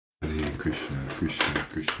Krishna, Krishna,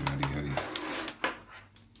 Krishna, Hari Hari.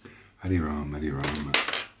 Hari Rama,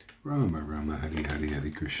 Rama Rama, Hari Hari,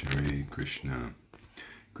 Hari Krishna, Hare Krishna,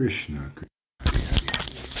 Krishna, Krishna, Hari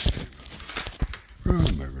Hari,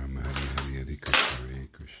 Rama Rama, Hari Hari, Hari Krishna, Hare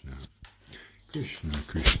Krishna, Krishna,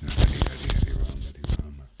 Krishna, Hari Hari, Hari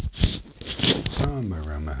Rama, Rama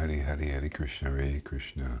Rama, Hari Hari, Hari Krishna, Hare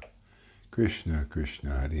Krishna, Krishna, Krishna,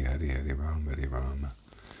 Hari Hari, Hari Rama,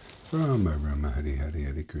 Rama Rama, Hari Hari,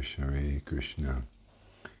 Hari Krishna, Hare Krishna,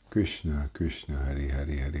 Krishna, Krishna, Hari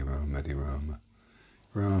Hari, Hari Rama,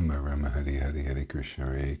 Rama Rama, Hari Hari, Hari Krishna,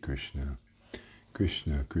 Hare Krishna,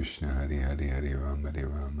 Krishna, Krishna, Hari Hari, Hari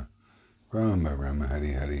Rama, Rama Rama,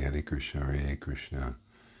 Hari Hari, Hari Krishna, Hare Krishna,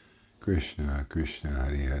 Krishna, Krishna,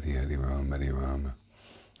 Hari Hari, Hari Rama,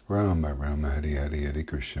 Rama Rama, Hari Hari, Hari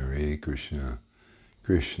Krishna, Hare Krishna,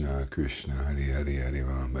 Krishna, Krishna, Hari Hari, Hari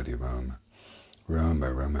Rama,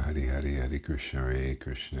 Rama Rama, Hari Hari, Hari Krishna, Hare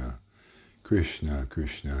Krishna, Krishna,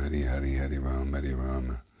 Krishna, Hari Hari, Hari Rama,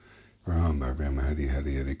 Rama Rama, Hari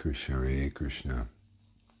Hari, Hari Krishna, Hare Krishna,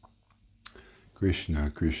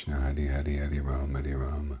 Krishna, Krishna, Hari Hari, Hari Rama,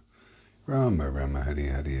 Rama Rama, Hari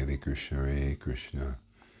Hari, Hari Krishna, Hare Krishna,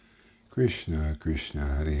 Krishna, Krishna,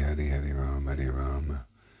 Hari Hari, Hari Rama,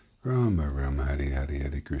 Rama Rama, Hari Hari,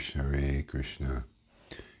 Hari Krishna, Hare Krishna,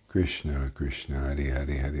 Krishna, Krishna, Hari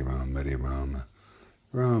Hari, Hari Rama,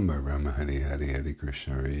 Rama Rama, Hari Hari, Hari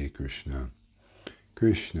Krishna, Hare Krishna,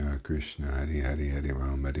 Krishna, Krishna, Hari Hari, Hari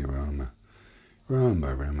Rama,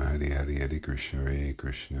 Rama Rama, Hari Hari, Hari Krishna,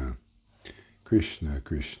 Hare Krishna, Krishna,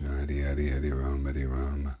 Krishna, Hari Hari, Hari Rama,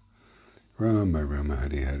 Rama Rama,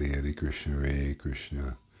 Hari Hari, Hari Krishna, Hare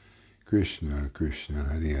Krishna, Krishna, Krishna,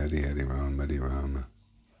 Hari Hari, Hari Rama,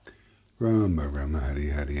 Rama Rama, Hari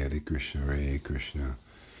Hari, Hari Krishna, Hare Krishna,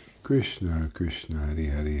 Krishna, Krishna, Hari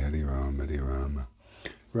Hari, Hari Rama,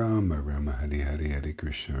 Rama Rama, Hari Hari, Hari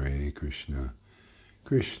Krishna, Hare Krishna,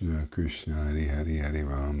 Krishna, Krishna, Hari Hari, Hari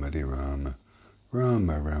Rama,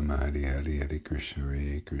 Rama Rama, Hari Hari, Hari Krishna,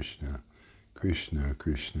 Hare Krishna, Krishna,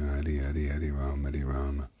 Krishna, Hari Hari, Hari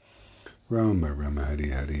Rama, Rama Rama, Hari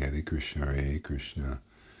Hari, Hari Krishna, Hare Krishna,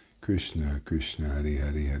 Krishna, Krishna, Hari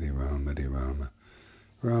Hari, Hari Rama,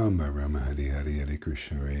 Rama Rama, Hari Hari, Hari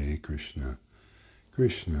Krishna, Hare Krishna,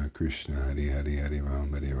 Krishna, Krishna, Hari Hari, Hari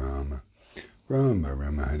Rama, Rama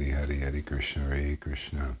Rama, Hari Hari, Hari Krishna, Hare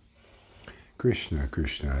Krishna, Krishna,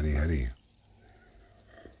 Krishna, Hari Hari.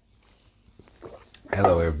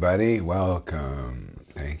 Hello everybody, welcome.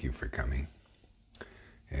 Thank you for coming.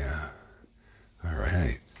 Yeah, all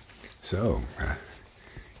right. So,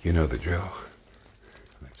 you know the drill.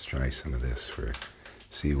 Let's try some of this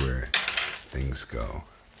see where things go.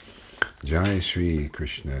 Jai Shri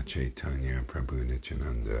Krishna Chaitanya Prabhu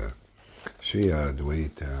Nityananda Shri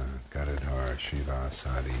Advaita Gadadhar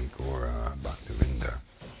Srivasadi Gaura Bhaktivinoda.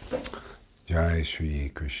 Jai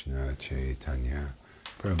Shri Krishna Chaitanya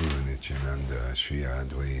Prabhu Nityananda Shri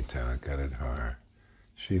Advaita Gadadhar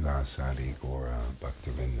Srivasadi Gaura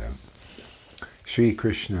Bhaktivinoda. Shri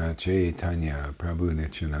Krishna Chaitanya Prabhu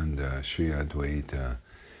Nityananda Shri Advaita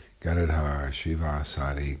Gadadhar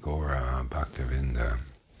Srivasadi Gaura Bhaktivinoda.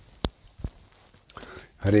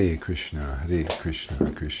 Hare Krishna,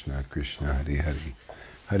 Krishna Krishna, Hare Hare,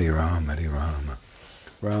 Hare Rama,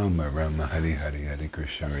 Rama Rama, Hare Hare, Hare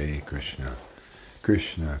Krishna, Hare Krishna,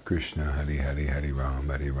 Krishna, Krishna, Hare Hare, Hare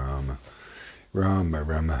Rama, Rama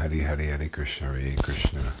Rama, Hare Hare, Hare Krishna, Hare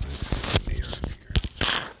Krishna.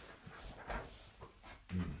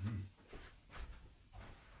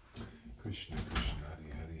 Krishna, Krishna,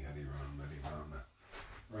 Hare Hare, Hare Rama,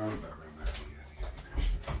 Rama Rama, Hare Hare, Hare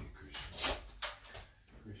Krishna, Hare Krishna.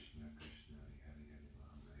 Krishna, Krishna, Hare Hare,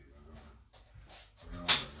 Rama,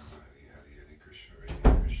 Rama, Hare Hare, Hare Krishna,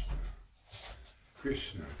 Hare Krishna.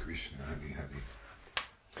 Krishna, Krishna, Hare Hare,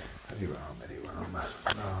 Hare Rama,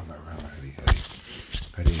 Rama, Rama, Hare Hare.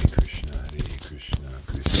 Hare Krishna, Krishna,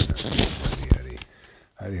 Hare Hare,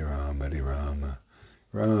 Hare Rama,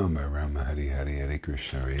 Rama, Rama, Hare Hare, Hare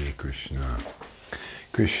Krishna, Hare Krishna.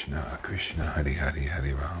 Krishna, Krishna, Hare Hare,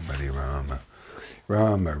 Hare Rama,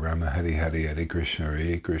 Rama Rama, Hare Hare, Hare Krishna,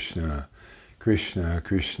 Hare Krishna, Krishna,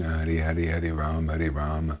 Krishna, Hare Hare, Hare Rama,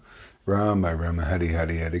 Rama Rama, Hare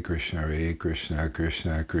Hare, Hare Krishna, Hare Krishna,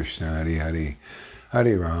 Krishna, Krishna, Hare Hare,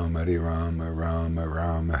 Hare Rama, Rama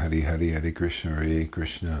Rama, Hare Hare, Hare Krishna, Hare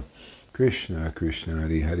Krishna, Krishna, Krishna,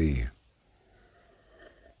 Hare Hare.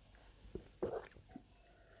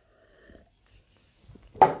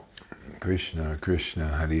 Krishna, Krishna,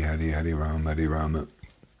 Hare Hare, Hare Rama,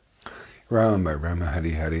 Rama Rama,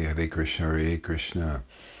 Hare Hare, Hare Krishna, Hare Krishna,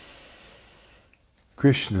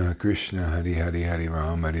 Krishna, Krishna, Hare Hare, Hare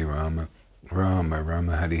Rama, Rama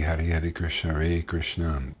Rama, Hare Hare, Hare Krishna, Hare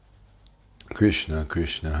Krishna, Krishna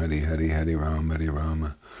Krishna Hare Hare Hare Rama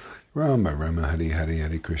Rama Rama Hare Hare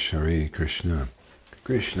Hare Krishna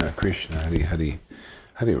Krishna Krishna Hare Hare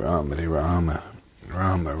Hare Rama Rama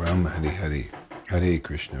Rama Hare Hare Hare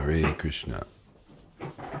Krishna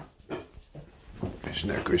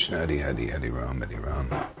Krishna Krishna Hare Hare Hare Rama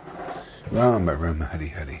Rama Rama Hare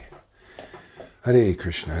Hare Hare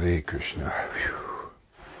Krishna Whew.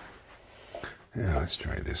 Yeah, let's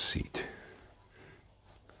try this seat.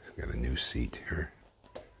 It's got a new seat here.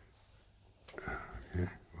 Okay,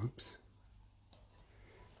 whoops.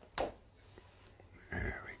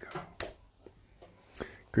 There we go.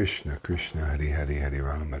 Krishna Krishna Hare Hare Hare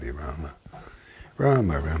Rama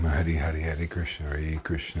Rama Rama Hare Hare Hare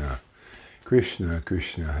Krishna Krishna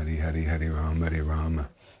Krishna Hare Hare Hare Rama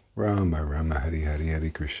Rama Rama Hare Hare Hare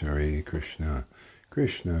Krishna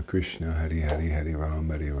Krishna Krishna Hare Hare Hare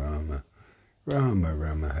Rama Rama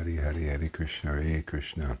Rama Hare Hare Hare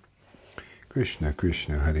Krishna Krishna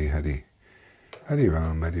Krishna Hare Hare Hare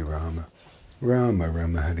Rama Rama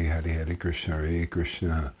Rama Hare Hare Hare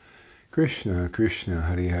Krishna Krishna Krishna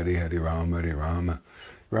Hare Hare Hare Rama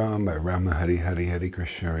Rama Rama Hare Hare Hare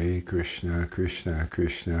Krishna Krishna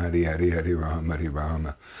Krishna Hare Hare Hare Rama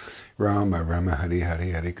Rama Rama Hare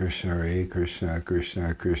Hare Hare Krishna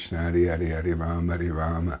Krishna Krishna Hare Hare Hare Rama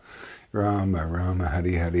Rama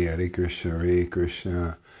Hare Hare Hare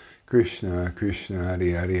Krishna Krishna Krishna Hare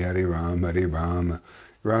Hare Hare Rama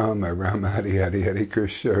Rama Hare Hare Hare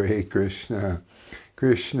Krishna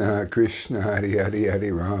Krishna Krishna Hare Hare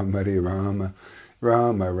Hare Rama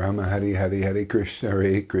Rama Hare Hare Hare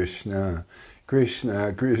Krishna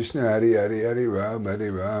Krishna Krishna Hare Hare Hare Rama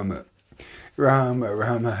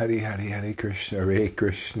Rama Hare Hare Hare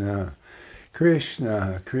Krishna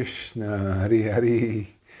Krishna Krishna Hare Hare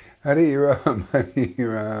Hare Rama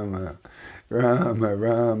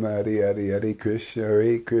Rama Hare Hare Hare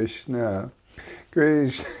Krishna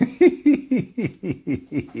Krishna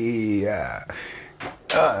yeah.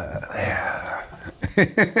 Yeah.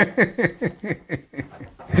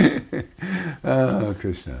 Oh,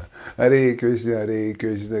 Krishna. Hare Krishna,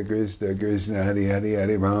 Krishna Krishna, Hare Hare,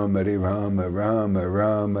 Hare Rama, Rama,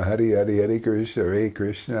 Hare Hare, Hare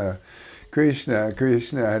Krishna, Krishna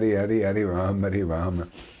Krishna, Hare Hare, Hare Rama,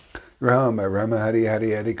 Rama, Hare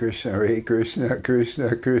Hare, Hare Krishna,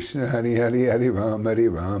 Krishna, Hare Hare, Hare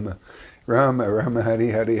Rama, Rama, Hare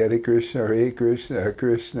Hare, Hare Krishna,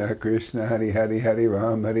 Krishna, Hare Hare, Hare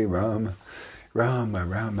Rama,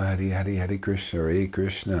 Rama, Hare Hare, Hare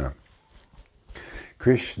Krishna,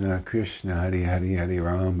 Krishna, Hare Hare, Hare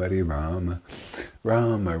Rama,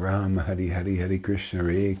 Rama, Hare Hare, Hare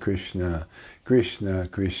Krishna, Krishna,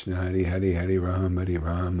 Hare Hare, Hare Rama,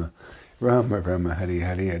 Rama, Hare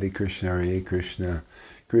Hare, Hare Krishna,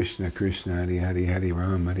 Krishna, Hare Hare, Hare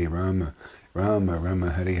Rama, Rama,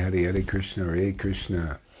 Hare Hare, Hare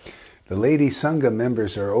Krishna. The Lady Sangha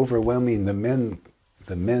members are overwhelming the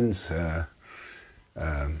men's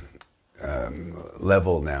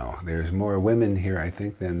level now. There's more women here, I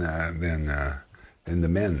think, than the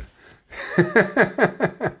men.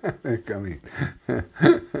 They're coming.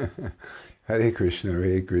 Hare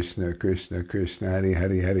Krishna, Krishna, Hare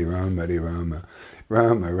Hare, Hare Rama,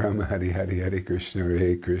 Rama, Hare Hare, Hare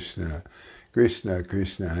Krishna, Krishna,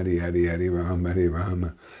 Hare Hare, Hare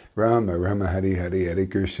Rama, Rama, Hare Hare, Hare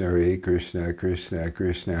Krishna,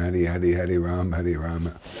 Krishna, Hare Hare, Hare Rama,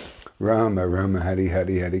 Rama, Hare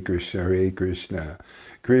Hare, Hare Krishna,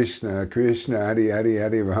 Krishna, Hare Hare,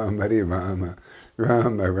 Hare Rama,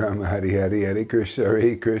 Rama, Hare Hare, Hare Krishna, Krishna, Hare Hare, Hare Rama, Hare Hare, Hare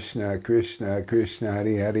Krishna, Krishna,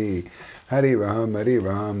 Hare Hare, Hare Rama,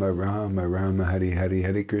 Rama, Hare Hare,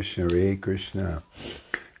 Hare Krishna,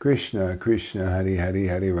 Krishna, Hare Hare,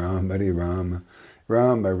 Hare Rama,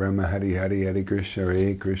 Rama, Hare Hare,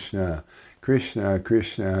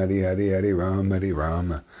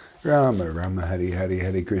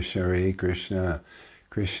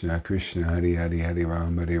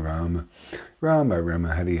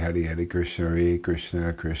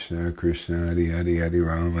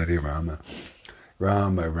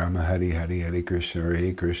 Hare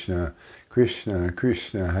Krishna,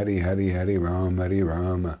 Krishna, Hare Hare, Hare Rama,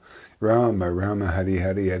 Rama, Hare Hare, Hare Krishna, Hare Hare, Hare Rama, Rama, Hare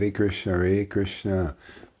Hare, Hare Krishna,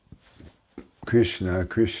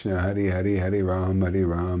 Krishna, Hare Hare, Hare Rama,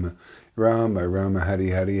 Rama, Hare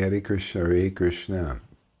Hare, Hare Krishna,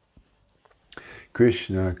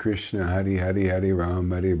 Krishna, Hare Hare, Hare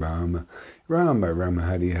Rama, Rama,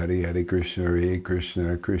 Hare Hare, Hare Krishna,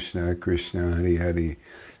 Krishna, Hare Hare,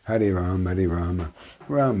 Hare Rama, Rama, Hare Hare, Hare Krishna, Hare Hare, Hare Rama,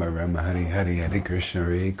 Rama, Hare Hare, Hare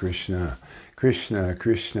Krishna,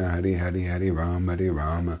 Hare Hare, Hare Rama,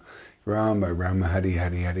 Rama, Hare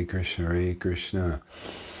Hare, Hare Krishna,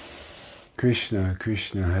 Krishna,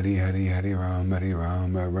 Krishna, Hari Hari, Hari Rama,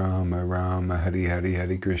 Rama Rama, Hari Hari,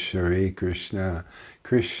 Hari Krishna, Hare Krishna,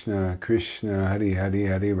 Krishna, Krishna, Hari Hari,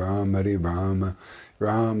 Hari Rama,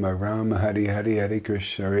 Rama Rama, Hari Hari, Hari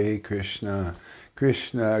Krishna, Hare Krishna,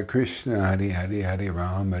 Krishna, Krishna, Hari Hari, Hari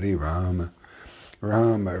Rama,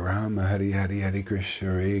 Rama Rama, Hari Hari, Hari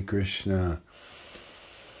Krishna, Hare Krishna,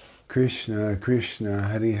 Krishna, Krishna,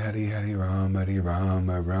 Hari Hari, Hari Rama,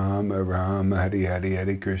 Rama Rama, Hari Hari,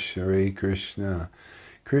 Hari Krishna, Hare Krishna,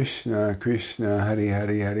 Krishna, Krishna, Hari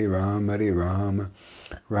Hari, Hari Rama,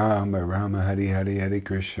 Rama Rama, Hari Hari, Hari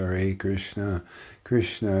Krishna, Hare Krishna,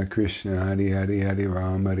 Krishna, Krishna, Hari Hari, Hari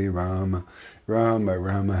Rama, Rama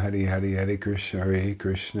Rama, Hari Hari, Hari Krishna, Hare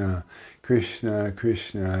Krishna, Krishna,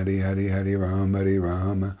 Krishna, Hari Hari, Hari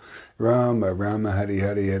Rama, Rama Rama, Hari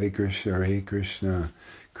Hari, Hari Krishna, Hare Krishna,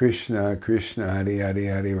 Krishna, Krishna, Hari Hari,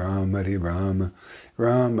 Hari Rama,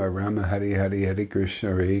 Rama Rama, Hari Hari, Hari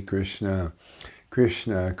Krishna, Hare Krishna,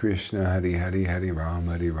 Krishna, Krishna, Hari Hari, Hari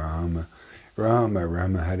Rama, Rama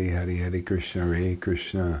Rama, Hari Hari, Hari Krishna, Hare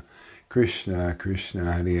Krishna, Krishna, Krishna,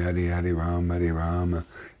 Hari Hari, Hari Rama,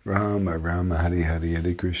 Rama Rama, Hari Hari,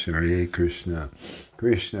 Hari Krishna, Hare Krishna,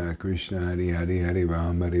 Krishna, Krishna, Hari Hari, Hari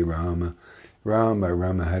Rama, Rama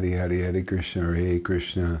Rama, Hari Hari, Hari Krishna, Hare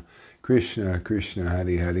Krishna, Krishna, Krishna,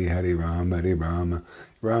 Hari Hari, Hari Rama,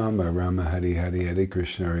 Rama Rama, Hari Hari, Hari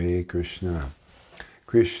Krishna, Hare Krishna,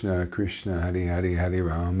 Krishna, Krishna, Hari Hari, Hari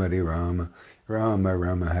Rama, Rama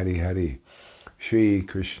Rama, Hari Hari, Shri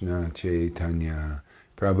Krishna Chaitanya,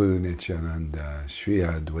 Prabhu Nityananda, Shri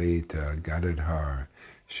Advaita Gadadhar,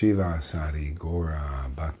 Shivasari Gora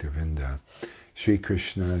Bhaktivinda, Shri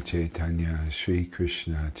Krishna Chaitanya, Shri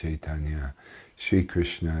Krishna Chaitanya, Shri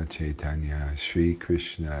Krishna Chaitanya, Shri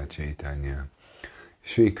Krishna Chaitanya,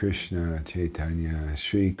 Shri Krishna Chaitanya,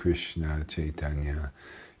 Shri Krishna Chaitanya,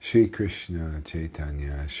 Shri Krishna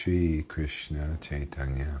Chaitanya, Shri Krishna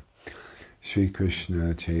Chaitanya, Shri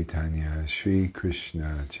Krishna Chaitanya, Shri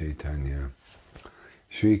Krishna Chaitanya,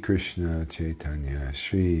 Shri Krishna Chaitanya,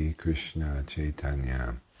 Shri Krishna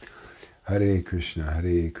Chaitanya, Hare Krishna,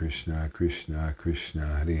 Krishna Krishna,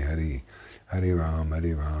 Hare Hare, Hare Rama,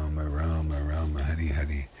 Rama Rama, Hare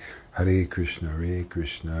Hare, Hare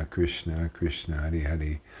Krishna, Krishna Krishna, Hare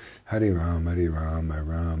Hare, Hare Rama, Rama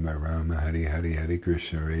Rama, Hare Hare, Hare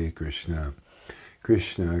Krishna, Krishna,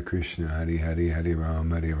 Krishna Krishna, Hare Hare, Hare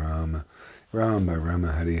Rama, Rama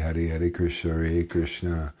Rama, Hare Hare, Hare Krishna,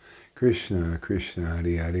 Krishna, Krishna Krishna,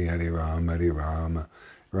 Hare Hare, Hare Rama,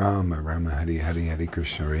 Rama Rama, Hare Hare, Hare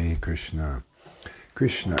Krishna, Krishna,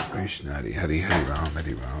 Krishna Krishna, Hare Hare, Hare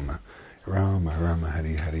Rama, Rama Rama,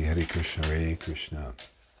 Hare Hare, Hare Krishna, Krishna,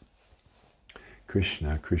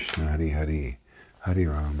 Krishna Krishna, Hare Hare, Hare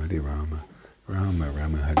Rama, Rama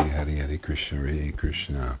Rama, Hare Hare, Hare Krishna,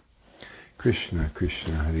 Krishna, Krishna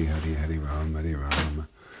Krishna, Hare Hare, Hare Rama,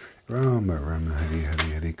 Rama Rama, Hare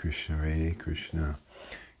Hare, Hare Krishna, Krishna,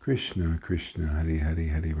 Krishna Krishna, Hare Hare,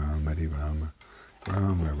 Hare Rama,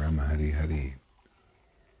 Rama Rama, Hare Hare,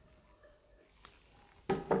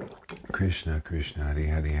 Krishna Krishna, Hare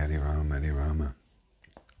Hare, Hare Rama,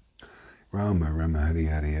 Rama Rama, Hare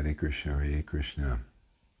Hare, Hare Krishna, Krishna,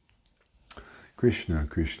 Krishna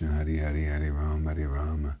Krishna, Hare Hare, Hare Rama,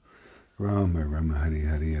 Rama Rama, Hare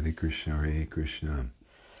Hare, Hare Krishna, Krishna,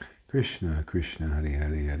 Krishna Krishna, Hare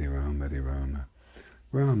Hare, Hare Rama,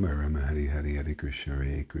 Rama Rama, Hare Hare, Hare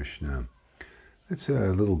Krishna, Krishna. That's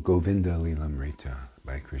a little Govinda Lilamrita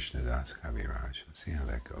by Krishnadas Kaviraj. Let's see how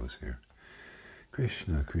that goes here.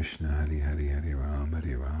 Krishna Krishna, Hare Hare, Hare Rama,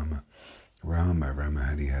 Rama Rama,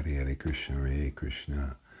 Hare Hare, Hare Krishna,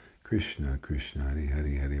 Krishna, Krishna Krishna, Hare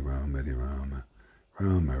Hare, Hare Rama,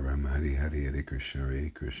 Rama Rama, Hare Hare, Hare Krishna,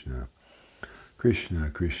 Krishna, Krishna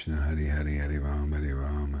Krishna, Hare Hare, Hare Rama,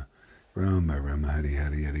 Rama Rama, Hare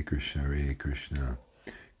Hare, Hare Krishna, Krishna,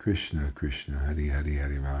 Krishna Krishna, Hare Hare,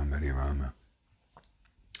 Hare Rama.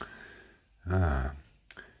 I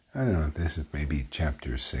don't know if this is maybe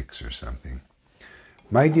chapter 6 or something.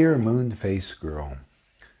 My dear moon-faced girl,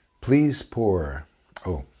 please pour,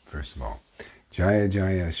 first of all, Jaya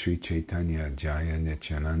Jaya Sri Chaitanya, Jaya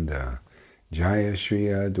Nityananda, Jaya Sri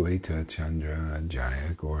Advaita Chandra,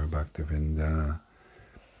 Jaya Gaur Bhaktavinda,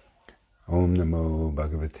 Om Namo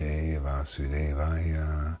Bhagavate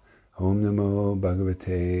Vasudevaya, Om Namo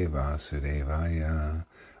Bhagavate Vasudevaya,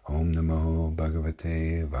 Om Namo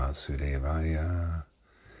Bhagavate Vasudevaya,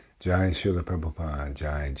 Jai Srila Prabhupada,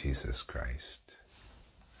 Jai Jesus Christ.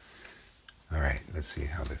 All right, let's see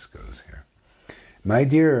how this goes here. My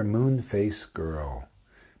dear moon-faced girl,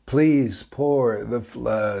 please pour the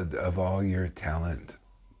flood of all your talent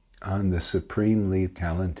on the supremely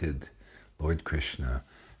talented Lord Krishna.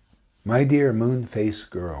 My dear moon-faced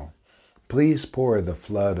girl, Please pour the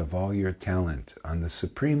flood of all your talent on the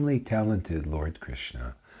supremely talented Lord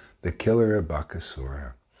Krishna, the killer of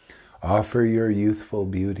Bakasura. Offer your youthful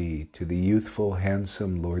beauty to the youthful,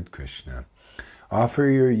 handsome Lord Krishna. Offer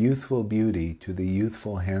your youthful beauty to the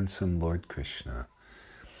youthful, handsome Lord Krishna.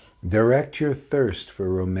 Direct your thirst for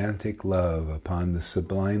romantic love upon the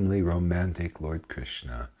sublimely romantic Lord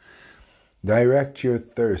Krishna. Direct your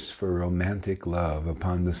thirst for romantic love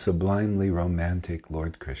upon the sublimely romantic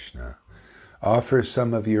Lord Krishna. Offer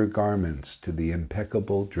some of your garments to the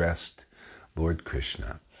impeccable dressed Lord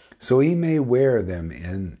Krishna, so he may wear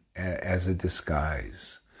them as a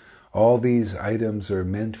disguise. All these items are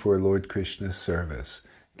meant for Lord Krishna's service.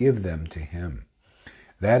 Give them to him.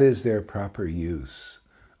 That is their proper use.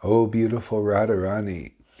 O beautiful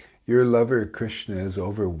Radharani, your lover Krishna is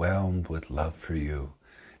overwhelmed with love for you,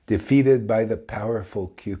 defeated by the powerful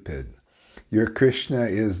Cupid. Your Krishna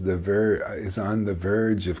is on the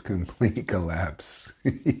verge of complete collapse.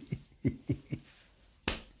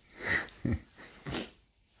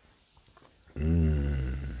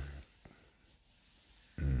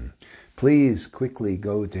 Please quickly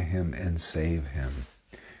go to him and save him.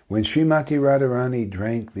 When Srimati Radharani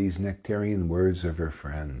drank these nectarian words of her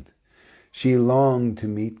friend, she longed to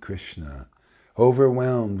meet Krishna.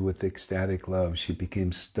 Overwhelmed with ecstatic love, she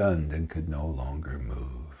became stunned and could no longer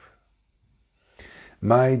move.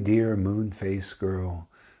 My dear moon-faced girl,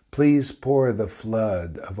 please pour the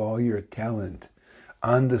flood of all your talent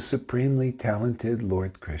on the supremely talented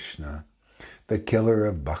Lord Krishna, the killer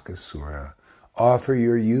of Bakasura. Offer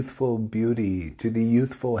your youthful beauty to the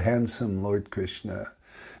youthful, handsome Lord Krishna.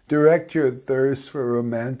 Direct your thirst for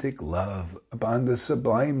romantic love upon the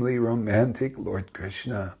sublimely romantic Lord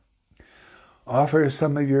Krishna. Offer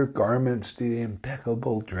some of your garments to the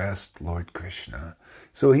impeccable dressed Lord Krishna,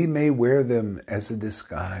 so he may wear them as a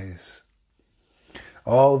disguise.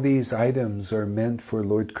 All these items are meant for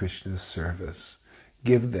Lord Krishna's service.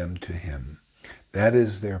 Give them to him. That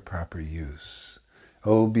is their proper use.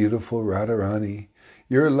 O beautiful Radharani,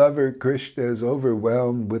 your lover Krishna is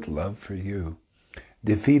overwhelmed with love for you,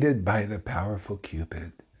 defeated by the powerful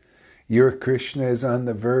Cupid. Your Krishna is on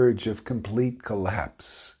the verge of complete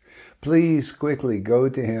collapse. Please quickly go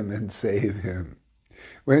to him and save him.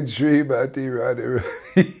 When Srimati Radharani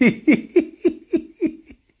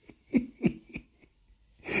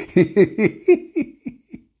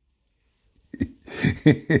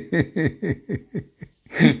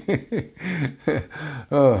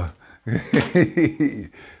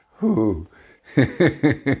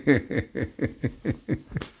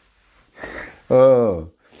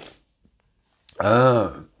oh.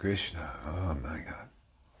 Oh, Krishna, oh my God.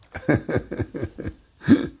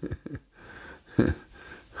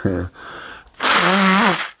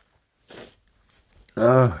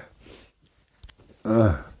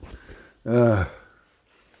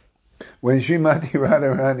 When Srimati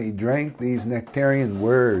Radharani drank these nectarian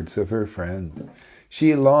words of her friend,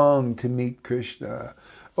 she longed to meet Krishna.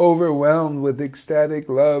 Overwhelmed with ecstatic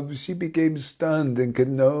love, she became stunned and could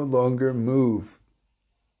no longer move.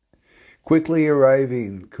 Quickly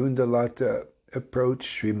arriving, Kundalata approached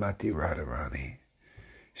Srimati Radharani.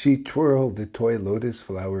 She twirled the toy lotus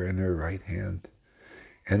flower in her right hand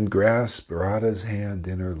and grasped Radha's hand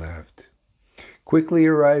in her left. Quickly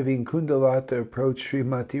arriving, Kundalata approached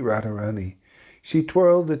Srimati Radharani. She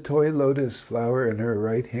twirled the toy lotus flower in her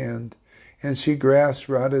right hand and she grasped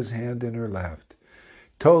Radha's hand in her left.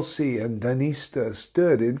 Tulsi and Dhanista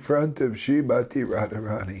stood in front of Srimati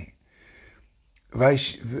Radharani.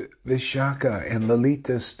 Vishaka and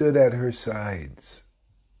Lalita stood at her sides.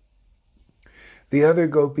 The other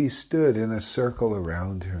gopis stood in a circle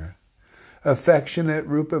around her. Affectionate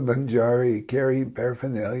Rupa Manjari carrying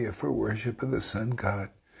paraphernalia for worship of the sun god,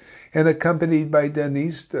 and accompanied by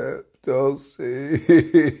Dhanista, Tulsi.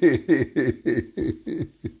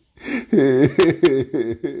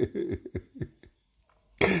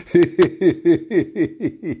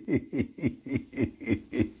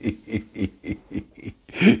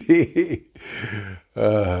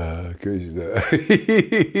 Krishna.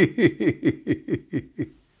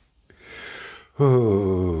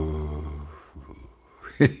 Oh.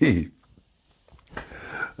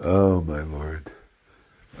 Oh, my Lord.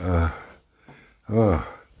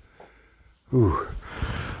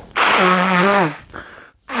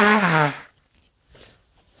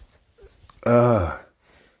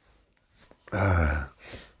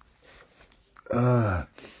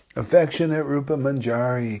 Affectionate Rupa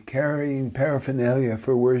Manjari, carrying paraphernalia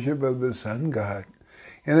for worship of the sun god,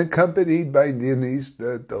 and accompanied by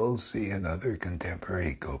Dhanista, Tulsi, and other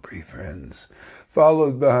contemporary Gopri friends,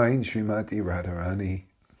 followed behind Srimati Radharani.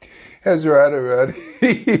 as Radharani.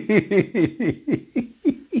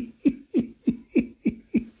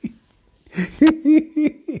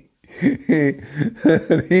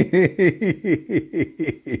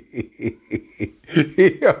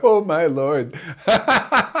 Oh my Lord.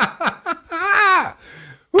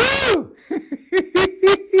 Woo!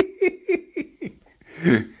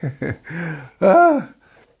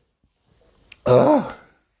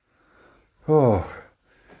 Oh,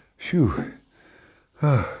 phew.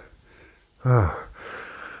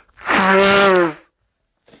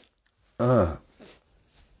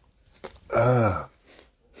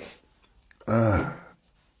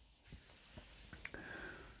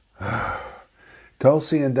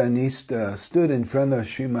 Tulsi and Dhanista stood in front of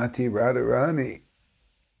Srimati Radharani.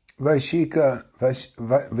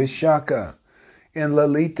 Vishaka and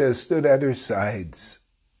Lalita stood at her sides,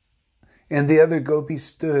 and the other gopis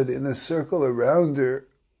stood in a circle around her.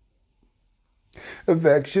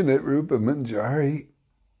 Affectionate Rupa Manjari,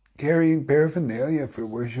 carrying paraphernalia for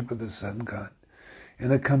worship of the sun god,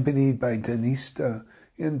 and accompanied by Dhanista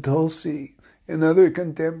and Tulsi and other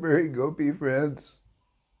contemporary gopi friends,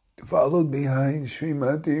 followed behind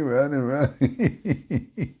Srimati Radharani.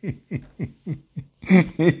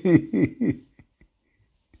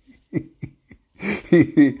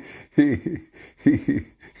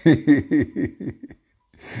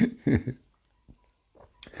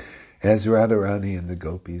 As Radharani and the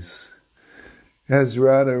gopis, as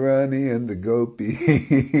Radharani and the gopis,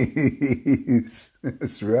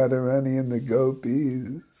 as Radharani and the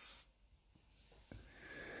gopis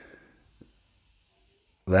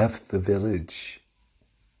left the village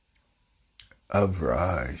of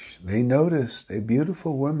Raj, they noticed a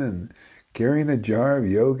beautiful woman carrying a jar of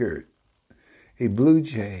yogurt, a blue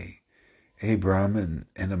jay, a Brahmin,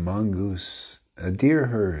 and a mongoose, a deer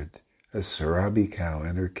herd, a Sarabi cow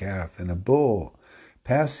and her calf, and a bull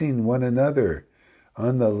passing one another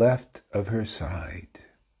on the left of her side.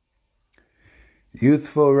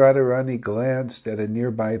 Youthful Radharani glanced at a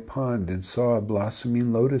nearby pond and saw a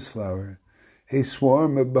blossoming lotus flower, a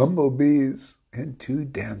swarm of bumblebees, and 2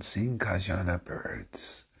 dancing Kajana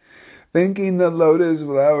birds. Thinking the lotus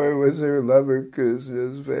flower was her lover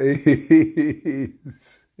Krishna's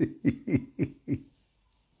face.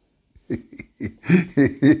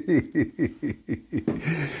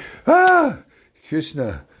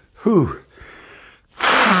 Krishna, whew.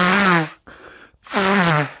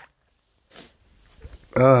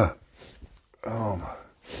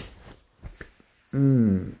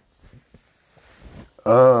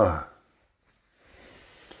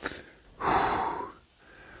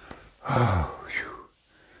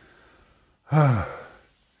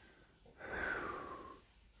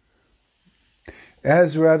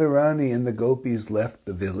 As Radharani and the gopis left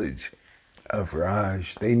the village of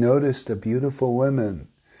Raj, they noticed a beautiful woman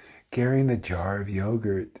carrying a jar of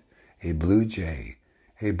yogurt, a blue jay,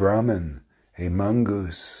 a Brahmin, a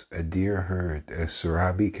mongoose, a deer herd, a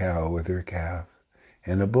Sarabi cow with her calf,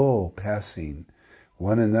 and a bull passing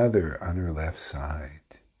one another on her left side.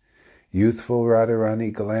 Youthful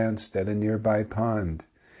Radharani glanced at a nearby pond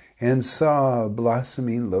and saw a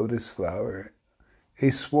blossoming lotus flower, a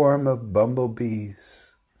swarm of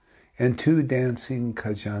bumblebees, and 2 dancing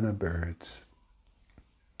Kajana birds.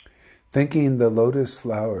 Thinking the lotus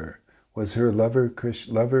flower was her lover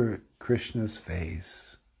Krishna's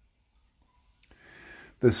face.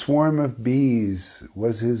 The swarm of bees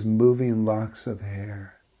was his moving locks of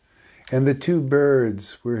hair, and the 2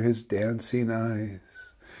 birds were his dancing eyes.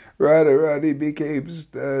 Radharani became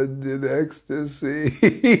stunned in ecstasy.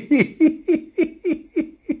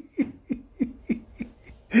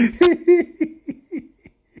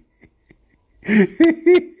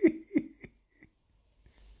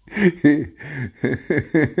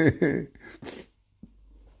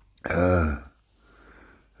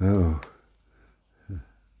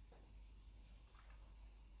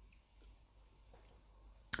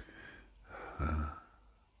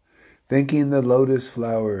 Thinking the lotus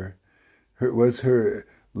flower was her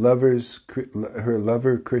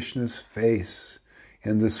lover Krishna's face,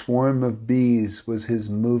 and the swarm of bees was his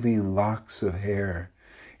moving locks of hair,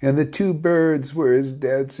 and the 2 birds were his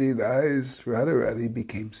dancing eyes, Radharani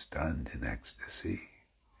became stunned in ecstasy.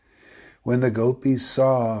 When the gopis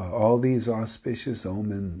saw all these auspicious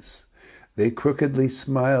omens, they crookedly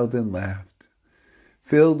smiled and laughed,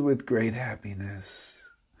 filled with great happiness.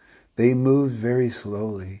 They moved very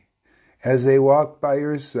slowly. As they walked by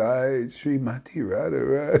her side, Srimati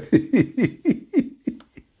Radharani.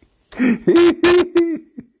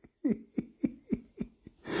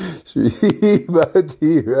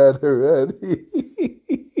 Srimati Radharani.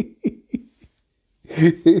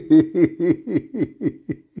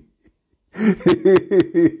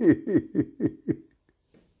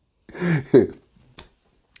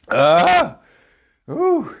 Ah!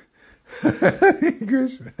 Ooh!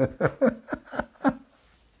 Krishna.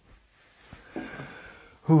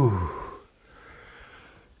 Ooh.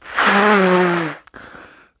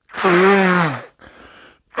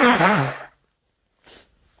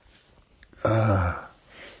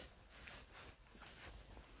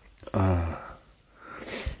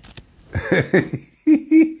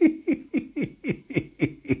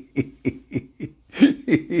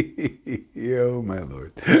 Oh, my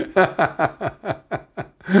Lord.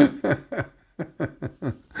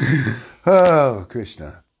 Oh,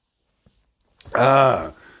 Krishna.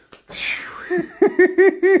 Ah.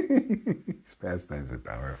 These pastimes are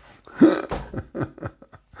powerful.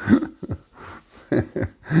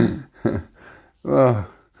 Oh.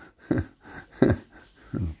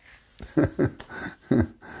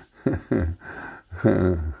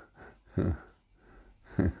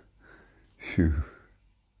 Phew.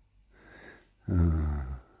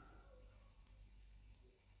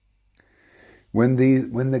 When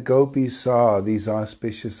the gopis saw these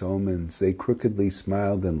auspicious omens, they crookedly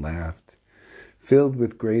smiled and laughed, filled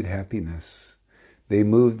with great happiness. They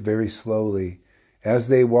moved very slowly. As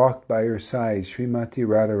they walked by her side, Srimati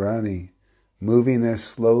Radharani, moving as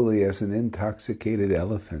slowly as an intoxicated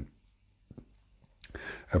elephant,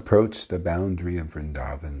 approached the boundary of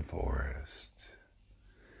Vrindavan forest.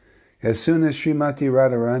 As soon as Srimati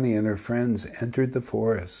Radharani and her friends entered the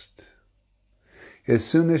forest,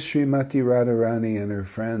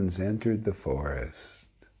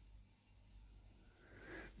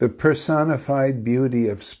 the personified beauty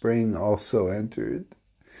of spring also entered.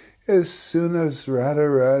 As soon as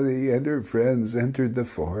Radharani and her friends entered the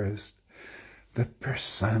forest, the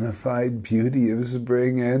personified beauty of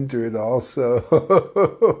spring entered also.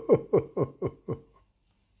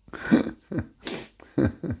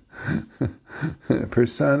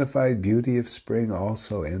 Personified beauty of spring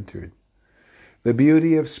also entered. The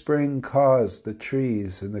beauty of spring caused the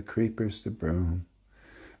trees and the creepers to bloom.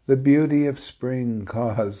 The beauty of spring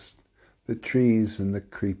caused the trees and the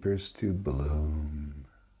creepers to bloom.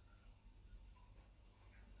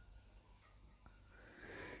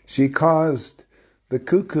 She caused the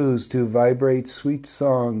cuckoos to vibrate sweet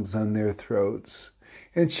songs on their throats,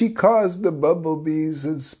 and she caused the bumblebees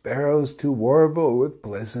and sparrows to warble with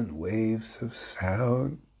pleasant waves of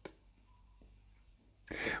sound.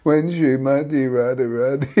 When Srimati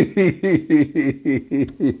Radharani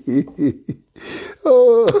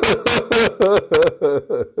oh.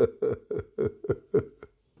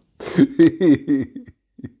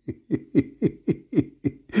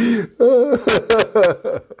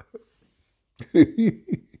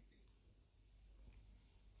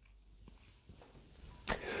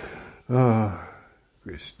 Oh,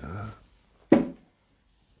 Krishna.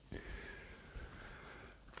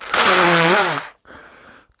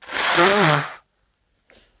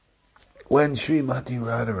 When Srimati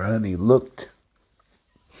Radharani looked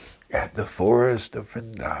at the forest of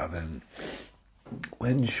Vrindavan,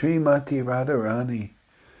 when Srimati Radharani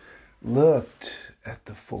looked at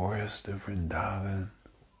the forest of Vrindavan,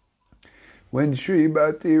 when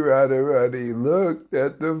Srimati Radharani looked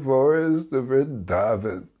at the forest of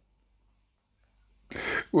Vrindavan,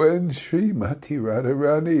 when Srimati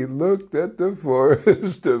Radharani looked at the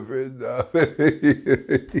forest of Vrindavan,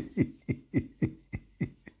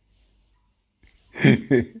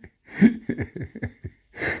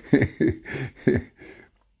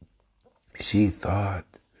 she thought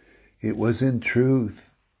it was in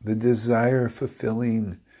truth the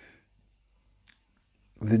desire-fulfilling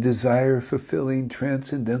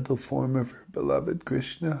transcendental form of her beloved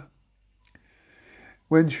Krishna.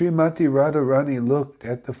 When Srimati Radharani looked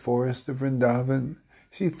at the forest of Vrindavan,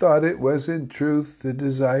 she thought it was in truth the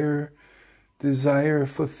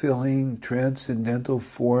desire-fulfilling transcendental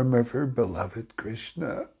form of her beloved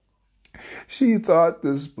Krishna. She thought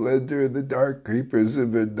the splendor of the dark creepers of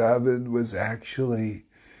Vrindavan was actually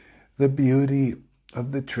the beauty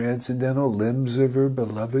of the transcendental limbs of her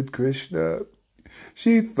beloved Krishna.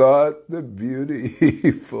 She thought the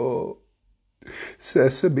beautiful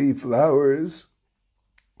sesame flowers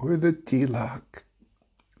were the tilak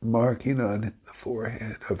marking on the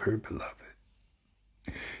forehead of her beloved.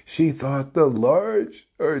 She thought the large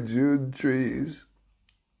Arjun trees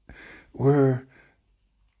were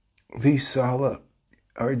Visala,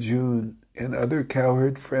 Arjun, and other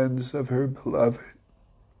cowherd friends of her beloved.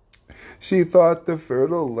 She thought the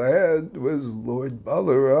fertile land was Lord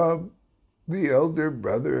Balaram, the elder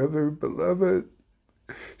brother of her beloved.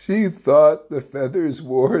 She thought the feathers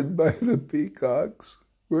worn by the peacocks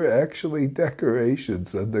were actually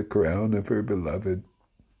decorations on the crown of her beloved.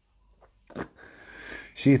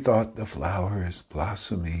 She thought the flowers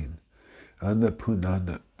blossoming on the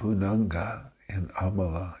punanga and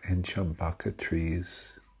amala and champaka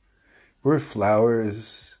trees were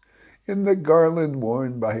flowers in the garland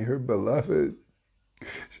worn by her beloved.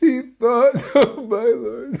 She thought, oh my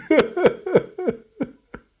Lord,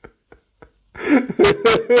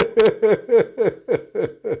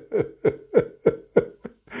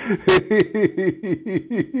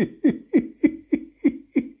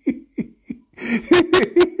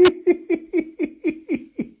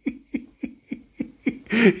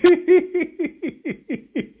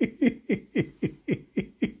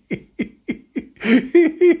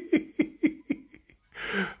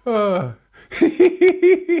 ah.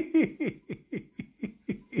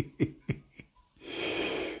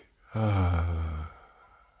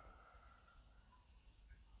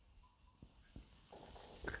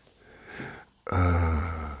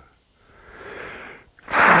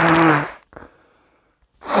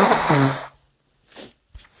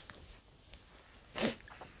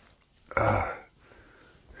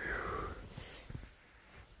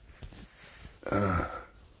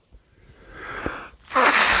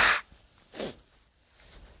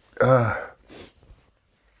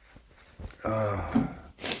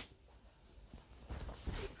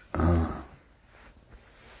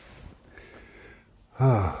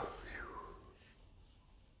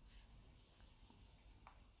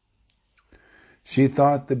 She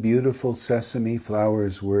thought the beautiful sesame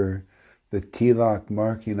flowers were the tilak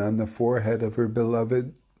marking on the forehead of her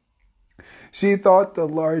beloved. She thought the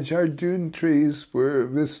large Arjun trees were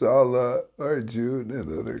Visala, Arjun,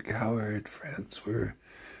 and other cowherd friends were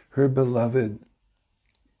her beloved.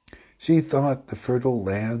 She thought the fertile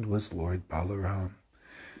land was Lord Balaram,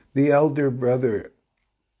 the elder brother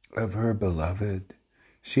of her beloved.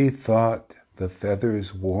 She thought the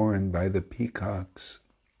feathers worn by the peacocks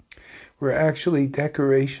were actually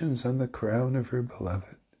decorations on the crown of her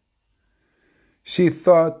beloved. She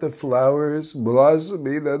thought the flowers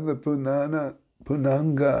blossoming on the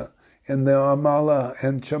punanga and the amala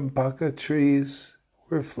and champaka trees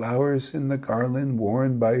were flowers in the garland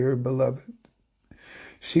worn by her beloved.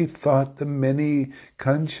 She thought the many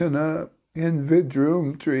kanchana and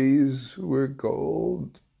vidrum trees were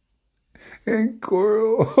gold and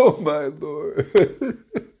coral, oh my Lord.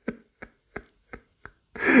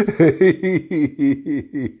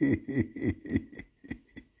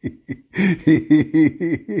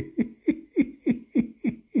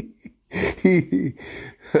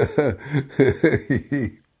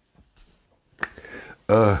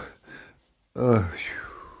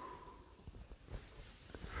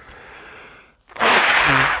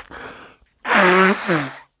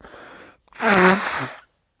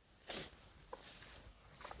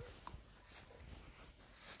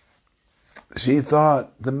 She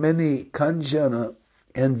thought the many kanjana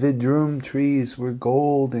and vidrum trees were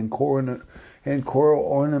gold and coral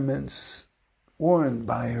ornaments worn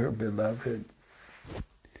by her beloved.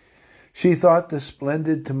 She thought the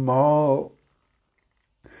splendid tamal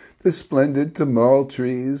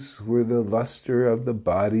trees were the luster of the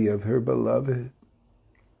body of her beloved.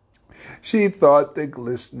 She thought the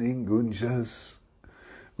glistening gunjas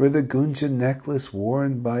were the gunja necklace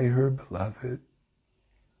worn by her beloved.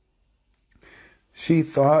 She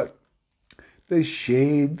thought the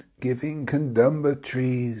shade-giving kandamba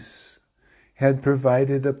trees had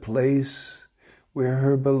provided a place where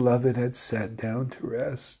her beloved had sat down to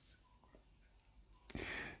rest.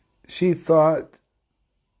 She thought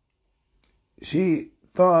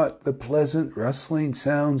the pleasant rustling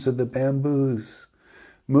sounds of the bamboos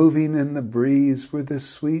moving in the breeze were the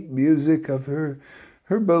sweet music of her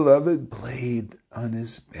beloved played on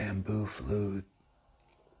his bamboo flute.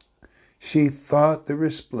 She thought the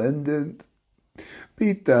resplendent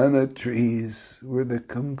pitana trees were the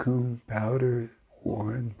kumkum powder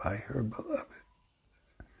worn by her beloved.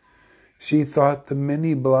 She thought the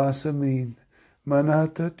many blossoming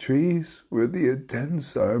manata trees were the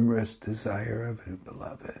intense armrest desire of her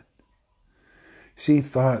beloved. She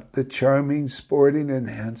thought the charming, sporting, and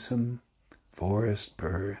handsome forest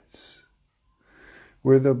birds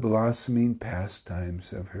were the blossoming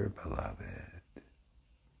pastimes of her beloved.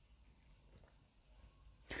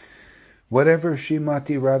 Whatever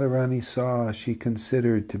Srimati Radharani saw, she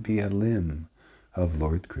considered to be a limb of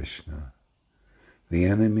Lord Krishna, the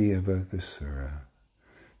enemy of Aghasura.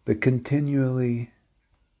 The continually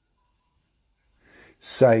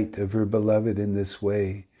sight of her beloved in this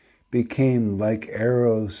way became like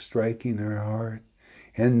arrows striking her heart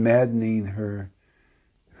and maddening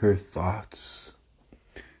her thoughts.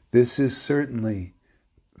 This is certainly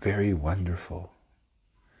very wonderful.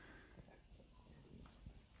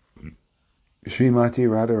 Srimati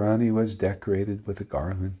Radharani was decorated with a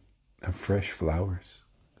garland of fresh flowers,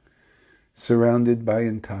 surrounded by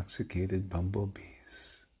intoxicated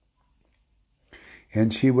bumblebees.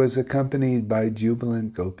 And she was accompanied by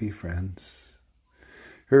jubilant gopi friends.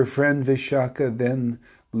 Her friend Vishaka then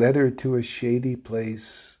led her to a shady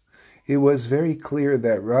place. It was very clear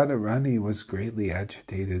that Radharani was greatly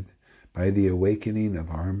agitated by the awakening of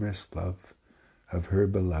amorous love of her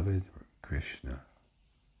beloved Krishna.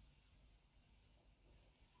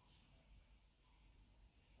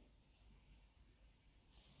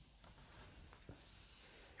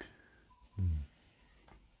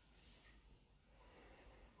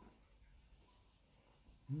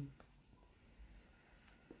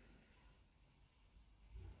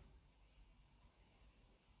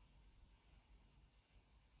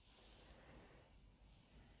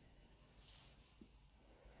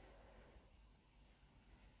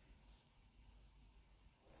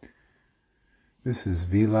 This is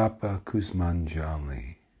Vilapa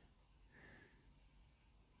Kusmanjali.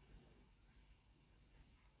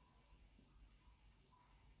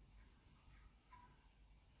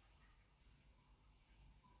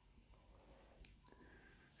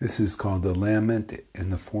 This is called a lament in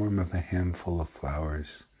the form of a handful of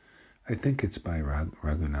flowers. I think it's by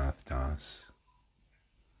Raghunath Das.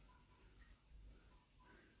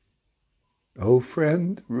 Oh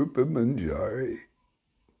friend, Rupa Manjari.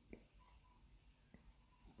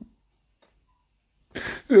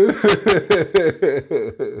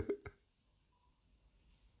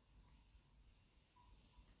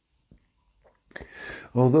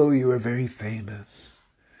 Although you are very famous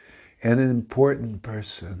and an important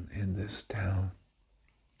person in this town,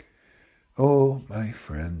 oh, my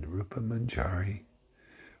friend Rupa Manjari,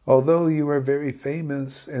 although you are very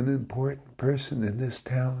famous and an important person in this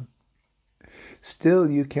town, still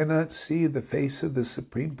you cannot see the face of the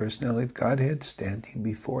Supreme Personality of Godhead standing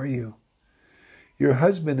before you. Your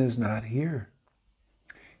husband is not here,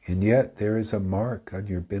 and yet there is a mark on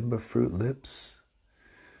your bimba fruit lips,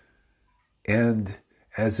 and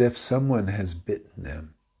as if someone has bitten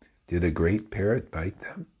them. Did a great parrot bite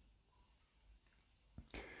them?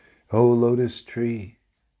 O lotus tree,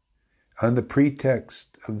 on the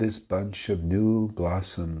pretext of this bunch of new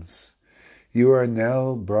blossoms, you are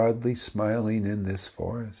now broadly smiling in this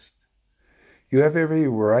forest. You have every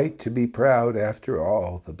right to be proud. After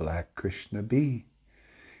all, the black Krishna bee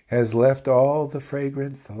has left all the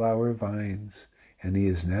fragrant flower vines, and he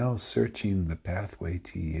is now searching the pathway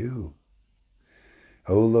to you.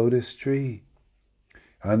 O lotus tree,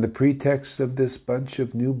 on the pretext of this bunch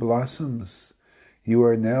of new blossoms, you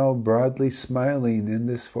are now broadly smiling in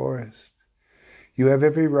this forest. You have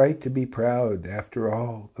every right to be proud. After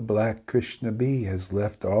all, the black Krishna bee has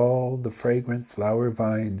left all the fragrant flower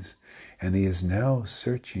vines, and he is now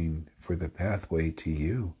searching for the pathway to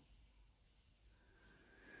you.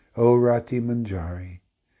 O Rati Manjari,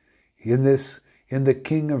 in the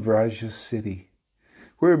king of Raja's city,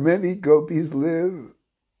 where many gopis live,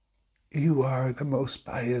 you are the most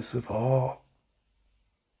pious of all.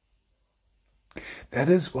 That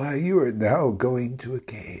is why you are now going to a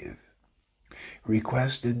cave,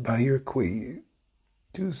 requested by your queen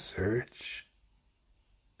to search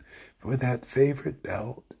for that favorite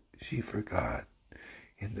belt she forgot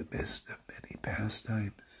in the midst of many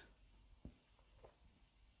pastimes.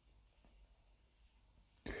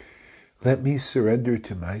 Let me surrender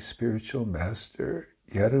to my spiritual master,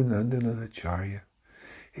 Yadunandana Acharya,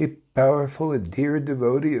 a powerful and dear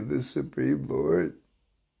devotee of the Supreme Lord.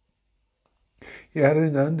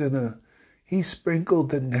 Yadunandana, he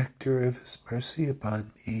sprinkled the nectar of his mercy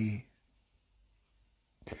upon me.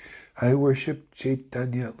 I worship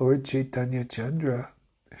Chaitanya, Lord Chaitanya Chandra,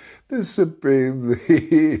 the supremely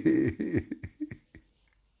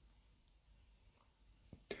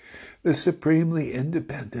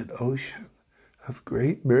independent ocean of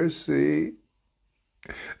great mercy.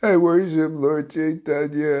 I worship Lord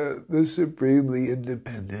Chaitanya, the supremely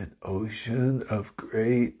independent ocean of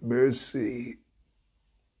great mercy,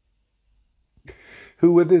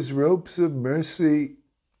 who with his ropes of mercy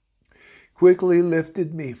quickly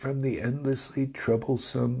lifted me from the endlessly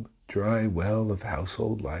troublesome dry well of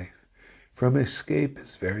household life. From escape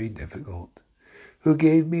is very difficult, who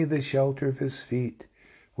gave me the shelter of his feet,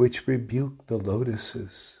 which rebuked the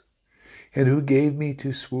lotuses, and who gave me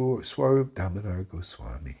to Swarup Damodar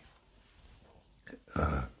Goswami.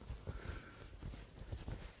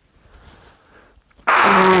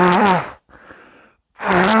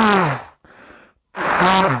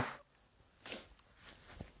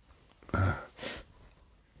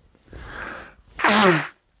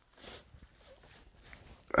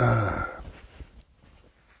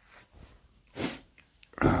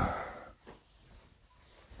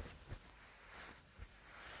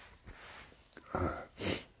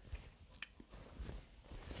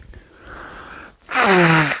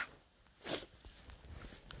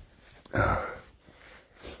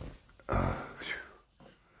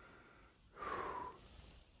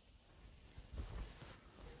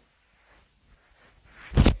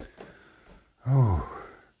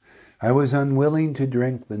 I was unwilling to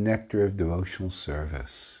drink the nectar of devotional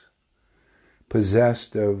service,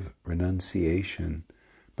 possessed of renunciation,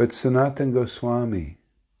 but Sanatana Goswami,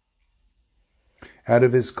 out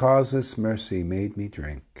of his causeless mercy, made me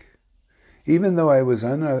drink, even though I was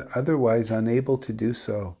otherwise unable to do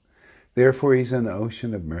so. Therefore, he's an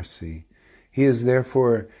ocean of mercy. He is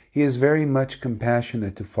very much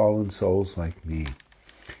compassionate to fallen souls like me,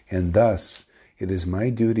 and thus it is my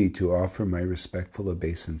duty to offer my respectful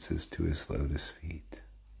obeisances to his lotus feet.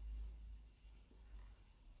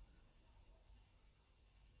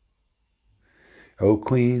 O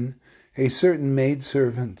Queen, a certain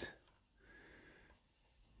maidservant,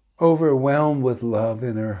 overwhelmed with love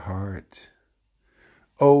in her heart,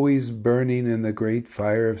 always burning in the great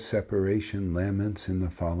fire of separation, laments in the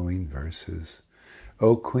following verses.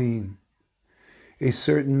 O Queen, a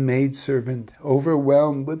certain maidservant,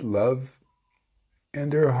 overwhelmed with love,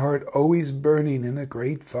 and her heart always burning in a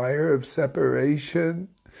great fire of separation,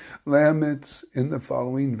 laments in the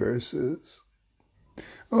following verses.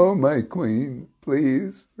 O my Queen,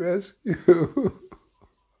 please rescue.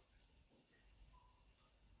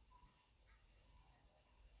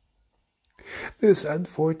 This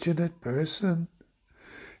unfortunate person,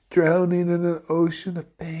 drowning in an ocean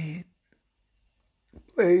of pain.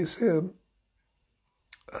 Place him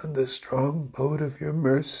on the strong boat of your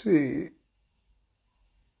mercy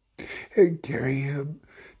and carry him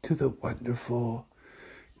to the wonderful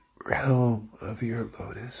realm of your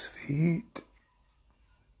lotus feet.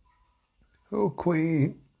 O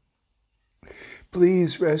Queen,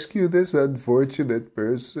 please rescue this unfortunate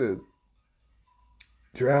person,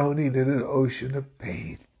 drowning in an ocean of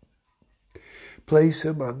pain. Place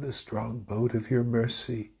him on the strong boat of your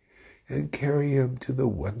mercy and carry him to the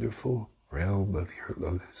wonderful realm of your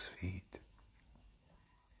lotus feet.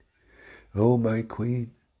 O my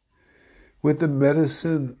Queen, with the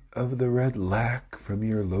medicine of the red lac from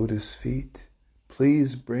your lotus feet,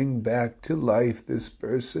 please bring back to life this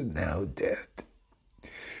person now dead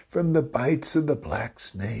from the bites of the black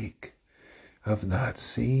snake of not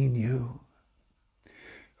seeing you.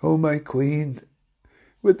 O my Queen,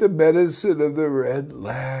 with the medicine of the red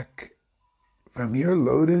lac from your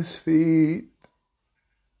lotus feet,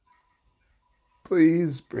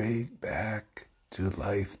 please bring back to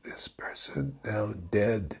life this person now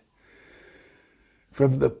dead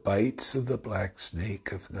from the bites of the black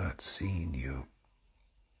snake of not seeing you.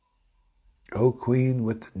 O Queen,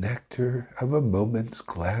 with the nectar of a moment's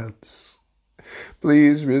glance,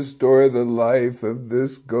 please restore the life of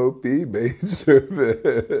this gopi maidservant.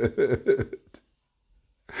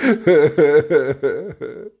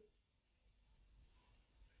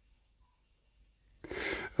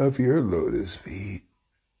 Of your lotus feet,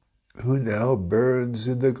 who now burns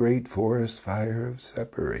in the great forest fire of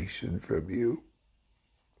separation from you.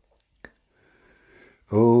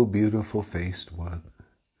 O beautiful faced one,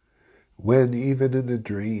 when even in a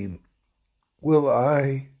dream will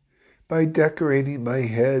I, by decorating my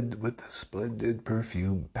head with the splendid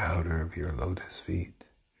perfumed powder of your lotus feet,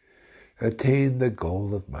 attain the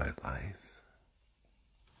goal of my life.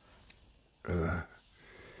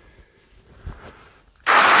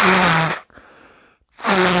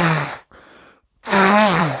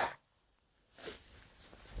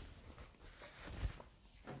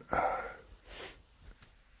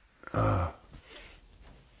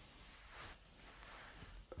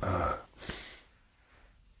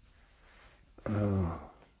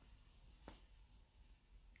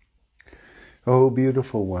 O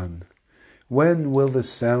beautiful one, when will the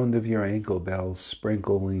sound of your ankle bells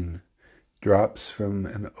sprinkling drops from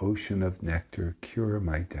an ocean of nectar cure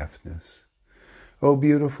my deafness? O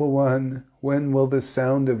beautiful one, when will the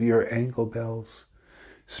sound of your ankle bells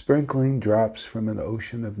sprinkling drops from an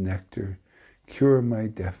ocean of nectar cure my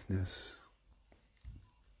deafness?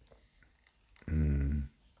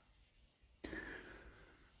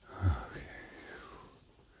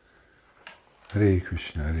 Hare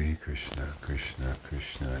Krishna, Krishna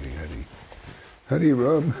Krishna, Hare Hare. Hare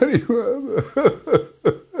Ram, Hare Ram.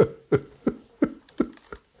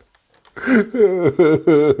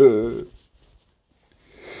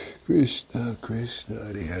 Krishna, Krishna,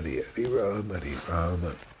 Hare Hare, Hare Rama, Hare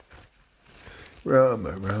Rama.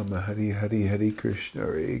 Rama, Rama, Hare Hare, Hare Krishna,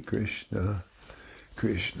 Hare Krishna.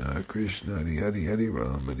 Krishna, Krishna, Hare Hare, Hare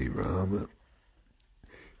Rama, Hare Rama.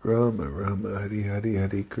 Rama, Rama, Hare Hare,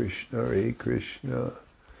 Hare Krishna, Hare Krishna.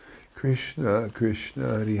 Krishna,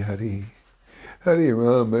 Krishna, Hare Hare. Hare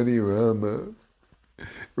Rama, Hare Rama.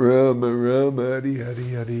 Rama, Rama, Hare Hare,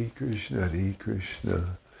 Hare Krishna, Hare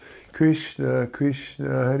Krishna. Krishna, Krishna,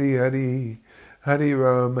 Hare Hare. Hare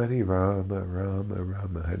Rama, Hare Rama. Rama,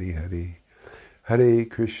 Rama, Hare Hare. Hare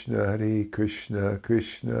Krishna, Krishna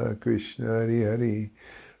Krishna, Hare Hare,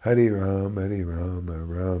 Hare Rama,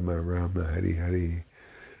 Rama Rama, Hare Hare.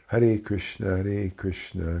 Hare Krishna,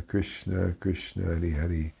 Krishna Krishna, Hare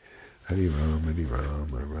Hare, Hare Rama,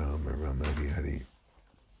 Rama Rama, Hare Hare.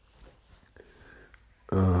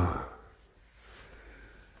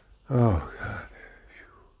 Oh God.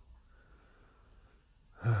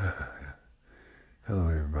 Hello,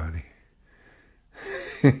 everybody.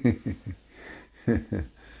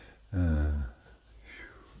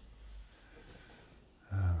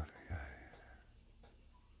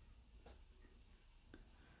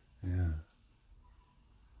 Yeah.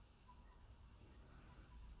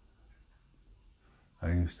 I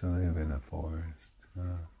used to live in a forest.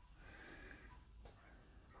 Yeah.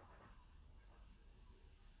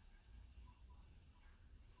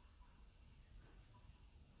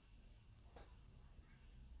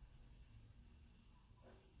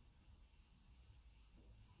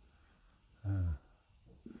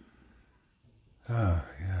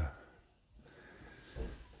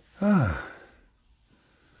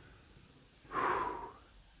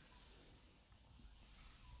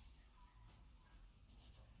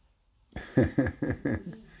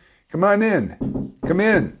 Come on in. Come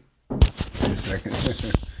in. Wait a second.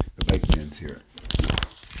 The bike man's here.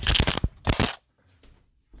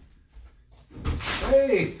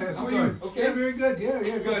 Hey, how's it going? Okay. Yeah, very good. Yeah,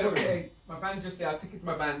 Good, okay. My band's just there. I'll take it to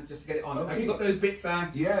my band just to get it on. Okay. Have you got those bits there?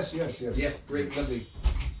 Yes. Yes, great, lovely.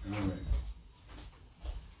 All right.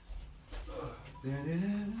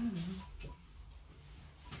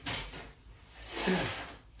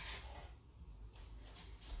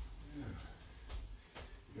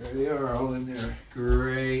 There they are, all in there.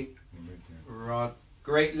 Great. Right there. Right.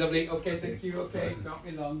 Great, lovely. Okay, thank you. Okay, not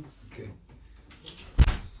me long. Okay.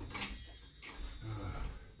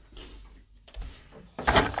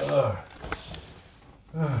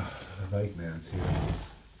 The bike man's here.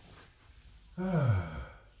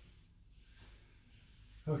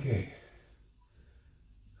 Okay.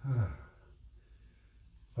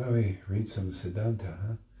 Why don't we read some Siddhanta,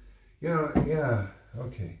 huh? Yeah,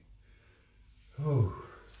 okay. Oh,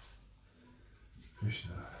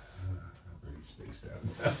 Krishna. I'm pretty spaced out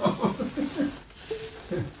now.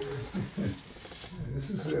 This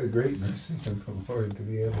is a great mercy of the Lord to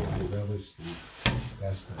be able to relish these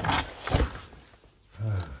pastimes.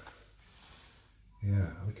 Yeah,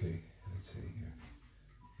 okay. Let's see here.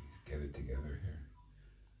 Get it together here.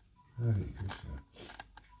 Hare Krishna.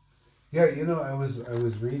 Yeah, I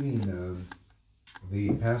was reading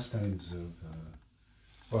the pastimes of.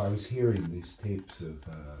 I was hearing these tapes of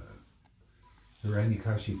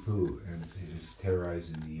Hiranyakashipu and his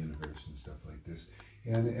terrorizing the universe and stuff like this.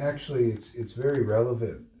 And actually, it's very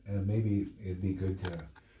relevant, and maybe it'd be good to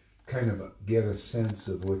kind of get a sense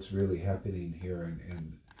of what's really happening here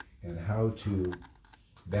and how to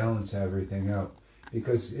balance everything out,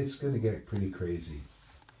 because it's going to get pretty crazy.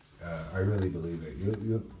 I really believe it.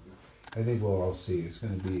 I think we'll all see. It's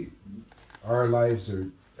going to be, our lives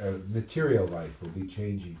are, material life will be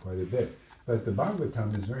changing quite a bit. But the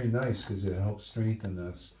Bhagavatam is very nice because it helps strengthen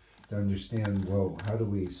us to understand, well, how do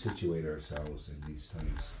we situate ourselves in these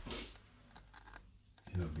times?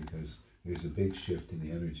 Because there's a big shift in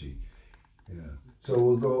the energy. Yeah.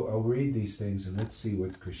 So I'll read these things and let's see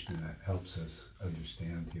what Krishna helps us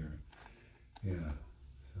understand here. Yeah.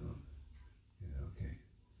 So, yeah, okay.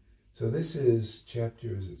 So this is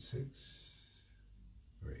chapter, is it 6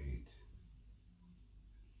 or 8?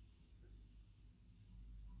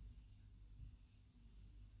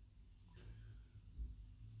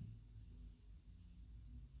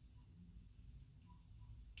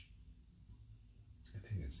 I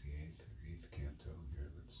think it's the eighth canto here.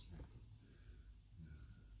 Let's.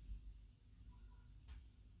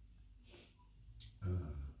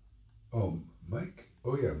 Mike.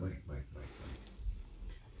 Oh yeah, Mike.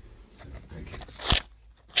 So, thank you.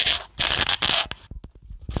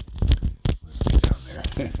 Let's get down there.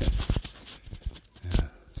 Yeah.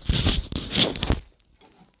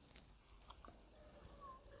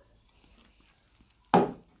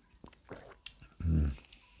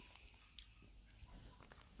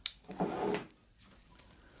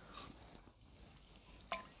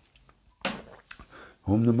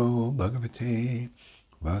 Om Namo Bhagavate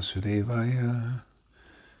Vasudevaya.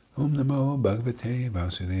 Om Namo Bhagavate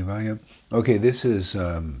Vasudevaya. Okay, this is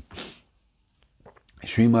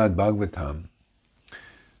Srimad Bhagavatam,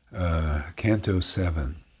 Canto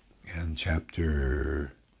 7, and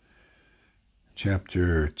Chapter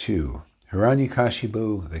 2,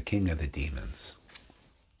 Hiranyakashipu, the king of the demons.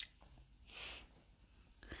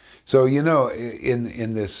 So,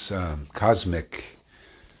 in this cosmic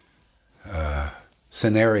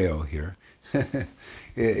scenario here.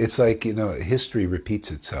 It's like, history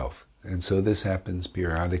repeats itself. And so this happens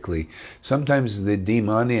periodically. Sometimes the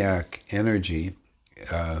demoniac energy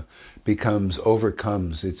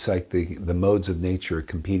overcomes. It's like the modes of nature are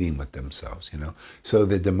competing with themselves, So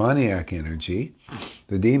the demoniac energy,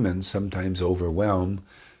 the demons, sometimes overwhelm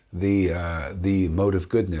the mode of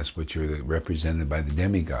goodness, which are represented by the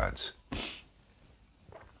demigods.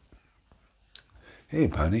 Hey,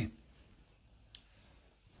 Pani.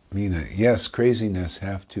 Mina, yes, craziness,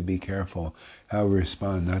 have to be careful how we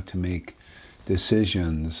respond, not to make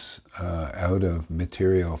decisions out of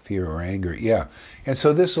material fear or anger. Yeah, and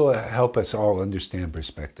so this will help us all understand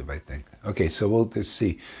perspective, I think. Okay, so we'll just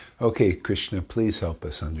see. Okay, Krishna, please help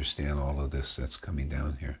us understand all of this that's coming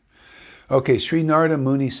down here. Okay, Sri Narada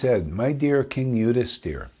Muni said, "My dear King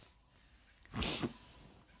Yudhisthira,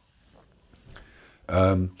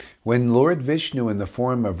 when Lord Vishnu in the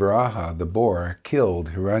form of Varaha, the boar,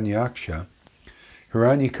 killed Hiranyaksha,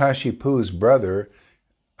 Hiranyakashipu's brother,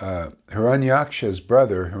 Hiranyaksha's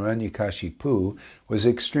brother, Hiranyakashipu, was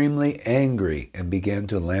extremely angry and began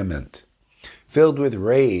to lament. Filled with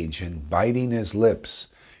rage and biting his lips,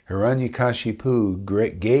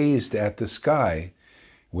 Hiranyakashipu gazed at the sky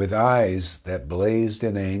with eyes that blazed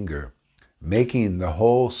in anger, making the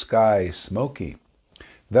whole sky smoky.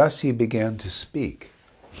 Thus he began to speak,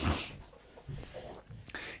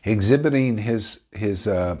 exhibiting his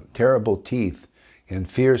terrible teeth and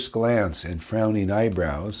fierce glance and frowning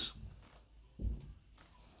eyebrows.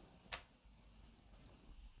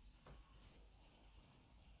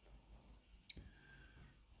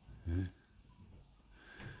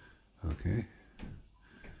 Okay.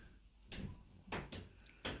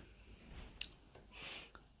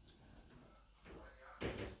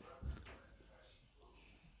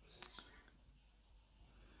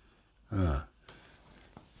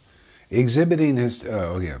 Exhibiting his,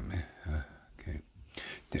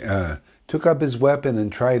 took up his weapon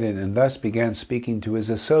and trident and thus began speaking to his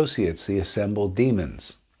associates, the assembled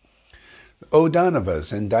demons. O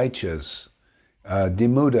Danavas and Daityas,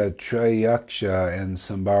 Dimuda, Trayaksha, and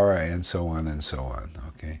Sambara, and so on and so on.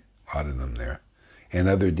 Okay, a lot of them there. And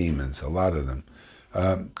other demons, a lot of them.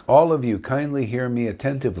 All of you kindly hear me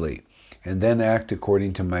attentively, and then act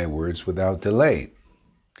according to my words without delay.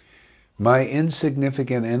 My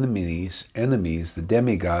insignificant enemies, the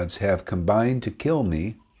demigods, have combined to kill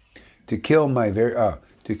me, to kill my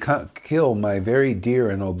very dear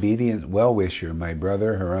and obedient well-wisher, my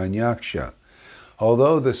brother Hiranyaksha.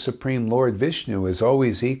 Although the Supreme Lord Vishnu is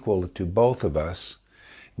always equal to both of us,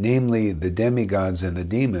 namely the demigods and the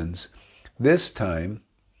demons, this time,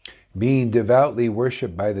 being devoutly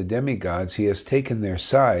worshipped by the demigods, he has taken their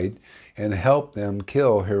side and helped them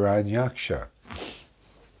kill Hiranyaksha.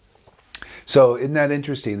 So isn't that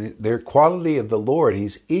interesting? Their quality of the Lord,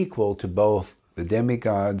 he's equal to both the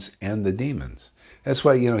demigods and the demons. That's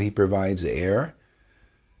why, he provides air,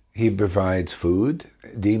 he provides food.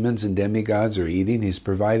 Demons and demigods are eating, he's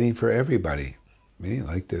providing for everybody.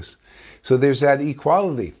 Like this. So there's that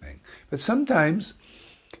equality thing. But sometimes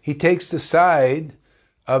he takes the side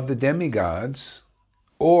of the demigods,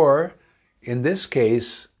 or in this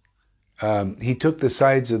case, he took the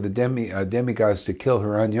sides of the demigods to kill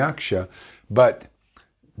Hiranyaksha, but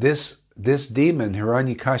this demon,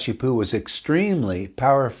 Hiranyakashipu, was extremely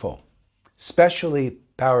powerful, especially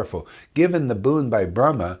powerful, given the boon by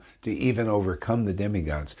Brahma to even overcome the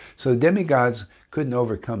demigods. So the demigods couldn't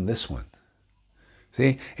overcome this one.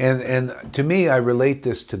 See? And to me, I relate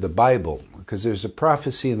this to the Bible, because there's a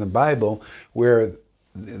prophecy in the Bible where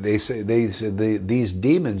they say these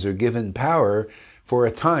demons are given power for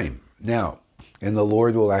a time now, and the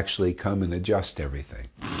Lord will actually come and adjust everything.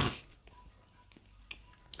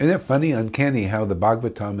 Isn't it funny, uncanny, how the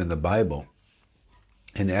Bhagavatam and the Bible,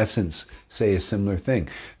 in essence, say a similar thing?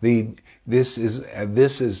 This is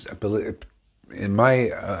in my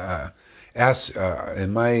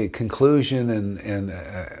conclusion and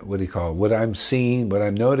what I'm seeing, what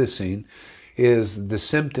I'm noticing, is the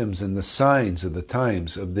symptoms and the signs of the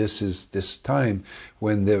times of this time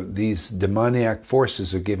when these demoniac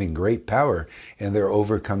forces are giving great power and they're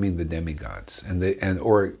overcoming the demigods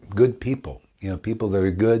or good people. People that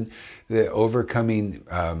are good, they're overcoming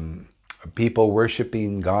people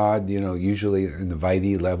worshiping God, usually in the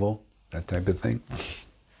Vaidhi level, that type of thing.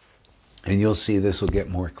 And you'll see this will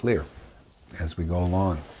get more clear as we go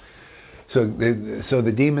along. So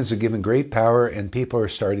the demons are given great power, and people are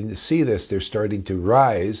starting to see this. They're starting to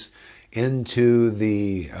rise into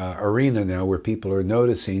the arena now where people are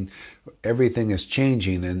noticing everything is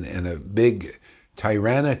changing, and a big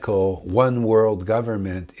tyrannical one world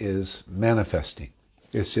government is manifesting.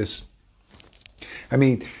 It's just I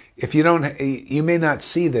mean, if you don't, you may not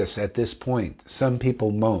see this at this point. Some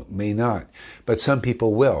people may not, but some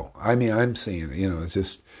people will. I mean, I'm seeing it. You know, it's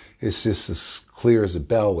just as clear as a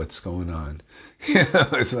bell what's going on. You know,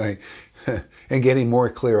 it's like, and getting more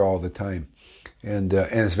clear all the time, and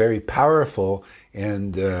it's very powerful,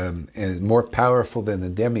 and more powerful than the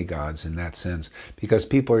demigods in that sense, because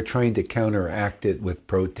people are trying to counteract it with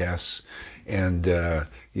protests and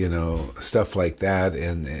you know, stuff like that,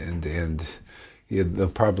 and they'll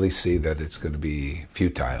probably see that it's going to be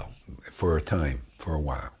futile for a time, for a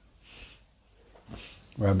while.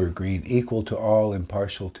 Robert Greene, equal to all,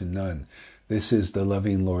 impartial to none. This is the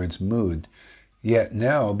loving Lord's mood. Yet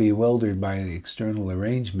now, bewildered by the external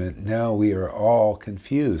arrangement, now we are all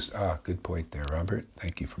confused. Ah, good point there, Robert.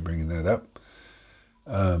 Thank you for bringing that up.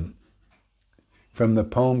 From the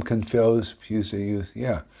poem Confused Youth,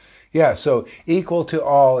 yeah. Yeah, so equal to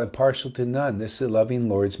all and partial to none. This is the loving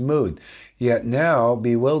Lord's mood. Yet now,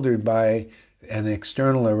 bewildered by an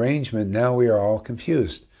external arrangement, now we are all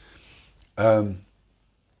confused.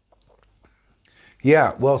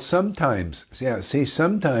 Yeah, well, sometimes,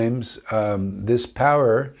 sometimes this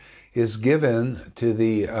power is given to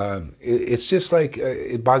the, it's just like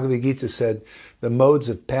Bhagavad Gita said, the modes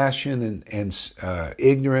of passion and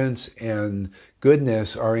ignorance and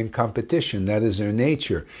goodness are in competition. That is their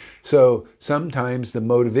nature. So sometimes the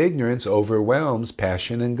mode of ignorance overwhelms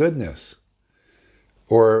passion and goodness.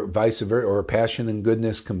 Or vice versa, or passion and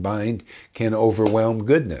goodness combined can overwhelm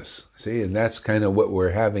goodness. See, and that's kind of what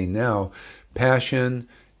we're having now. Passion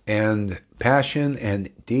and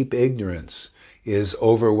deep ignorance is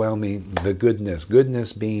overwhelming the goodness.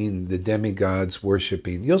 Goodness being the demigods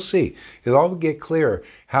worshiping. You'll see. It'll all get clear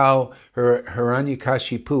how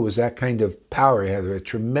Hiranyakashipu was that kind of power. He had a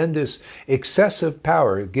tremendous, excessive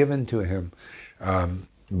power given to him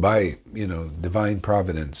by, you know, divine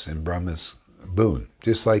providence and Brahma's boon.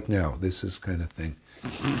 Just like now. This is kind of thing.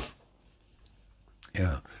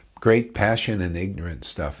 Yeah. Great passion and ignorant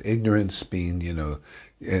stuff. Ignorance being, you know,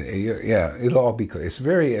 yeah, it'll all be clear.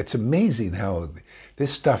 It's amazing how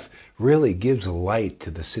this stuff really gives light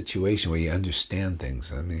to the situation where you understand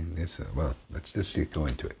things. I mean, well, let's get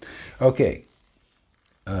going to it. Okay.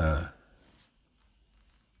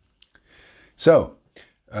 So,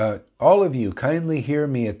 all of you kindly hear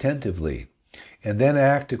me attentively, and then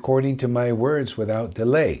act according to my words without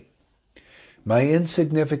delay. My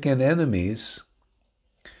insignificant enemies,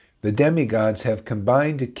 the demigods, have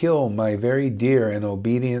combined to kill my very dear and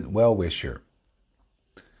obedient well-wisher,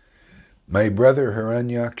 my brother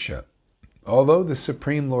Hiranyaksha. Although the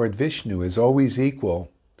Supreme Lord Vishnu is always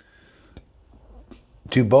equal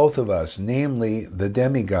to both of us, namely the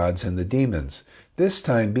demigods and the demons, this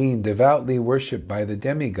time being devoutly worshipped by the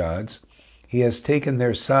demigods, he has taken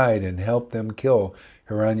their side and helped them kill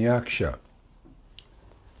Hiranyaksha.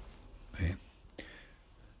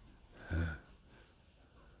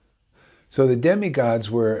 So the demigods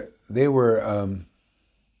were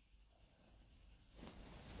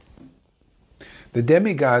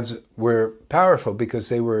powerful because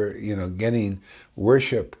they were, you know, getting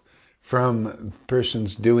worship from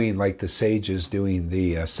persons doing, like the sages doing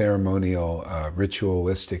the ceremonial,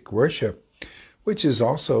 ritualistic worship, which is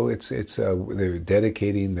also they're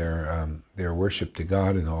dedicating their worship to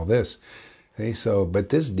God and all this. Okay, so but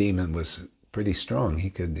this demon was pretty strong.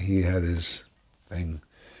 He had his thing.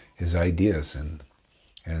 His ideas and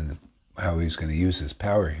how he was going to use his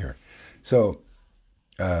power here. So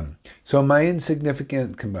my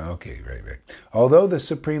insignificant, okay, right. Although the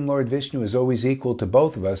Supreme Lord Vishnu is always equal to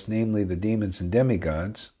both of us, namely the demons and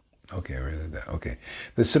demigods, okay.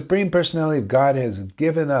 The Supreme Personality of God has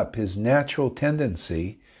given up his natural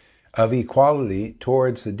tendency of equality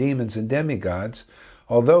towards the demons and demigods.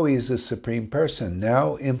 Although he is the Supreme Person,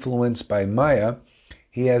 now influenced by Maya,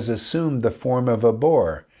 he has assumed the form of a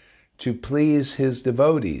boar, to please his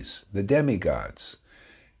devotees, the demigods,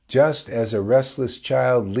 just as a restless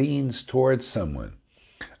child leans towards someone.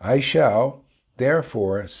 I shall,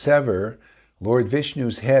 therefore, sever Lord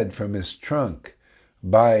Vishnu's head from his trunk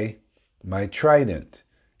by my trident,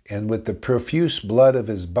 and with the profuse blood of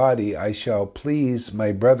his body I shall please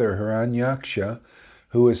my brother Hiranyaksha,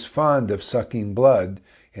 who is fond of sucking blood,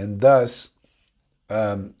 and thus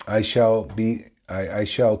I shall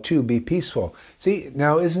too be peaceful. See,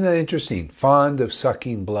 now isn't that interesting? Fond of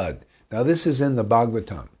sucking blood. Now this is in the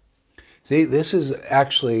Bhagavatam. See, this is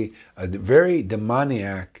actually a very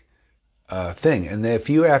demoniac thing. And if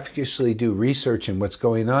you actually do research in what's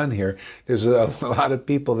going on here, there's a lot of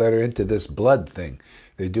people that are into this blood thing.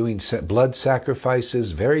 They're doing blood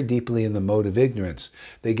sacrifices very deeply in the mode of ignorance.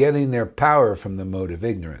 They're getting their power from the mode of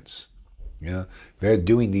ignorance. They're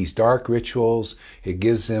doing these dark rituals. It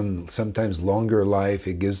gives them sometimes longer life.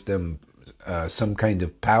 It gives them some kind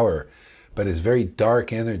of power, but it's very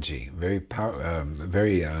dark energy, very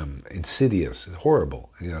insidious, horrible.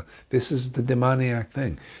 This is the demoniac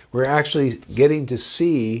thing. We're actually getting to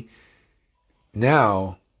see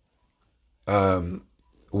now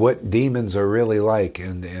what demons are really like,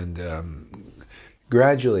 and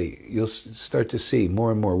gradually you'll start to see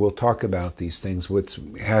more and more. We'll talk about these things.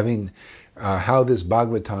 How this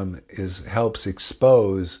Bhagavatam helps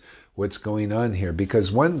expose what's going on here.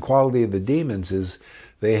 Because one quality of the demons is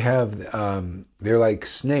they're like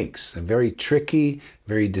snakes, and very tricky,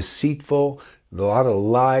 very deceitful, a lot of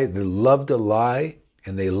lie. They love to lie,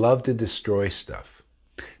 and they love to destroy stuff.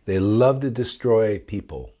 They love to destroy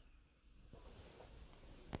people.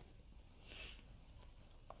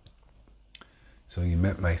 So you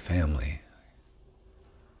met my family.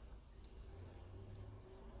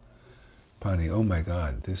 Pani, oh my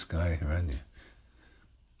God, this guy around you.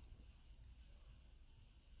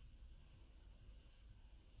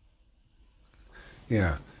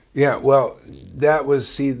 Yeah, well,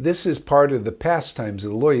 this is part of the pastimes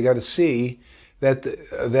of the Lord. You got to see that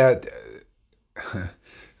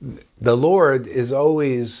the Lord is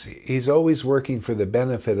always working for the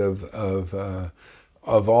benefit of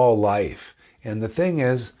all life. And the thing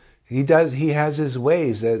is, he has his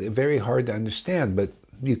ways that are very hard to understand, but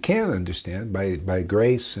you can understand by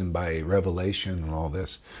grace and by revelation and all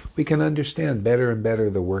this. We can understand better and better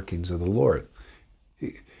the workings of the Lord.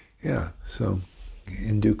 Yeah, so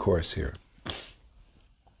in due course here.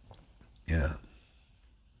 Yeah.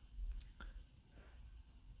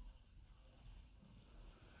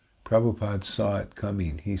 Prabhupada saw it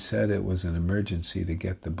coming. He said it was an emergency to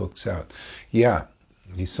get the books out. Yeah,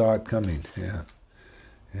 he saw it coming. Yeah.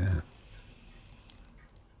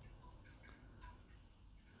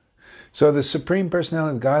 So the Supreme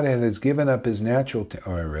Personality of Godhead has given up his natural...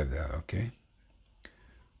 I read that, okay.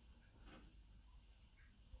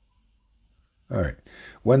 All right.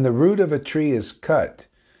 When the root of a tree is cut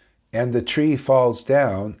and the tree falls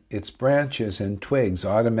down, its branches and twigs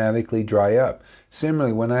automatically dry up.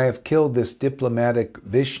 Similarly, when I have killed this diplomatic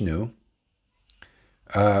Vishnu,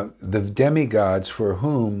 the demigods for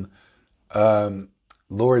whom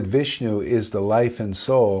Lord Vishnu is the life and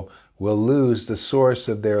soul will lose the source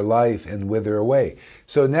of their life and wither away.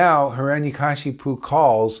 So now Hiranyakashipu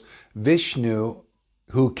calls Vishnu,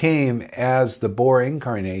 who came as the boar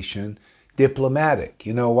incarnation, diplomatic.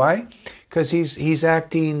 You know why? Because he's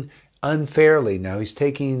acting unfairly now. He's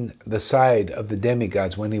taking the side of the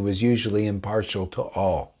demigods when he was usually impartial to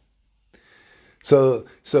all. So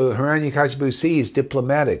Hiranyakashipu sees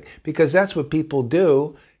diplomatic, because that's what people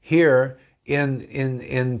do here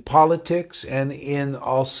in politics and in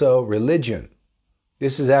also religion.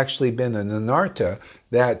 This has actually been an anartha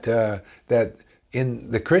that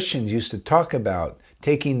in the Christians used to talk about,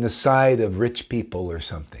 taking the side of rich people or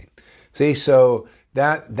something. See, so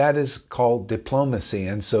that is called diplomacy.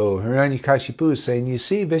 And so Hiranyakashipu is saying, you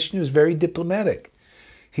see, Vishnu is very diplomatic.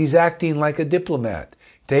 He's acting like a diplomat,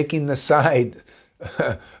 taking the side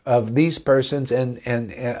of these persons and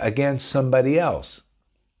against somebody else.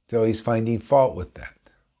 So he's finding fault with that.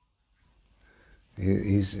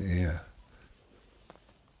 Yeah.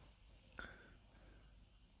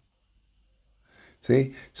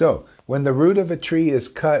 See, so when the root of a tree is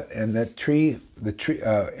cut and the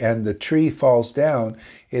tree falls down,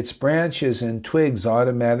 its branches and twigs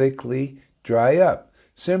automatically dry up.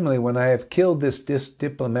 Similarly, when I have killed this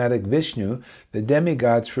diplomatic Vishnu, the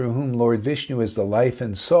demigods for whom Lord Vishnu is the life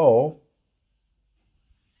and soul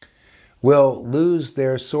will lose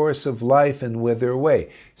their source of life and wither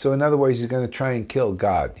away. So in other words, he's going to try and kill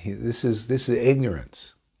God. This is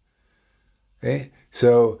ignorance. Okay?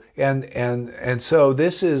 So and so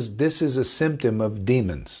this is a symptom of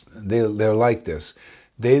demons. They're like this.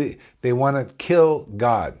 They want to kill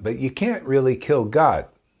God, but you can't really kill God.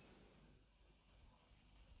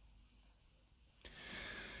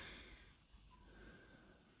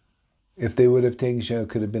 If they would have taken Shah, it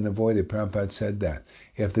could have been avoided. Prabhupada said that.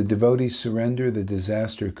 If the devotees surrender, the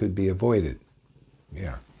disaster could be avoided.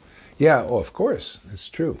 Yeah. Yeah, oh, of course. It's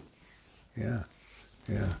true. Yeah.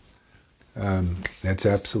 That's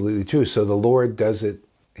absolutely true. So the Lord does it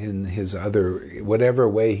in his whatever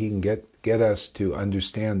way he can get us to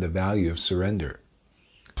understand the value of surrender.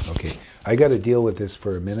 Okay, I got to deal with this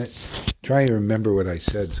for a minute. Try and remember what I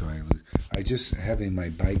said so I just having my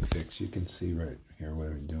bike fixed. You can see right here what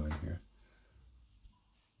I'm doing here.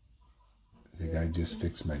 I think I just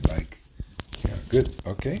fixed my bike. Yeah, good.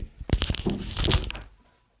 Okay.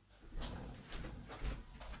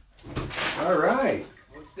 All right.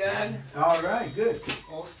 done. All right, good.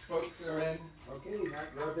 All spokes are in. Okay, not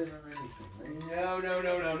rubbing or anything, right? No, not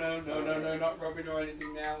rubbing or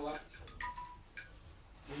anything now. What?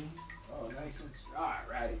 Oh, nice and all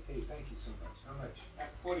right. Hey, thank you so much. How much?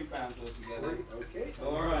 That's 40 pounds altogether. 40? Okay.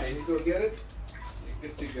 All right. Let's go get it. You're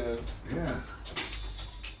good to go. Yeah.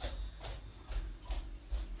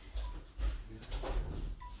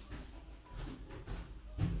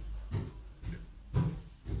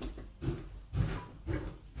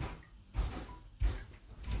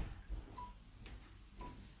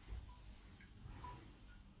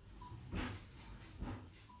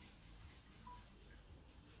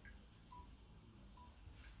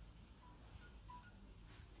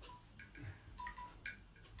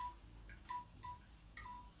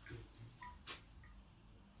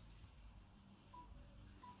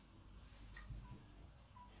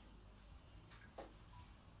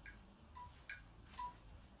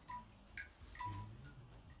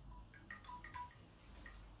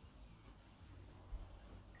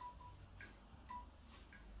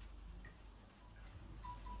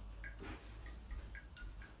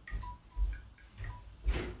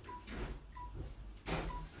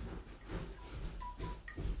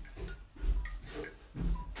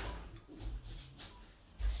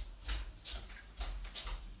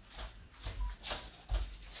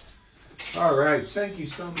 All right. Thank you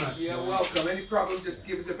so much. You're welcome. Any problem, just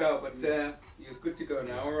give us a bell. But you're good to go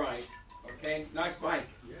now. All right. Okay. Nice bike.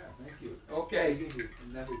 Yeah, thank you. Okay. I'll give you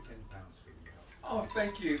another 10 pounds for your help. Oh,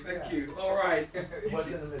 thank you. Thank you. All right. It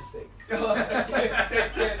wasn't a mistake.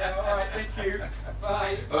 Take care now. All right. Thank you.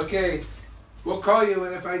 Bye. Okay. We'll call you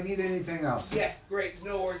and if I need anything else. Yes. Great.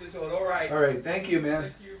 No worries at all. All right. All right. Thank you, man.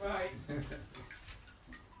 Thank you. Bye.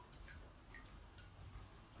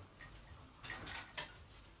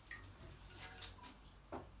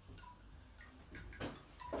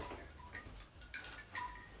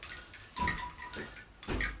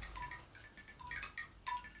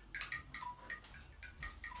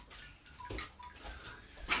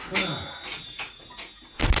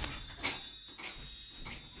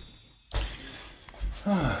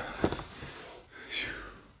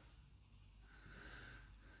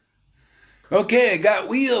 Okay, I got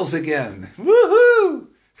wheels again. Woohoo!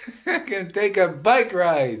 I can take a bike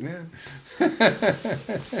ride, man.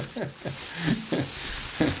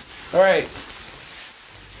 All right.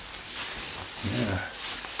 Yeah.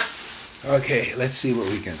 Okay, let's see what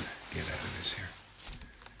we can get out of this here.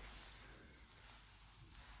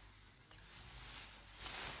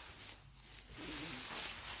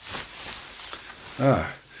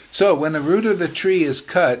 So when the root of the tree is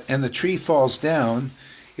cut and the tree falls down,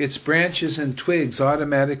 its branches and twigs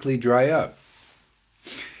automatically dry up.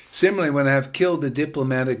 Similarly, when I have killed the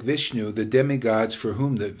diplomatic Vishnu, the demigods for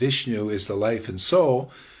whom the Vishnu is the life and soul,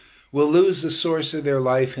 will lose the source of their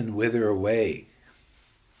life and wither away.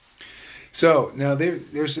 So now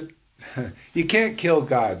you can't kill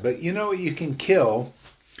God, but you know what you can kill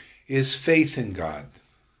is faith in God.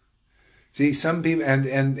 See, some people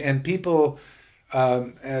and people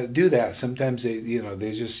do that. Sometimes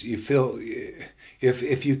you feel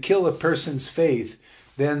if you kill a person's faith,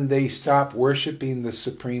 then they stop worshiping the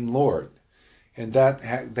Supreme Lord, and that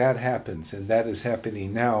happens, and that is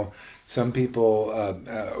happening now. Some people,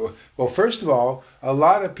 well, first of all, a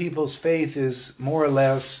lot of people's faith is more or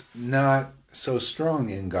less not so strong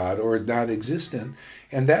in God or not existent,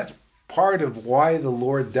 and that's part of why the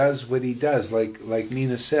Lord does what He does. Like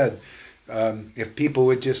Nina said, if people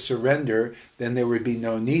would just surrender, then there would be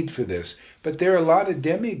no need for this. But there are a lot of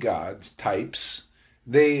demigods types.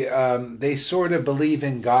 They sort of believe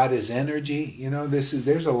in God as energy.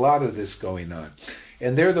 There's a lot of this going on.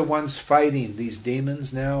 And they're the ones fighting these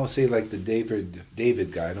demons now. Say like the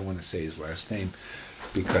David guy. I don't want to say his last name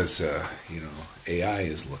because AI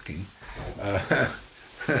is looking.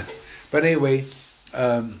 But anyway,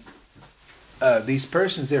 these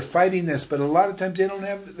persons, they're fighting this, but a lot of times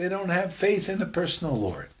they don't have faith in the personal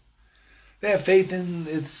Lord. They have faith in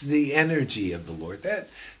it's the energy of the Lord. That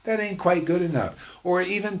ain't quite good enough. Or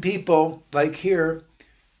even people like here.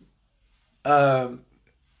 Okay,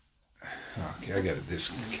 I got this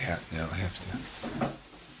cat now. I have to.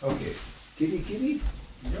 Okay, kitty.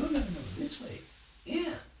 No, this way.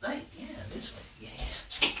 Yeah, right. Yeah, this way. Yeah.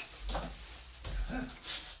 Huh.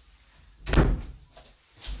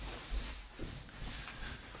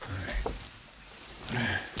 All right.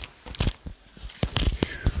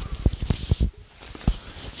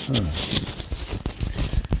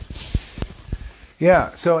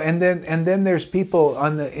 Yeah. So and then there's people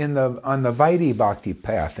on the Vaidhi Bhakti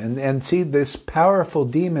path, and see this powerful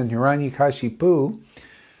demon Hiranyakashipu.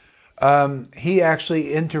 He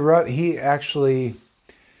actually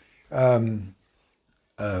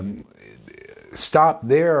stop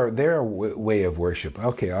their way of worship.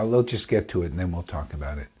 Okay, I'll just get to it and then we'll talk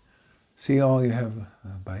about it. See, all you have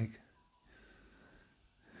a bike.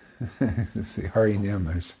 See, Hari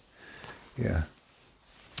Nimmers. Yeah.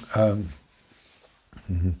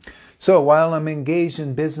 So while I'm engaged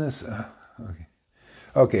in business,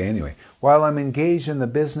 anyway, while I'm engaged in the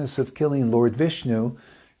business of killing Lord Vishnu,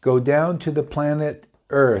 go down to the planet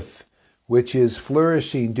Earth, which is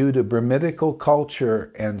flourishing due to Brahminical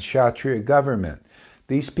culture and Kshatriya government.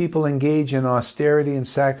 These people engage in austerity and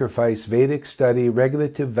sacrifice, Vedic study,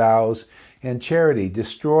 regulative vows, and charity.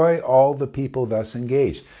 Destroy all the people thus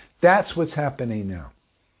engaged. That's what's happening now.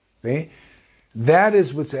 Okay? That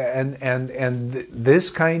is what's, and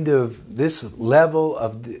this level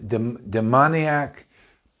of demoniac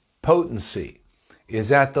potency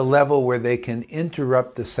is at the level where they can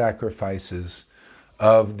interrupt the sacrifices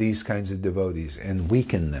of these kinds of devotees and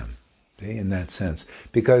weaken them, okay, in that sense.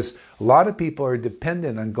 Because a lot of people are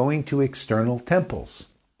dependent on going to external temples.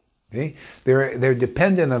 Okay? They're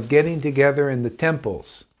dependent on getting together in the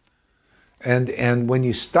temples. And when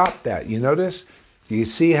you stop that, you notice, you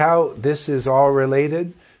see how this is all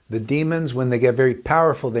related? The demons, when they get very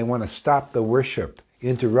powerful, they want to stop the worship,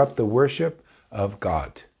 interrupt the worship of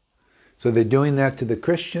God. So they're doing that to the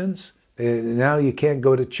Christians. Now you can't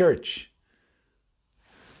go to church.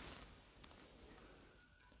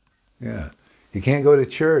 Yeah, you can't go to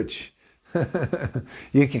church.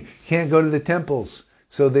 You can't go to the temples.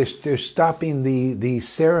 So they're stopping the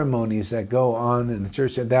ceremonies that go on in the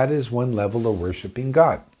church. And that is one level of worshiping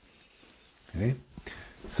God. Okay?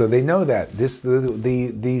 So they know that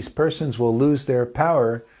these persons will lose their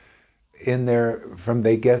power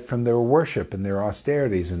they get from their worship and their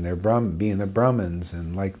austerities and their being a Brahmins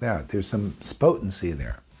and like that. There's some potency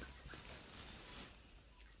there.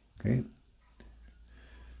 Okay.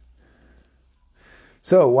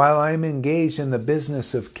 So while I'm engaged in the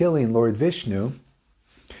business of killing Lord Vishnu,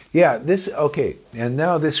 and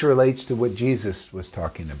now this relates to what Jesus was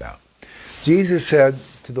talking about. Jesus said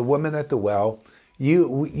to the woman at the well,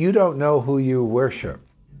 you don't know who you worship.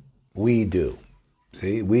 We do.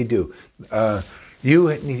 See, we do.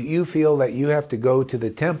 You feel that you have to go to the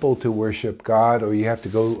temple to worship God, or you have to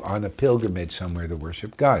go on a pilgrimage somewhere to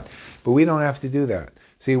worship God. But we don't have to do that.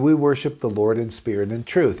 See, we worship the Lord in spirit and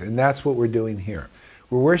truth, and that's what we're doing here.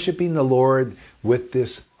 We're worshiping the Lord with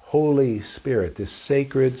this Holy Spirit, this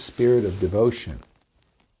sacred spirit of devotion.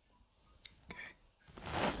 Okay.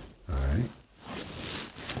 All right.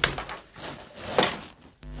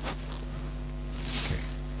 Okay.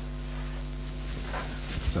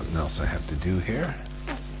 Something else I have to do here.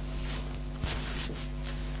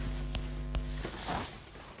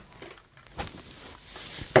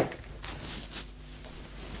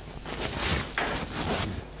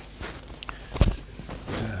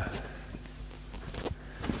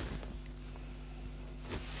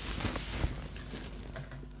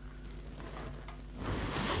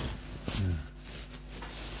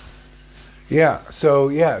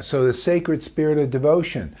 So the sacred spirit of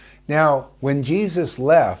devotion. Now, when Jesus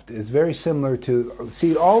left, it's very similar to,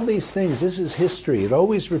 see, all these things, this is history. It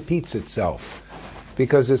always repeats itself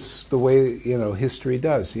because it's the way, history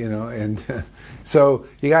does, and so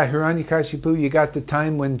you got Hiranyakashipu, you got the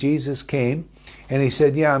time when Jesus came, and he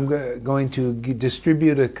said, I'm going to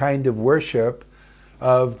distribute a kind of worship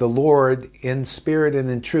of the Lord in spirit and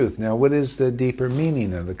in truth. Now, what is the deeper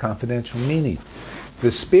meaning of the confidential meaning?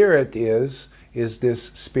 The spirit is this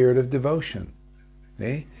spirit of devotion,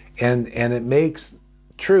 okay? And it makes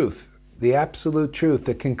truth, the absolute truth,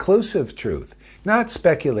 the conclusive truth, not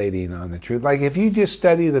speculating on the truth. Like if you just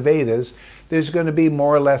study the Vedas, there's going to be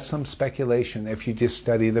more or less some speculation if you just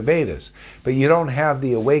study the Vedas. But you don't have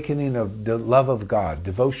the awakening of the love of God,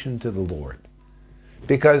 devotion to the Lord.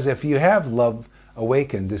 Because if you have love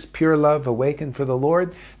awakened, this pure love awakened for the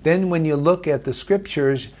Lord, then when you look at the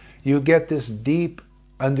scriptures, you get this deep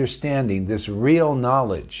understanding, this real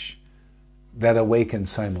knowledge that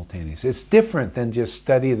awakens simultaneously. It's different than just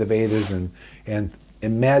study the Vedas and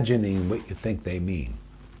imagining what you think they mean.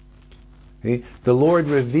 See? The Lord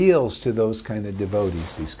reveals to those kind of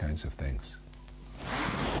devotees these kinds of things.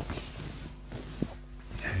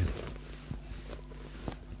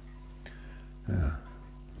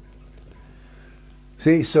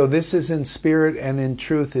 See, so this is in spirit and in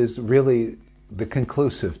truth is really the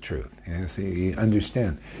conclusive truth. See, you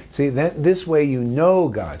understand. See, this way you know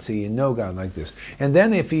God. See, you know God like this. And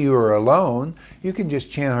then if you are alone, you can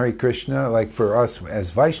just chant Hare Krishna, like for us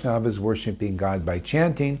as Vaishnavas, worshiping God by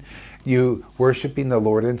chanting, you worshiping the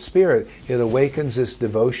Lord in spirit. It awakens this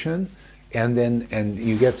devotion and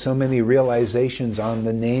you get so many realizations on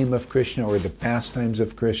the name of Krishna or the pastimes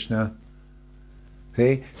of Krishna.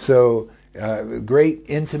 See? So great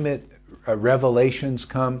intimate revelations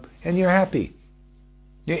come, and you're happy.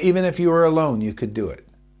 Even if you were alone, you could do it.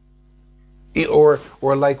 Or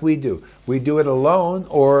like we do it alone,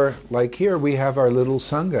 or like here we have our little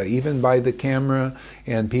sangha. Even by the camera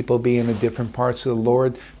and people being in different parts of the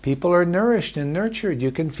Lord, people are nourished and nurtured.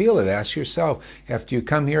 You can feel it. Ask yourself, after you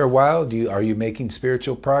come here a while, are you making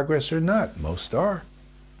spiritual progress or not? Most are.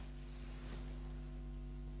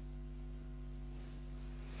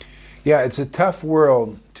 Yeah, it's a tough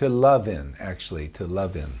world to love in, actually,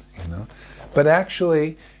 But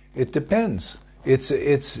actually, it depends. It's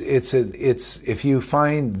if you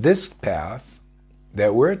find this path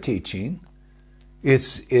that we're teaching,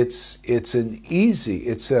 it's an easy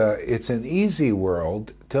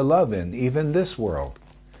world to love in, even this world.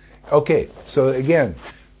 Okay, so again,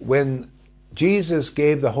 when Jesus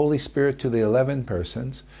gave the Holy Spirit to the 11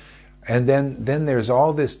 persons, and then there's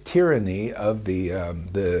all this tyranny of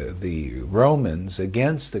the Romans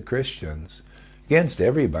against the Christians, against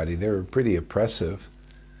everybody. They were pretty oppressive.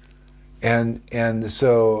 And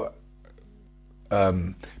so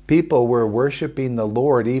people were worshiping the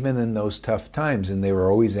Lord even in those tough times, and they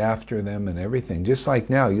were always after them and everything. Just like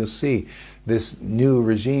now, you'll see this new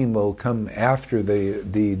regime will come after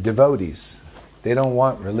the devotees. They don't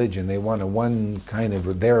want religion. They want one kind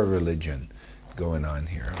of their religion going on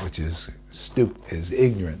here, which is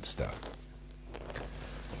ignorant stuff.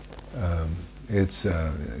 It's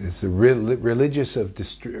a religion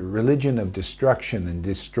of destruction and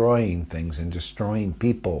destroying things and destroying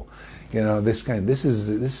people. This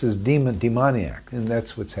is demoniac, and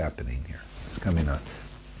that's what's happening here. It's coming on.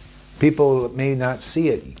 People may not see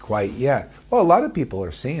it quite yet. Well, a lot of people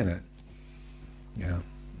are seeing it. Yeah.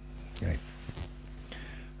 Okay.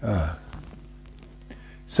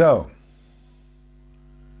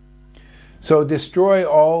 So destroy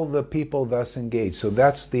all the people thus engaged. So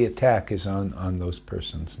that's the attack is on those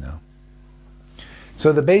persons now.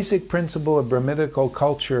 So the basic principle of Brahminical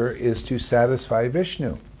culture is to satisfy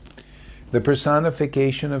Vishnu, the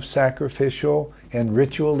personification of sacrificial and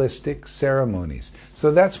ritualistic ceremonies. So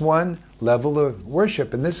that's one level of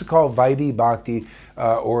worship, and this is called Vaidhi Bhakti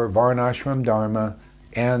or Varnashram Dharma,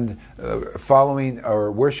 and following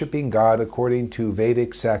or worshiping God according to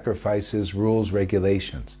Vedic sacrifices, rules,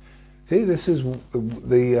 regulations. See, this is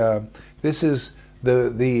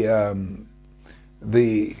the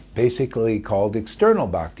basically called external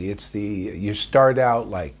bhakti. It's you start out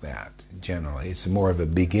like that generally. It's more of a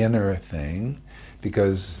beginner thing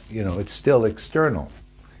because it's still external,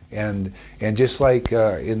 and just like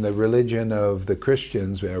in the religion of the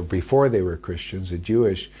Christians, or before they were Christians, the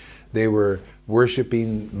Jewish, they were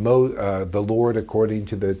worshiping the Lord according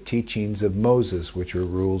to the teachings of Moses, which are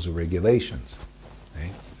rules and regulations. Okay?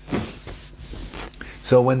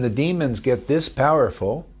 So when the demons get this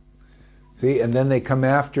powerful, see, and then they come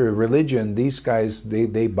after religion, these guys,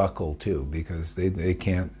 they buckle too, because they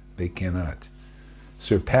cannot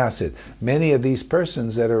surpass it. Many of these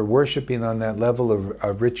persons that are worshiping on that level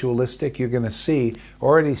of ritualistic, you're going to see,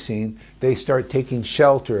 already seen, they start taking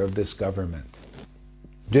shelter of this government.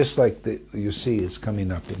 Just like you see is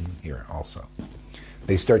coming up in here also.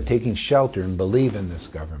 They start taking shelter and believe in this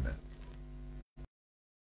government.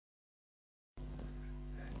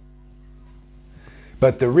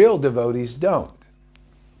 But the real devotees don't.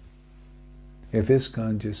 If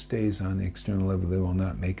ISKCON just stays on the external level, they will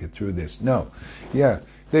not make it through this. No, yeah,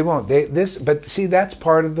 they won't. But see, that's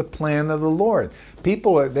part of the plan of the Lord.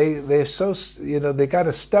 People they're so they got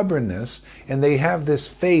a stubbornness, and they have this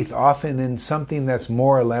faith often in something that's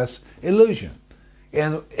more or less illusion.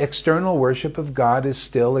 And external worship of God is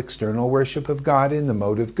still external worship of God in the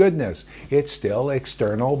mode of goodness. It's still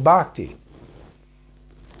external bhakti.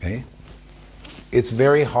 Okay. It's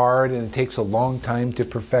very hard, and it takes a long time to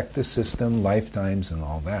perfect the system, lifetimes and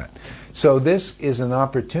all that. So this is an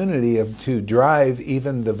opportunity to drive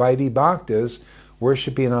even the Vaidhi Bhaktas,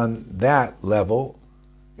 worshiping on that level,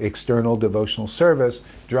 external devotional service,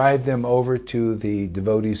 drive them over to the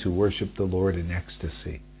devotees who worship the Lord in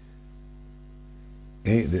ecstasy.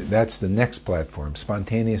 That's the next platform,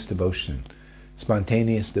 spontaneous devotion,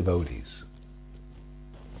 spontaneous devotees.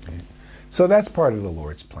 Okay. So that's part of the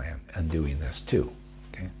Lord's plan and doing this too.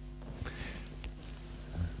 Okay?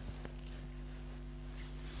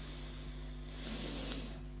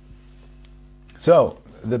 So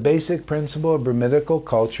the basic principle of Brahminical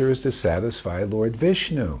culture is to satisfy Lord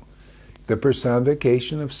Vishnu, the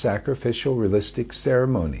personification of sacrificial realistic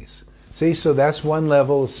ceremonies. See, so that's one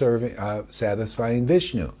level of satisfying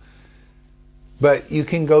Vishnu. But you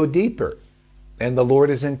can go deeper, and the Lord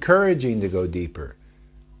is encouraging to go deeper.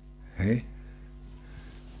 Okay?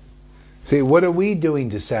 See, what are we doing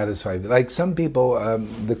to satisfy? Like some people,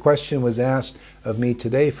 the question was asked of me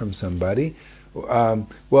today from somebody,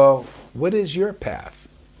 well, what is your path?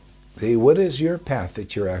 See, what is your path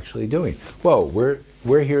that you're actually doing? Well,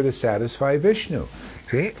 we're here to satisfy Vishnu.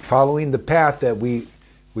 See, following the path that we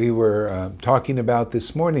were talking about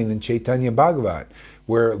this morning in Chaitanya Bhagavat,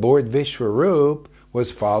 where Lord Vishwarup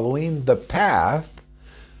was following the path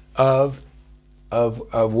of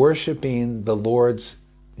worshiping the Lord's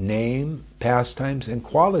name, pastimes, and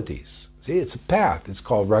qualities. See, it's a path. It's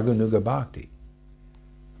called Raganuga Bhakti.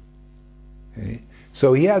 Okay?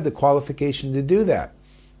 So he had the qualification to do that.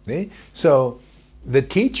 Okay? So the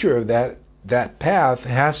teacher of that path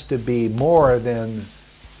has to be more than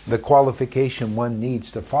the qualification one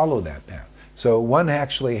needs to follow that path. So one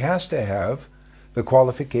actually has to have the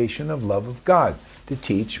qualification of love of God to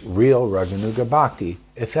teach real Raganuga Bhakti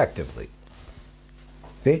effectively.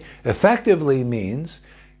 Okay? Effectively means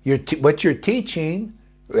what you're teaching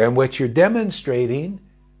and what you're demonstrating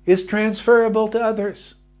is transferable to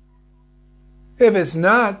others. If it's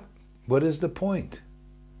not, what is the point?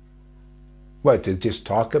 What, to just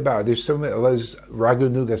talk about? There's so many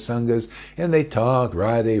Raganuga Sanghas, and they talk,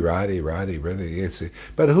 Radhe, Radhe, Radhe, Radhe.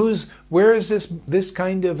 But where is this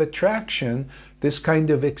kind of attraction, this kind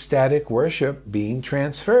of ecstatic worship being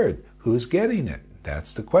transferred? Who's getting it?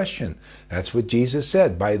 That's the question. That's what Jesus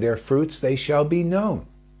said. By their fruits they shall be known.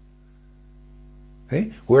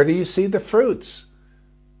 Okay? Where do you see the fruits?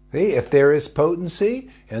 Okay? If there is potency,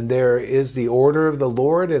 and there is the order of the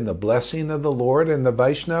Lord and the blessing of the Lord and the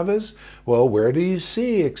Vaishnavas, well, where do you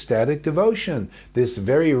see ecstatic devotion? This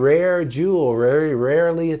very rare jewel, very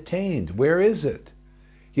rarely attained. Where is it?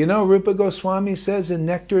 You know, Rupa Goswami says in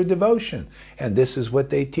Nectar of Devotion, and this is what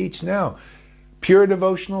they teach now, pure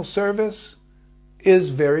devotional service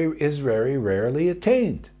is very rarely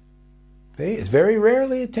attained. Okay? It's very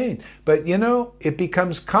rarely attained. But you know, it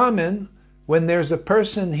becomes common when there's a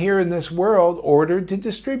person here in this world ordered to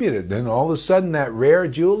distribute it. Then all of a sudden that rare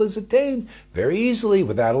jewel is attained very easily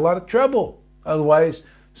without a lot of trouble. Otherwise,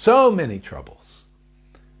 so many troubles.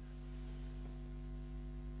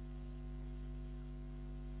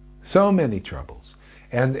 So many troubles.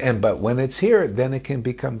 But when it's here, then it can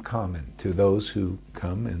become common to those who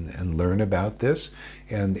come and learn about this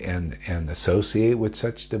and associate with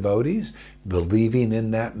such devotees, believing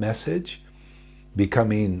in that message,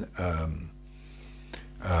 becoming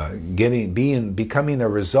becoming a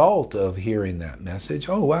result of hearing that message.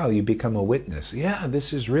 Oh wow, you become a witness. Yeah,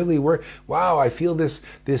 this is really wow, I feel this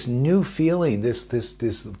new feeling,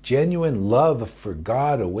 this genuine love for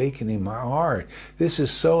God awakening my heart. This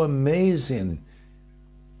is so amazing.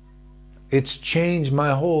 It's changed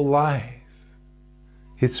my whole life.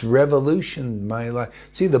 It's revolutioned my life.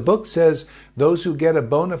 See, the book says those who get a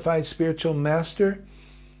bona fide spiritual master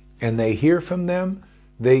and they hear from them,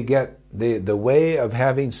 they get the way of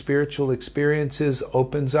having spiritual experiences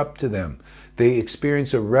opens up to them. They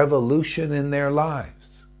experience a revolution in their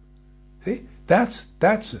lives. See,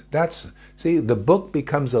 see, the book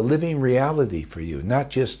becomes a living reality for you, not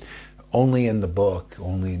just only in the book,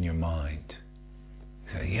 only in your mind.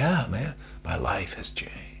 You say, yeah, man, my life has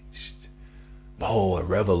changed. Oh, a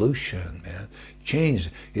revolution, man. Changed.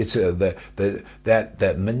 It's the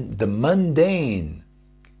mundane.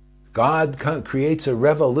 God creates a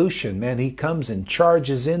revolution, man. He comes and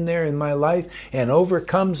charges in there in my life and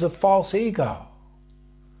overcomes a false ego.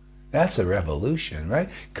 That's a revolution, right?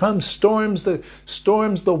 Comes, storms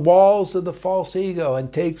the walls of the false ego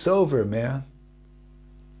and takes over, man.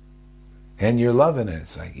 And you're loving it.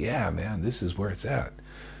 It's like, yeah, man, this is where it's at.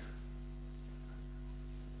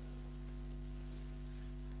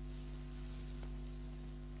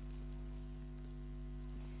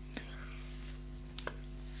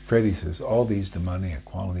 Freddie says, all these demoniac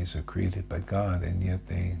qualities are created by God, and yet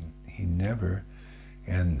he never,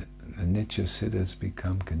 and the Nitya Siddhas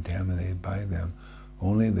become contaminated by them.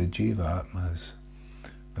 Only the Jiva Atmas,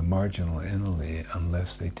 the marginal entity,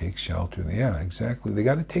 unless they take shelter. Yeah, exactly. They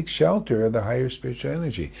got to take shelter of the higher spiritual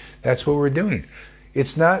energy. That's what we're doing.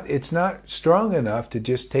 It's not strong enough to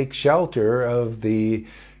just take shelter of the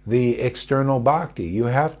external bhakti. You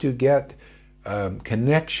have to get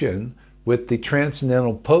connection with the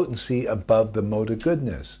transcendental potency above the mode of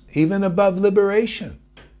goodness, even above liberation.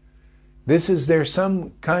 There's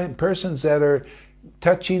some kind persons that are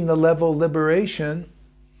touching the level of liberation,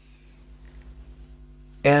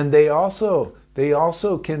 and they will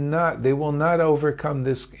not overcome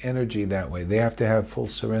this energy that way. They have to have full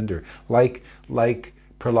surrender, like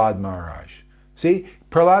Prahlad Maharaj. See,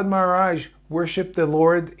 Prahlad Maharaj worship the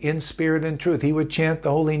Lord in spirit and truth. He would chant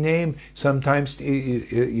the holy name. Sometimes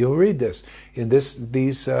you'll read this in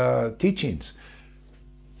these teachings.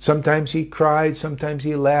 Sometimes he cried, sometimes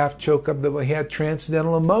he laughed, choked up. He had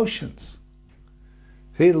transcendental emotions.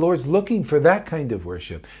 See, the Lord's looking for that kind of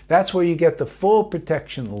worship. That's where you get the full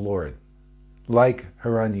protection of the Lord, like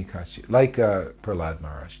Hiranyakashipu, like Prahlad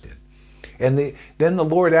Maharaj did. And then the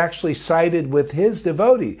Lord actually sided with his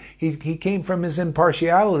devotee. He came from his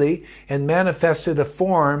impartiality and manifested a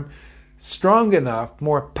form strong enough,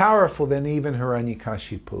 more powerful than even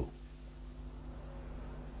Hiranyakashipu.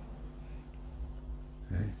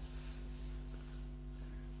 Okay.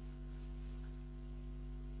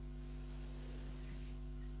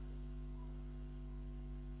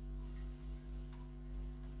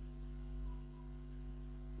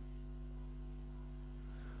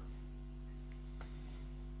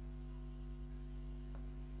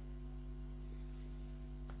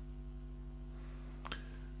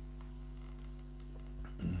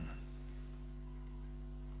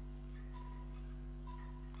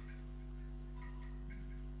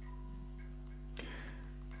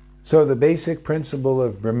 So the basic principle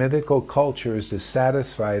of Brahminical culture is to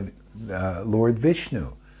satisfy Lord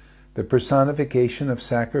Vishnu, the personification of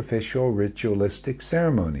sacrificial ritualistic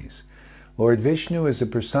ceremonies. Lord Vishnu is a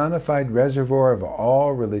personified reservoir of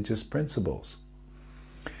all religious principles.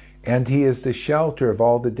 And he is the shelter of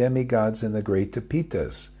all the demigods and the great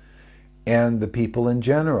Tapitas, and the people in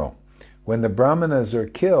general. When the Brahmanas are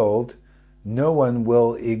killed, no one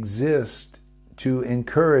will exist to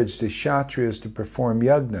encourage the Kshatriyas to perform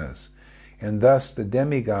yagnas, and thus the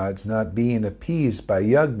demigods, not being appeased by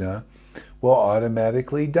yagna, will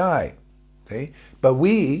automatically die. Okay? But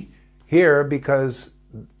we here, because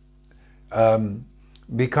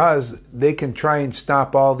they can try and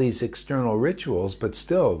stop all these external rituals, but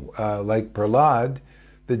still, like Prahlad,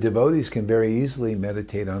 the devotees can very easily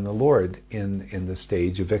meditate on the Lord in the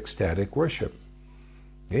stage of ecstatic worship.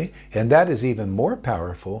 Okay? And that is even more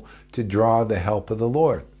powerful to draw the help of the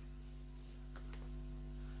Lord.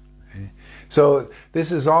 Okay? So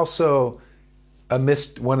this is also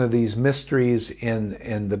one of these mysteries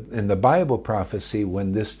in the Bible prophecy,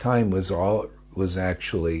 when this time was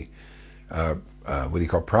actually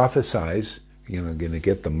prophesized. Going to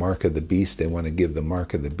get the mark of the beast. They want to give the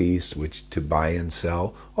mark of the beast, which to buy and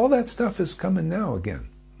sell. All that stuff is coming now again,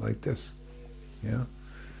 like this. Yeah.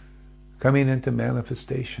 Coming into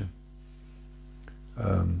manifestation.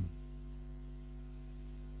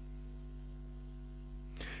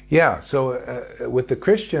 So with the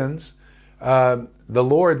Christians, the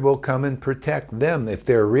Lord will come and protect them if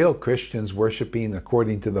they're real Christians worshiping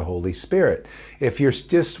according to the Holy Spirit. If you're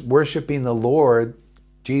just worshiping the Lord,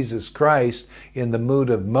 Jesus Christ, in the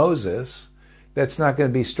mood of Moses, that's not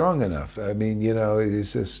going to be strong enough. I mean,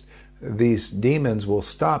 it's just, these demons will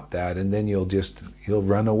stop that, and then you'll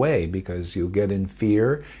run away because you'll get in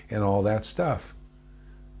fear and all that stuff.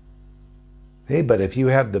 Hey, but if you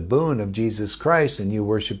have the boon of Jesus Christ and you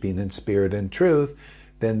worshiping in spirit and truth,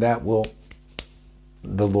 then the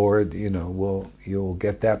Lord, you'll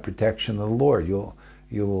get that protection of the Lord.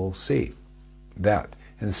 You'll see that.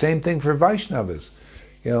 And the same thing for Vaishnavas.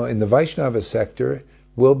 In the Vaishnava sector,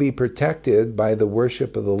 will be protected by the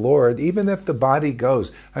worship of the Lord, even if the body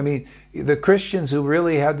goes. I mean, the Christians who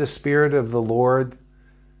really had the Spirit of the Lord,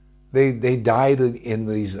 they died in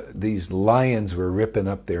these lions were ripping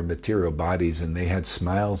up their material bodies, and they had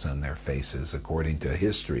smiles on their faces, according to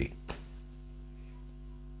history.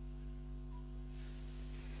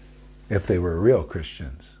 If they were real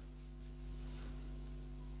Christians.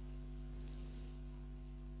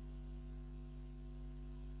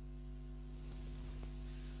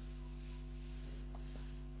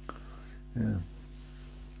 Yeah.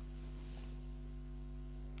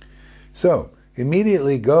 So,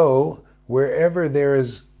 immediately go wherever there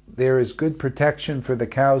is good protection for the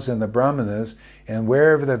cows and the brahmanas, and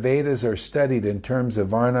wherever the Vedas are studied in terms of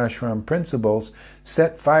varnashram principles,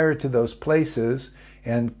 set fire to those places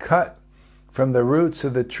and cut from the roots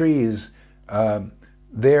of the trees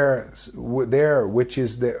there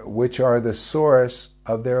which are the source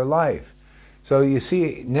of their life. So you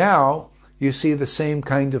see now. You see the same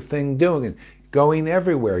kind of thing going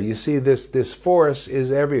everywhere. You see this force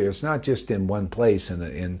is everywhere. It's not just in one place.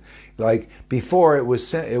 In like before, it was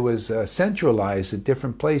centralized at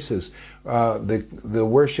different places. The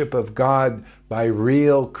worship of God by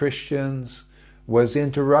real Christians was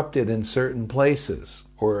interrupted in certain places,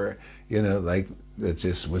 or like it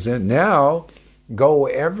just was in. Now, go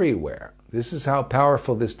everywhere. This is how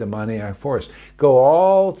powerful this demoniac force. Go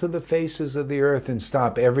all to the faces of the earth and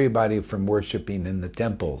stop everybody from worshiping in the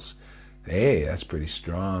temples. Hey, that's pretty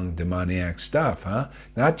strong demoniac stuff, huh?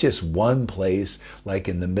 Not just one place like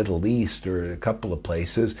in the Middle East or a couple of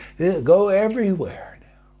places. Go everywhere now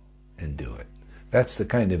and do it. That's the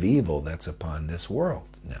kind of evil that's upon this world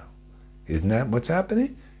now. Isn't that what's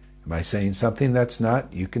happening? Am I saying something that's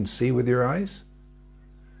not you can see with your eyes?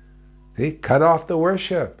 See? Cut off the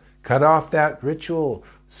worship. Cut off that ritual,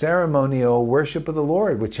 ceremonial worship of the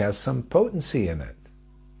Lord, which has some potency in it.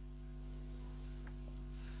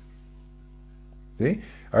 See?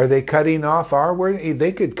 Are they cutting off our word?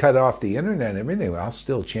 They could cut off the internet and everything. I'll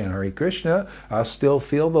still chant Hare Krishna. I'll still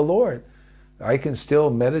feel the Lord. I can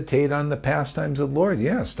still meditate on the pastimes of the Lord.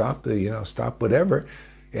 Yeah, stop whatever.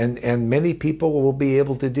 And many people will be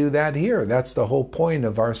able to do that here. That's the whole point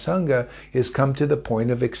of our Sangha, is come to the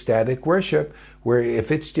point of ecstatic worship, where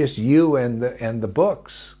if it's just you and the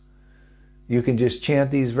books, you can just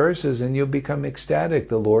chant these verses and you'll become ecstatic.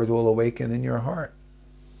 The Lord will awaken in your heart.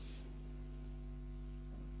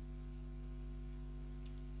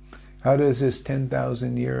 How does this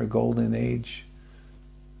 10,000-year golden age,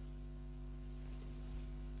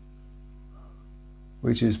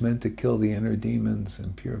 which is meant to kill the inner demons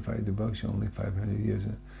and purify devotion, only 500 years?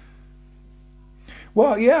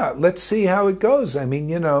 Well, yeah, let's see how it goes. I mean,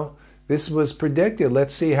 this was predicted.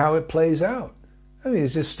 Let's see how it plays out. I mean,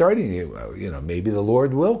 it's just starting. Maybe the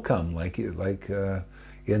Lord will come like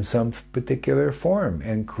in some particular form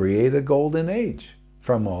and create a golden age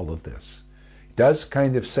from all of this. It does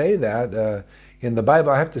kind of say that in the Bible.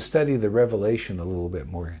 I have to study the Revelation a little bit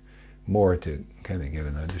more to kind of get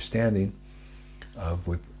an understanding of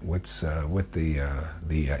what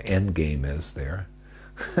the end game is there.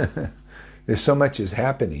 There's so much is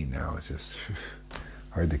happening now. It's just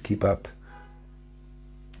hard to keep up.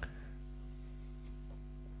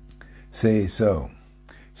 See, so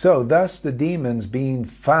thus the demons being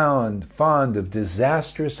fond of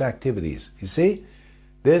disastrous activities. You see,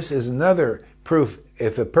 this is another proof.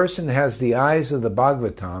 If a person has the eyes of the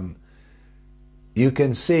Bhagavatam, you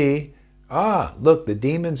can see, look, the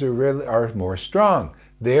demons are more strong.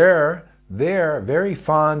 They're very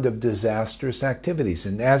fond of disastrous activities.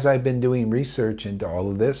 And as I've been doing research into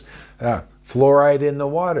all of this, fluoride in the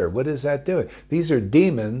water, what does that do? These are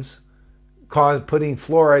demons putting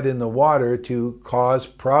fluoride in the water to cause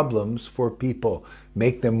problems for people,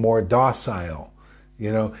 make them more docile.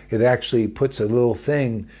 It actually puts a little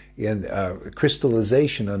thing in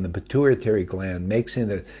crystallization on the pituitary gland, makes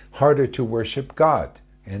it harder to worship God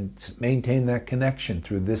and maintain that connection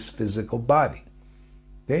through this physical body.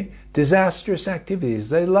 Okay? Disastrous activities,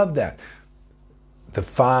 they love that.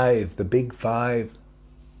 The big five.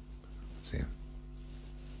 Let's see.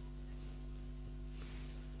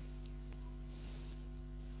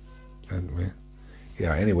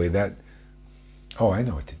 Yeah, anyway, I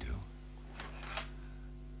know what to do.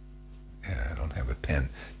 Yeah, I don't have a pen.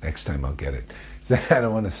 Next time I'll get it. I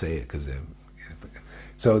don't want to say it because...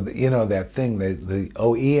 So, that thing,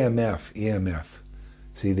 EMF.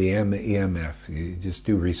 See, the EMF. You just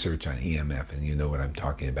do research on EMF and you know what I'm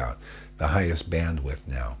talking about. The highest bandwidth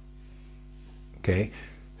now. Okay?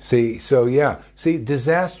 See,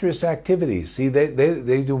 disastrous activities. See,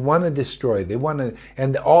 they want to destroy. They want to,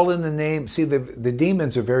 and all in the name. See, the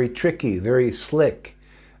demons are very tricky, very slick,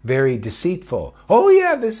 very deceitful. Oh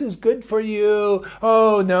yeah, this is good for you.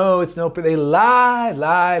 Oh no, it's no. They lie.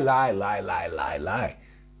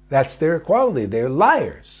 That's their quality. They're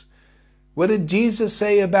liars. What did Jesus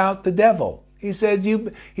say about the devil? He said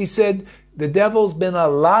the devil's been a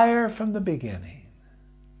liar from the beginning.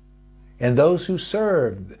 And those who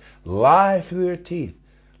serve lie through their teeth.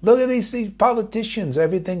 Look at these politicians,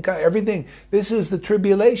 everything. This is the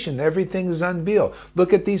tribulation. Everything is unveiled.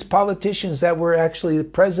 Look at these politicians that were actually the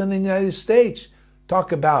president of the United States.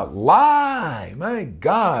 Talk about lie. My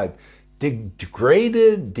God.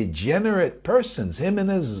 Degraded, degenerate persons. Him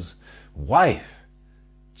and his wife.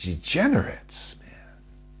 Degenerates, man.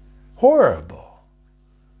 Horrible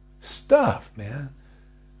stuff, man.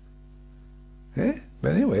 Eh?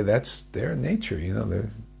 But anyway, that's their nature, they're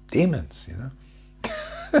demons,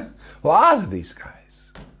 A lot of these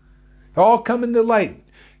guys. All come into light.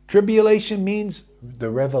 Tribulation means the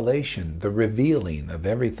revelation, the revealing of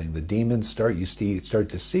everything. The demons start to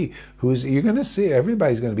see. You're going to see,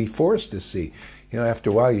 everybody's going to be forced to see. After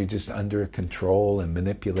a while, you're just under control and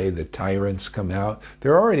manipulated. The tyrants come out.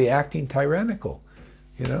 They're already acting tyrannical,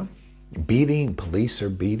 Police are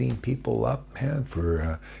beating people up, man.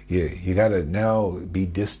 For you got to now be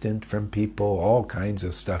distant from people. All kinds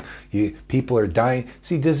of stuff. People are dying.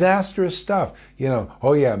 See, disastrous stuff.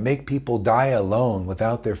 Make people die alone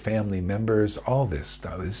without their family members. All this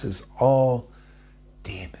stuff. This is all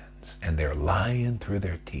demons, and they're lying through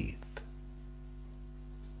their teeth.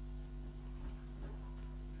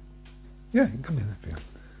 Yeah, you can come in if you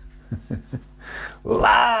want.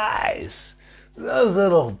 Lies! Those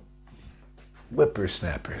little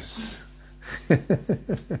whippersnappers.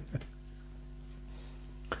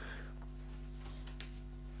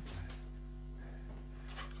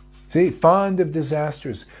 See, fond of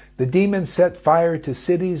disasters. The demons set fire to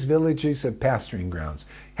cities, villages, and pasturing grounds.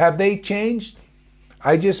 Have they changed?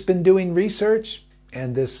 I just been doing research,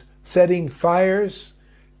 and this setting fires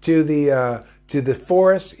to the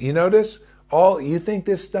forest. You notice you think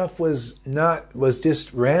this stuff was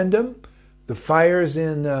just random? The fires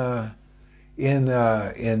in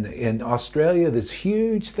Australia, this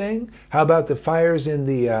huge thing. How about the fires in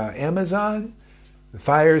the Amazon? The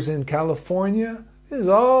fires in California? This is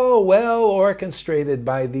all well orchestrated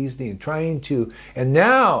by these demons, and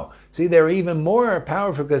now, see, they're even more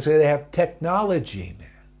powerful because they have technology, man.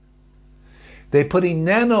 They're putting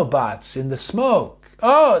nanobots in the smoke.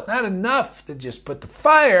 Oh, it's not enough to just put the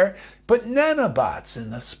fire, put nanobots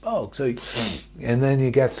in the smoke. And then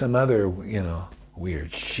you got some other,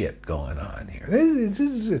 weird shit going on here. This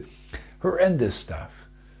is horrendous stuff.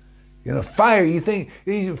 Fire, you think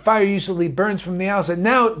fire usually burns from the outside.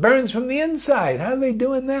 Now it burns from the inside. How are they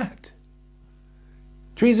doing that?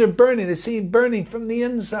 Trees are burning. They see burning from the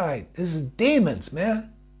inside. This is demons,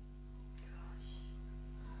 man.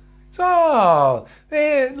 It's all,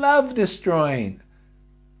 they love destroying.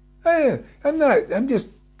 I'm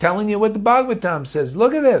just telling you what the Bhagavatam says.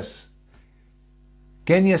 Look at this.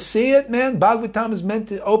 Can you see it, man? Bhagavatam is meant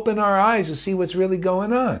to open our eyes to see what's really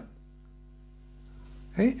going on.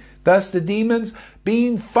 Okay? Thus the demons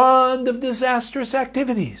being fond of disastrous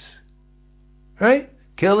activities. Right?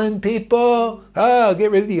 Killing people. Oh,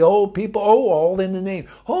 get rid of the old people. Oh, all in the name.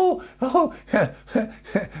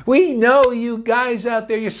 We know you guys out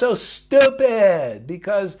there, you're so stupid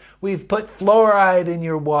because we've put fluoride in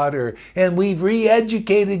your water and we've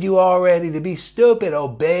re-educated you already to be stupid.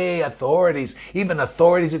 Obey authorities. Even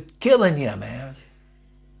authorities are killing you, man.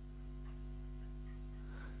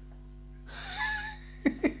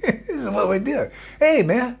 This is what we're doing. Hey,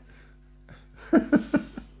 man.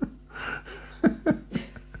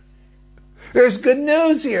 There's good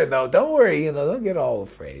news here, though. Don't worry, don't get all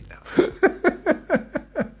afraid now.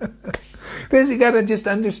 Because you got to just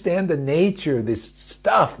understand the nature of this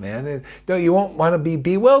stuff, man. You won't want to be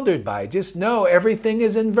bewildered by it. Just know everything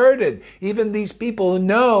is inverted. Even these people who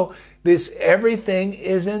know this, everything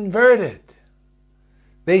is inverted.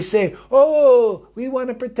 They say, oh, we want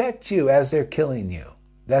to protect you as they're killing you.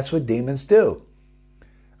 That's what demons do.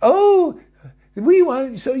 Oh, we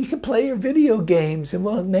want so you can play your video games and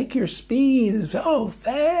we'll make your speed so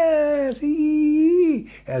fast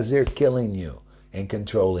as they're killing you and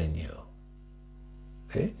controlling you.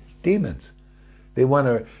 Okay? Demons. They want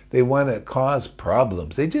to cause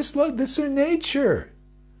problems. They just look, this is their nature.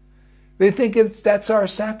 They think that's our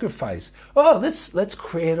sacrifice. Oh, let's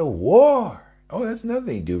create a war. Oh, that's another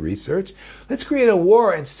thing you do research. Let's create a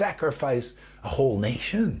war and sacrifice a whole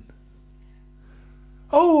nation.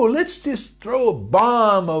 Oh, let's just throw a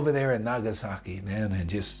bomb over there in Nagasaki, man, and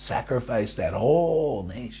just sacrifice that whole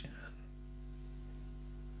nation.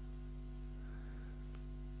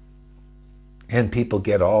 And people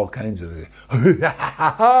get all kinds of,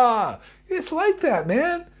 it's like that,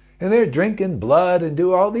 man. And they're drinking blood and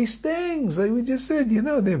do all these things. Like we just said,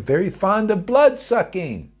 they're very fond of blood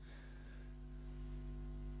sucking.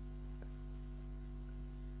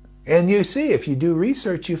 And you see, if you do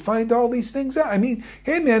research, you find all these things out. I mean,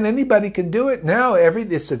 hey, man, anybody can do it now.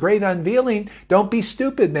 It's a great unveiling. Don't be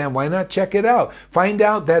stupid, man. Why not check it out? Find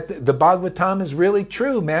out that the Bhagavatam is really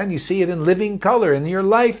true, man. You see it in living color in your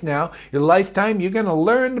life now. Your lifetime, you're going to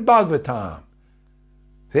learn the Bhagavatam.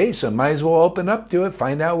 Hey, so might as well open up to it,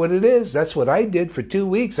 find out what it is. That's what I did for 2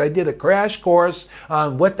 weeks. I did a crash course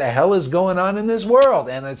on what the hell is going on in this world.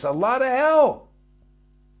 And it's a lot of hell.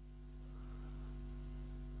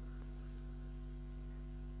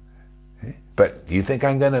 But do you think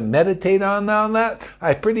I'm going to meditate on that?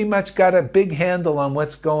 I pretty much got a big handle on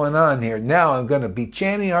what's going on here. Now I'm going to be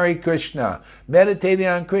chanting Hare Krishna, meditating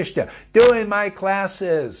on Krishna, doing my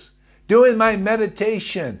classes, doing my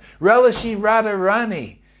meditation, relishing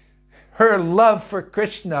Radharani, her love for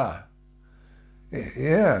Krishna.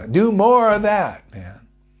 Yeah, do more of that, man.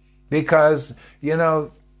 Because,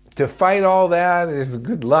 to fight all that,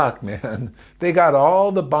 good luck, man. They got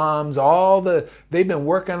all the bombs, they've been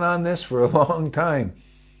working on this for a long time.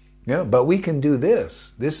 But we can do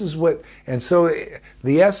this. This is what, and so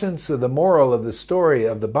the essence of the moral of the story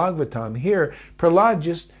of the Bhagavatam here, Prahlad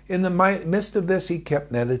just, in the midst of this, he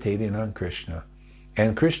kept meditating on Krishna.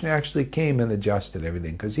 And Krishna actually came and adjusted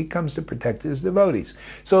everything because he comes to protect his devotees.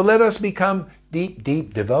 So let us become deep,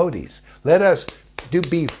 deep devotees. Let us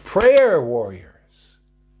be prayer warriors,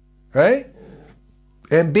 right?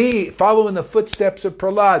 And be following the footsteps of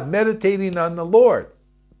Prahlad, meditating on the Lord,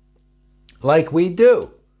 like we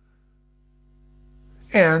do.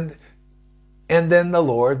 And then the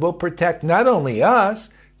Lord will protect not only us.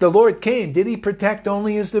 The Lord came. Did he protect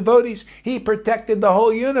only his devotees? He protected the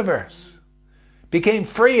whole universe. Became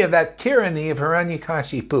free of that tyranny of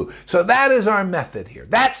Hiranyakashipu. So that is our method here.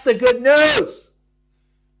 That's the good news.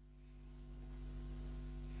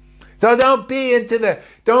 So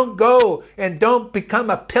don't go and don't become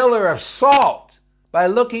a pillar of salt by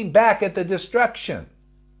looking back at the destruction.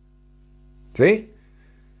 See?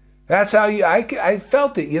 That's how I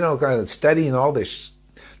felt it, kind of studying all this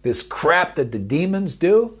crap that the demons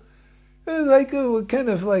do. It was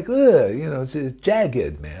it's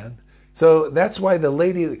jagged, man. So that's why the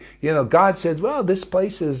lady, God says, well, this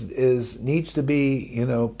place needs to be,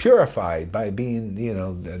 purified by being,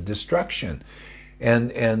 destruction.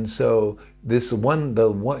 And so they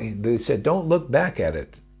said, don't look back at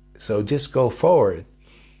it. So just go forward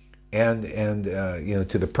and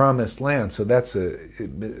to the promised land. So that's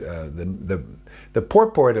the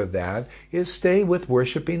purport of that is stay with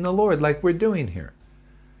worshiping the Lord like we're doing here.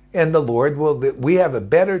 And the Lord we have a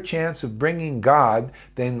better chance of bringing God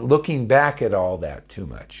than looking back at all that too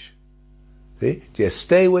much. See? Just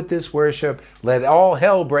stay with this worship. Let all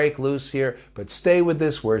hell break loose here, but stay with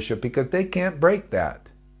this worship because they can't break that.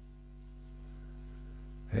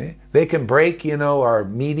 Okay? They can break, our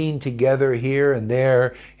meeting together here and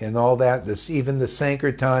there and all that, even the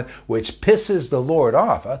Sankirtan, which pisses the Lord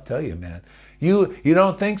off. I'll tell you, man. You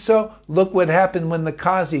don't think so? Look what happened when the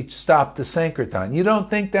Qazi stopped the Sankirtan. You don't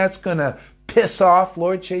think that's going to piss off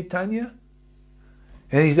Lord Chaitanya?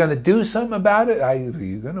 And he's going to do something about it?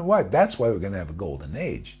 You're going to what? That's why we're going to have a golden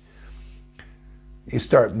age. You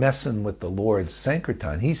start messing with the Lord's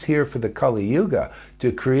Sankirtan. He's here for the Kali Yuga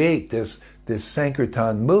to create this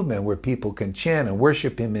Sankirtan movement where people can chant and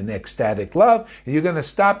worship him in ecstatic love. And you're going to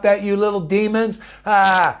stop that, you little demons?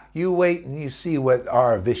 You wait and you see what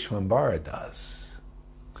our Vishwambara does.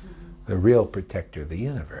 The real protector of the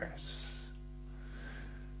universe.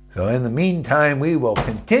 So in the meantime, we will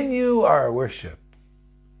continue our worship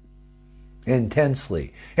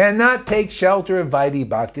intensely and not take shelter of Vaidhi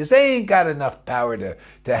Bhaktis. They ain't got enough power to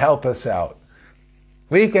help us out.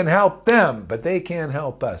 We can help them, but they can't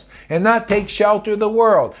help us. And not take shelter of the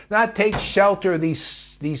world. Not take shelter of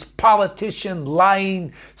these politician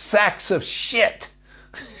lying sacks of shit.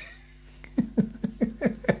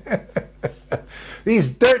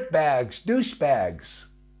 These dirtbags, douchebags.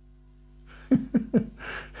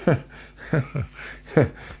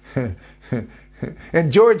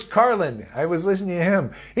 And George Carlin, I was listening to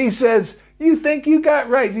him. He says, you think you got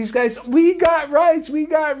rights? These guys, we got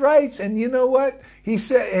rights. And you know what? He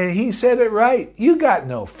said it right. You got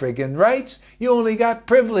no friggin' rights. You only got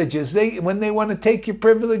privileges. When they want to take your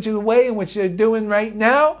privileges away, which they're doing right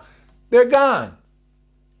now, they're gone.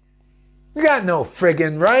 You got no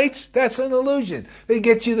friggin' rights. That's an illusion. They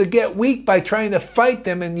get you to get weak by trying to fight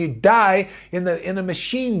them, and you die in a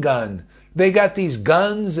machine gun. They got these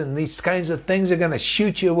guns and these kinds of things they're going to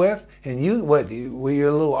shoot you with, and you, with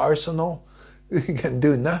your little arsenal, you can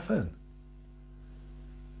do nothing.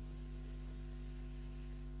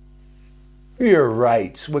 Your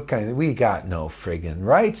rights, we got no friggin'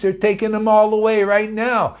 rights. They're taking them all away right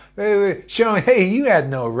now. They're showing, hey, you had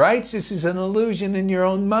no rights. This is an illusion in your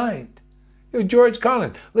own mind. George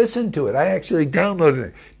Carlin, listen to it. I actually downloaded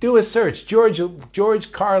it. Do a search,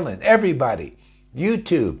 George Carlin, everybody.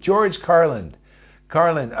 YouTube, George Carlin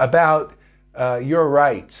about your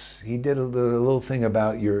rights. He did a little thing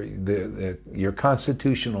about your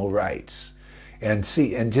constitutional rights, and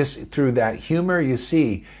just through that humor, you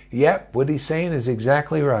see, yep, what he's saying is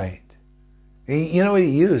exactly right. You know what he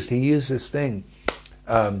used? He used this thing.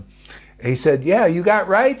 He said, yeah, you got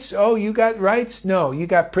rights? Oh, you got rights? No, you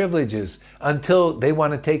got privileges until they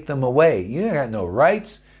want to take them away. You got no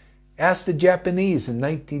rights. Ask the Japanese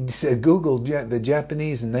Google the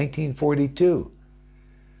Japanese in 1942.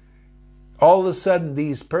 All of a sudden,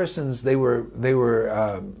 these persons, they were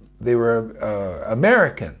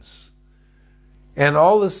Americans. And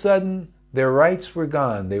all of a sudden, their rights were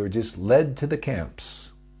gone. They were just led to the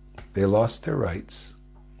camps. They lost their rights.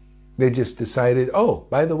 They just decided, oh,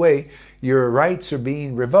 by the way, your rights are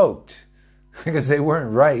being revoked. Because they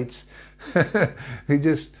weren't rights. They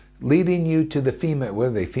just leading you to the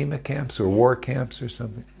FEMA camps or war camps or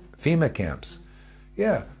something? FEMA camps.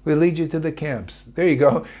 Yeah, we lead you to the camps. There you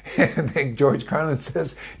go. And then George Carlin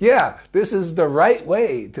says, yeah, this is the right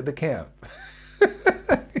way to the camp.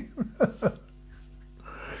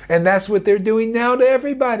 And that's what they're doing now to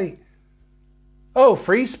everybody. Oh,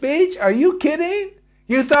 free speech? Are you kidding?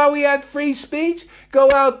 You thought we had free speech?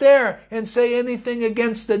 Go out there and say anything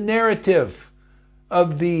against the narrative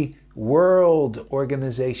of the World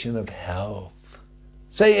Organization of Health.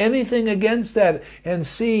 Say anything against that and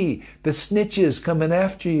see the snitches coming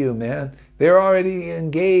after you, man. They're already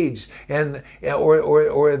engaged, and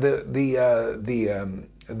or the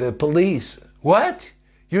police. What?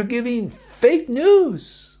 You're giving fake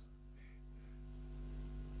news.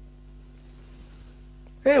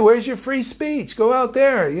 Hey, where's your free speech? Go out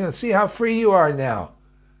there, see how free you are now.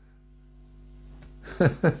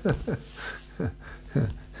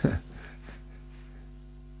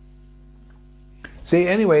 See,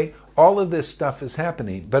 anyway, all of this stuff is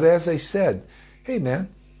happening. But as I said, hey man,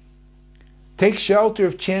 take shelter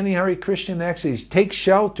of chanting Hare Krishna and ecstasies. Take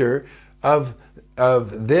shelter of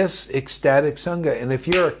this ecstatic Sangha. And if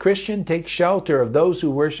you're a Christian, take shelter of those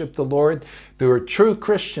who worship the Lord. They are true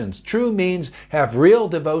Christians. True means have real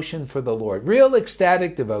devotion for the Lord. Real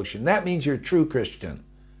ecstatic devotion. That means you're a true Christian.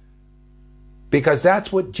 Because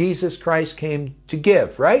that's what Jesus Christ came to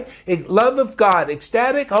give, right? Love of God,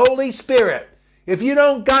 ecstatic Holy Spirit. If you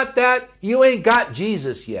don't got that, you ain't got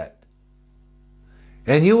Jesus yet.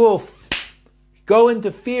 And you will go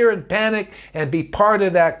into fear and panic and be part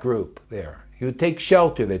of that group there. You take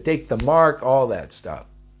shelter, they take the mark, all that stuff.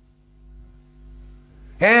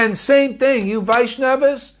 And same thing, you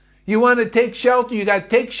Vaishnavas, you want to take shelter, you got to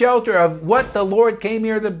take shelter of what the Lord came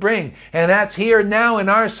here to bring. And that's here now in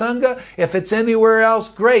our Sangha. If it's anywhere else,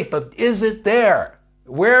 great, but is it there?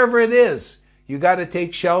 Wherever it is, you got to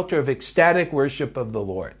take shelter of ecstatic worship of the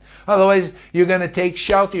Lord. Otherwise, you're going to take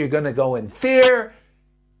shelter, you're going to go in fear,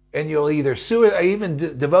 and you'll either even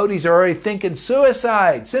devotees are already thinking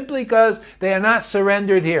suicide simply because they are not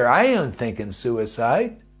surrendered here. I ain't thinking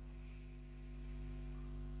suicide.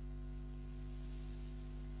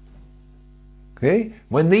 Okay?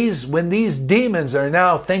 When these demons are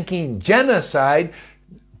now thinking genocide,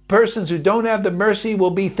 persons who don't have the mercy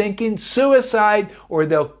will be thinking suicide, or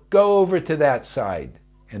they'll go over to that side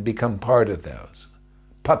and become part of those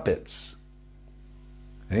puppets.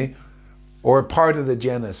 Okay? Or part of the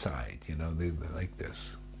genocide, they like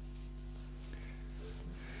this.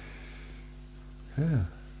 Yeah.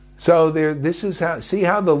 So this is see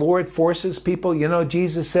how the Lord forces people.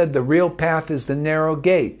 Jesus said the real path is the narrow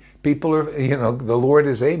gate. People are, the Lord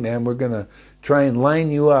is, hey man, we're going to try and line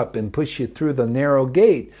you up and push you through the narrow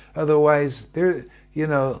gate. Otherwise,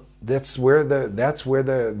 that's where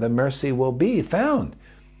the mercy will be found.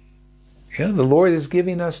 The Lord is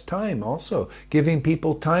giving us time also, giving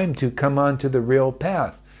people time to come onto the real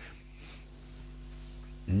path.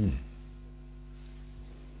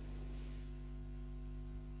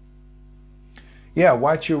 Yeah,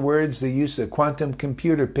 watch your words. The use of quantum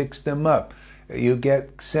computer picks them up. You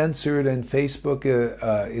get censored, and Facebook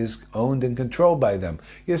is owned and controlled by them.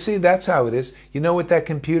 You see, that's how it is. You know what that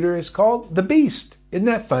computer is called? The Beast. Isn't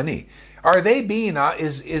that funny? Are they being,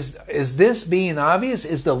 is this being obvious?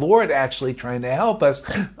 Is the Lord actually trying to help us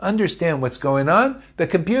understand what's going on? The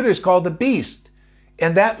computer is called the Beast.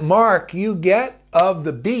 And that mark you get of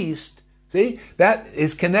the Beast, see, that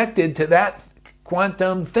is connected to that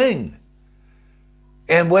quantum thing.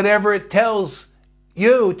 And whatever it tells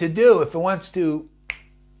you to do, if it wants to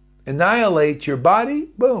annihilate your body,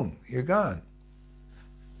 boom, you're gone.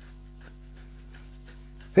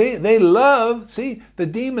 They love, the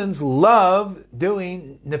demons love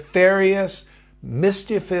doing nefarious,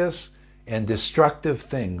 mischievous, and destructive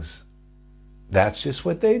things. That's just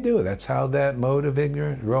what they do. That's how that mode of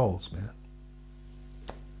ignorance rolls, man.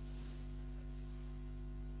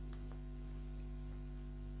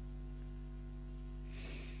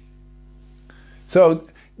 So,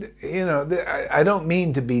 I don't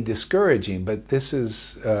mean to be discouraging, but this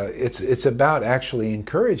is, it's about actually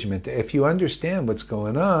encouragement. If you understand what's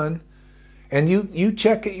going on, and you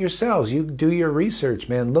check it yourselves, you do your research,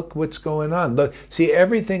 man, look what's going on. Look, see,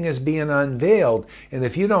 everything is being unveiled, and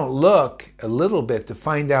if you don't look a little bit to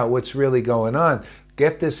find out what's really going on,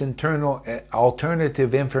 get this internal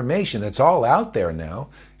alternative information. It's all out there now.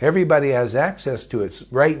 Everybody has access to it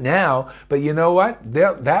right now, but you know what?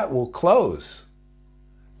 That will close.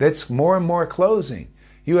 That's more and more closing.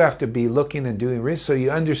 You have to be looking and doing research so you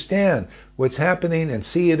understand what's happening and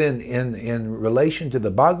see it in relation to the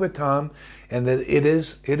Bhagavatam, and that it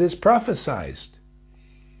is prophesized.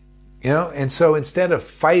 And so instead of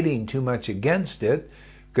fighting too much against it,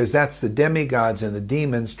 because that's the demigods and the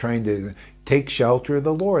demons trying to take shelter of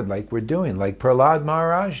the Lord, like we're doing, like Prahlad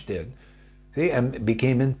Maharaj did. See, and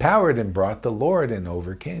became empowered and brought the Lord and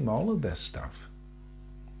overcame all of this stuff.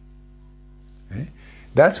 Okay?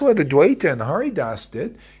 That's what Advaita and Haridas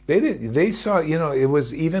did. They saw, it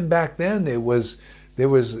was, even back then, it was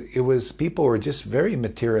people were just very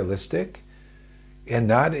materialistic,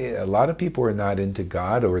 and a lot of people were not into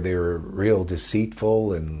God, or they were real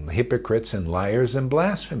deceitful and hypocrites and liars and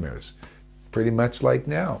blasphemers, pretty much like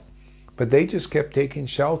now. But they just kept taking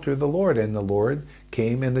shelter of the Lord, and the Lord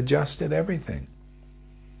came and adjusted everything.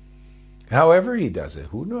 However he does it,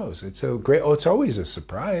 who knows? It's always a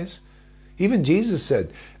surprise. Even Jesus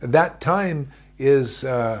said, that time is,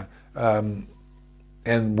 and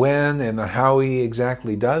when and how he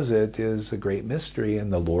exactly does it is a great mystery,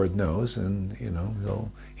 and the Lord knows, and,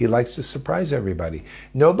 he likes to surprise everybody.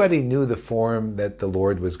 Nobody knew the form that the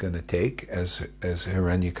Lord was going to take as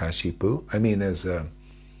Hiranyakashipu, as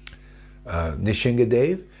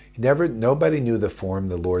Nishingadev. Nobody knew the form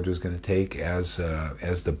the Lord was going to take as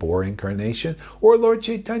the boar incarnation, or Lord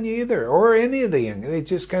Chaitanya either, or any of the young. They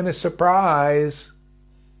just kind of surprise.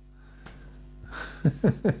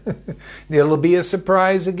 It'll be a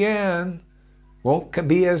surprise again. Won't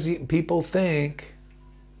be as people think.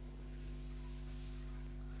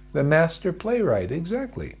 The master playwright,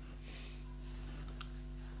 exactly.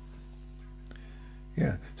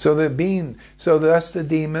 Yeah. So thus the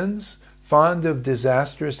demons, fond of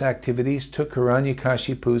disastrous activities, took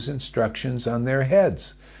Hiranyakashipu's instructions on their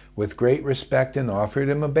heads with great respect and offered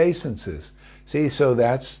him obeisances. See, so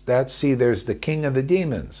there's the king of the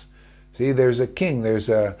demons. See, there's a king. They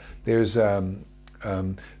call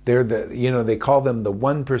them the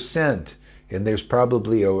 1%, and there's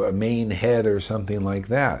probably a main head or something like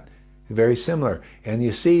that. Very similar. And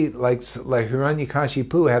you see, like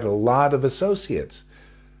Hiranyakashipu had a lot of associates,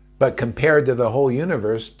 but compared to the whole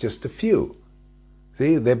universe, just a few.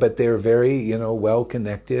 See, but they're very, well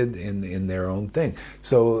connected in their own thing.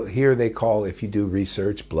 So here they call, if you do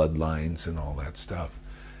research, bloodlines and all that stuff,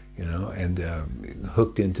 and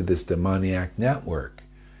hooked into this demoniac network,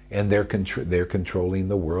 and they're controlling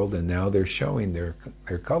the world, and now they're showing their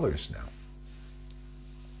colors now.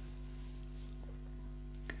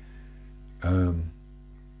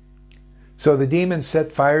 So the demons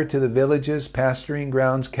set fire to the villages, pasturing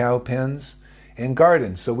grounds, cow pens, and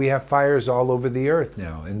gardens. So we have fires all over the earth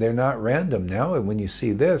now, and they're not random now. And when you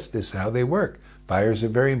see this is how they work. Fires are a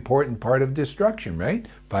very important part of destruction, right?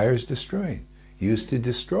 Fire's destroying, used to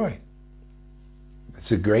destroy.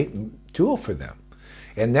 It's a great tool for them.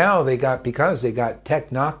 And now because they got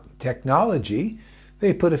technology,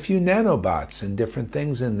 they put a few nanobots and different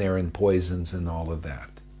things in there, and poisons and all of that.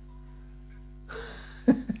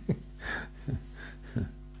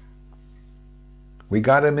 We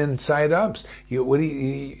got them inside ups. You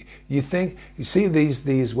think? You see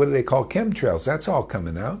these? What do they call chemtrails? That's all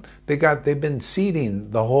coming out. They've been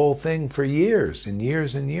seeding the whole thing for years and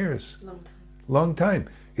years and years. Long time.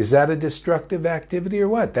 Is that a destructive activity or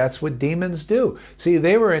what? That's what demons do. See,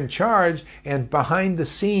 they were in charge, and behind the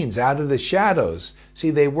scenes, out of the shadows. See,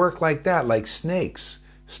 they work like that, like snakes.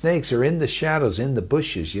 Snakes are in the shadows, in the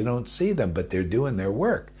bushes. You don't see them, but they're doing their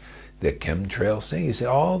work. The chemtrails thing, you say,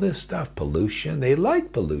 all this stuff, pollution, they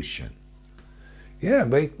like pollution. Yeah,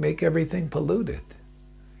 make everything polluted.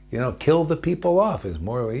 Kill the people off is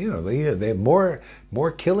more, they more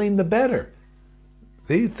killing the better.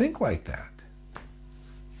 They think like that.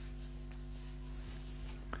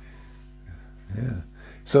 Yeah.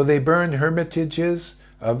 So they burned hermitages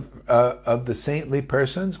of the saintly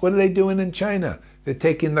persons. What are they doing in China? They're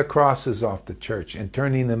taking the crosses off the church and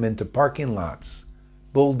turning them into parking lots.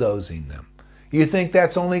 Bulldozing them. You think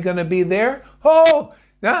that's only going to be there? Oh,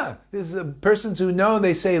 nah. There's persons who know,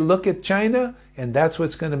 they say, look at China, and that's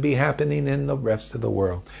what's going to be happening in the rest of the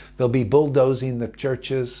world. They'll be bulldozing the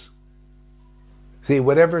churches. See,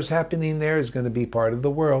 whatever's happening there is going to be part of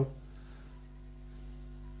the world.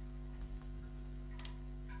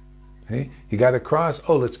 Okay? You got a cross?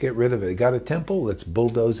 Oh, let's get rid of it. You got a temple? Let's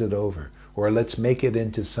bulldoze it over. Or let's make it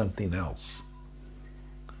into something else.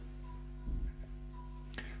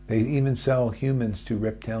 They even sell humans to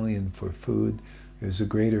reptilian for food. There's a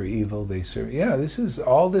greater evil they serve. Yeah,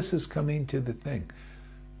 all this is coming to the thing.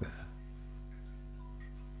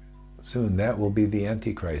 Soon that will be the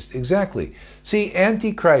Antichrist. Exactly. See,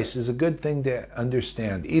 Antichrist is a good thing to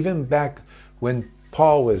understand. Even back when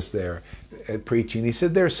Paul was there preaching, he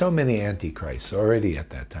said there are so many Antichrists already at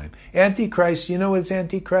that time. Antichrist, you know what's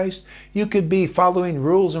Antichrist? You could be following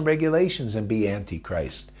rules and regulations and be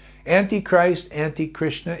Antichrist. Antichrist,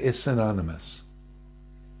 anti-Krishna is synonymous.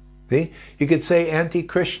 See? You could say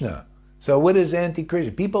anti-Krishna. So what is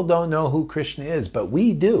anti-Krishna? People don't know who Krishna is, but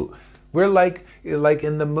we do. We're like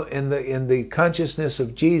in the consciousness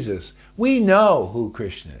of Jesus. We know who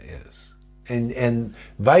Krishna is. And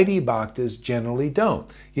Vaidhi Bhaktas generally don't.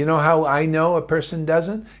 You know how I know a person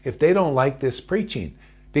doesn't? If they don't like this preaching.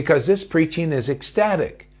 Because this preaching is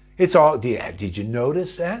ecstatic. It's all, did you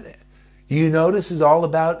notice that? You notice it's all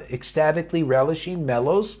about ecstatically relishing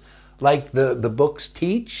mellows, like the books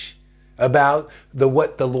teach about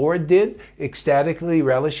what the Lord did, ecstatically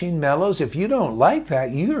relishing mellows. If you don't like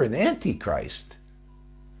that, you're an antichrist.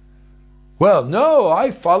 Well, no,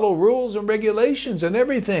 I follow rules and regulations and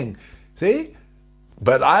everything. See?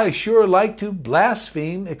 But I sure like to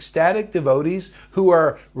blaspheme ecstatic devotees who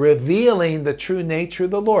are revealing the true nature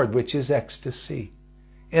of the Lord, which is ecstasy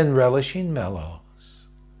and relishing mellows.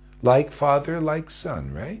 Like Father, like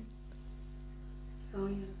Son, right? Oh,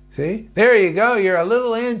 yeah. See? There you go. You're a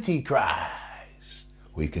little antichrist.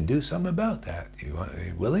 We can do something about that. Are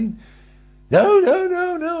you willing?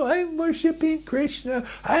 No. I'm worshiping Krishna.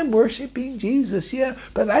 I'm worshiping Jesus, yeah.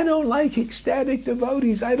 But I don't like ecstatic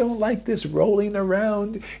devotees. I don't like this rolling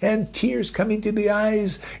around and tears coming to the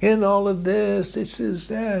eyes and all of this. This is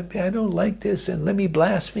that. I don't like this. And let me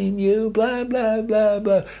blaspheme you. Blah, blah, blah,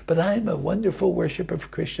 blah. But I'm a wonderful worshiper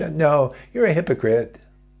of Krishna. No, you're a hypocrite.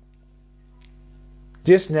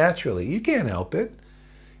 Just naturally. You can't help it.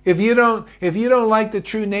 If you don't like the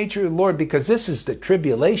true nature of the Lord, because this is the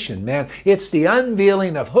tribulation, man. It's the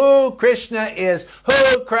unveiling of who Krishna is,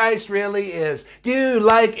 who Christ really is. Do you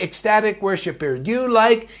like ecstatic worshipers? Do you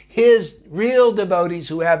like his real devotees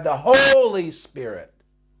who have the Holy Spirit?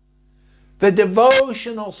 The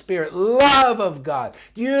devotional spirit, love of God.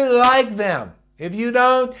 Do you like them? If you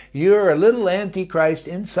don't, you're a little antichrist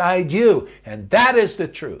inside you. And that is the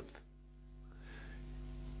truth.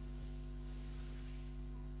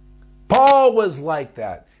 Paul was like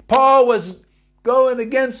that. Paul was going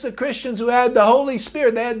against the Christians who had the Holy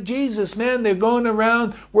Spirit. They had Jesus, man. They're going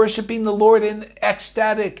around worshiping the Lord in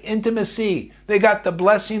ecstatic intimacy. They got the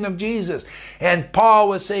blessing of Jesus. And Paul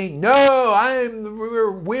was saying, no,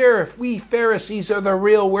 we Pharisees are the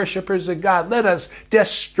real worshipers of God. Let us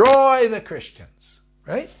destroy the Christians.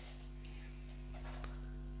 Right?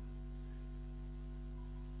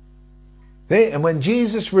 And when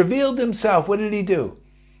Jesus revealed himself, what did he do?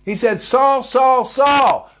 He said, Saul, Saul,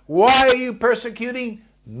 Saul, why are you persecuting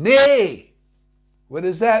me? What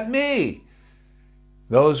does that mean?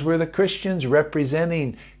 Those were the Christians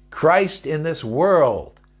representing Christ in this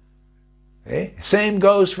world. Okay? Same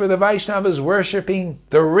goes for the Vaishnavas worshiping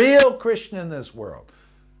the real Krishna in this world.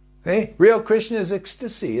 Okay? Real Krishna is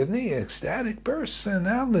ecstasy, isn't he? Ecstatic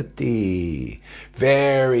personality.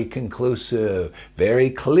 Very conclusive,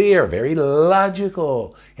 very clear, very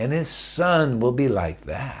logical. And his son will be like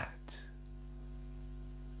that.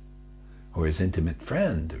 Or his intimate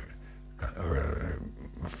friend, or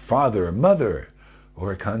a father or mother,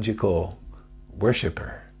 or a conjugal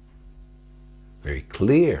worshiper. Very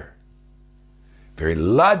clear. Very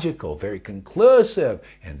logical, very conclusive,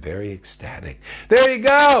 and very ecstatic. There you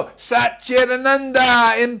go.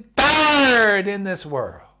 Satchidananda, empowered in this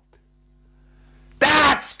world.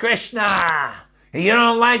 That's Krishna. And you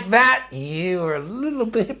don't like that? You're a little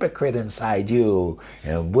bit hypocrite inside you.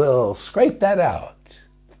 And we'll scrape that out.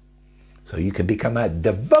 So you can become a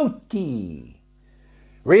devotee.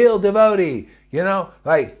 Real devotee. You know,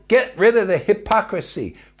 like get rid of the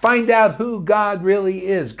hypocrisy. Find out who God really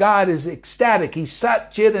is. God is ecstatic. He's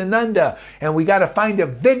Satchidananda. And we got to find a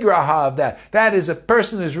vigraha of that. That is a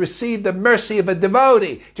person who's received the mercy of a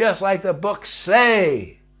devotee. Just like the books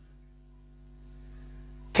say.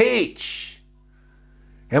 Teach.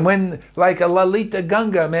 And when, like a Lalita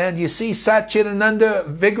Ganga, man, you see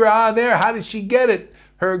Satchidananda vigraha there. How did she get it?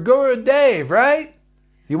 Her Gurudev, right?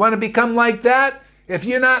 You want to become like that? If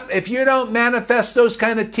you don't manifest those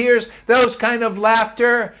kind of tears, those kind of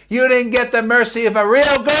laughter, you didn't get the mercy of a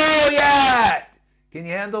real guru yet. Can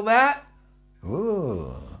you handle that?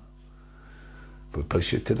 Ooh. We'll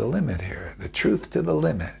push it to the limit here. The truth to the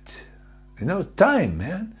limit. You know, time,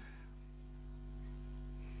 man.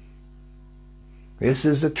 This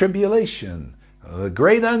is the tribulation. The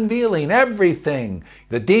great unveiling. Everything.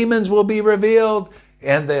 The demons will be revealed,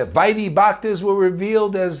 and the Vaidhi Bhaktas will be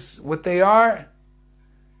revealed as what they are.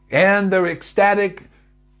 And the ecstatic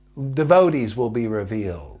devotees will be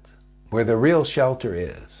revealed, where the real shelter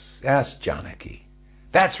is. Ask Janaki.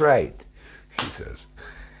 That's right, he says.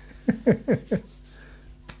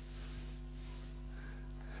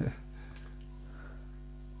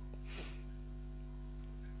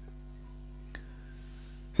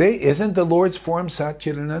 See, isn't the Lord's form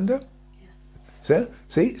Satchidananda? Yes.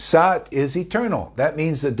 See, Sat is eternal. That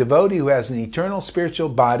means the devotee who has an eternal spiritual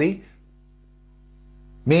body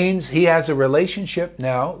means he has a relationship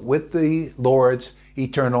now with the Lord's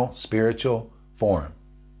eternal spiritual form.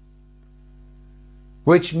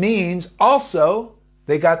 which means also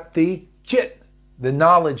they got the chit, the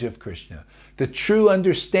knowledge of Krishna, the true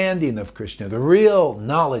understanding of Krishna, the real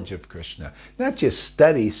knowledge of Krishna. Not just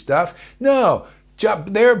study stuff. No,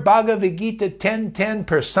 they're Bhagavad Gita 10:10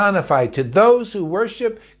 personified. To those who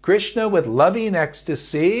worship Krishna with loving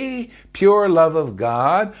ecstasy, pure love of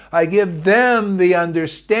God, I give them the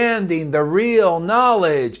understanding, the real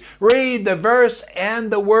knowledge. Read the verse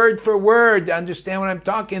and the word for word to understand what I'm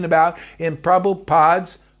talking about in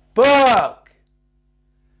Prabhupada's book.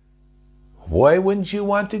 Why wouldn't you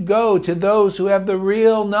want to go to those who have the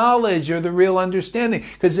real knowledge or the real understanding?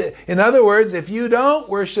 Because in other words, if you don't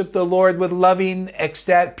worship the Lord with loving,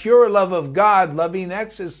 pure love of God, loving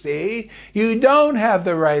ecstasy, you don't have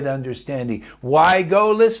the right understanding. Why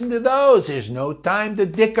go listen to those? There's no time to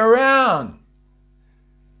dick around.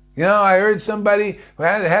 You know, I heard somebody who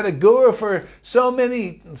had a guru for some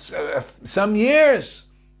years,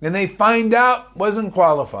 and they find out wasn't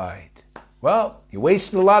qualified. Well, you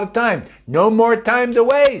wasted a lot of time. No more time to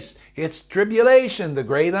waste. It's tribulation, the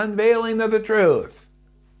great unveiling of the truth.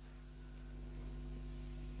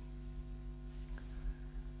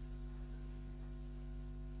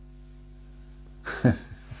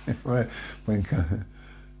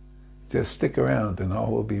 Just stick around and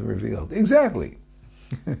all will be revealed. Exactly.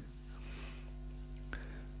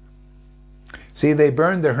 See, they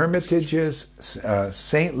burned the hermitages,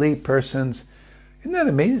 saintly persons. Isn't that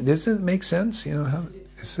amazing? Doesn't it make sense? You know,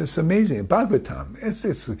 it's just amazing. Bhagavatam.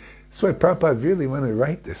 It's why Prabhupada really wanted to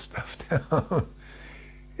write this stuff down.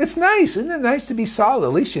 It's nice. Isn't it nice to be solid?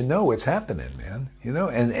 At least you know what's happening, man. You know,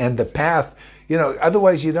 and the path, you know,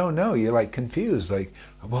 otherwise you don't know. You're like confused, like,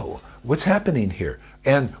 whoa, what's happening here?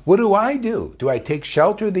 And what do I do? Do I take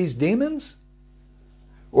shelter of these demons?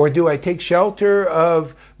 Or do I take shelter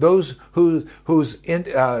of those whose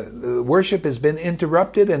worship has been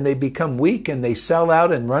interrupted and they become weak and they sell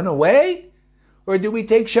out and run away? Or do we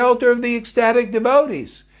take shelter of the ecstatic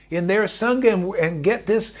devotees in their sangha and get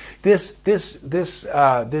this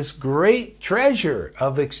great treasure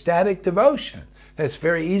of ecstatic devotion that's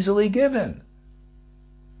very easily given?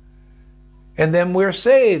 And then we're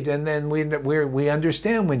saved, and then we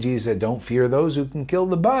understand when Jesus said, don't fear those who can kill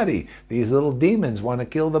the body. These little demons want to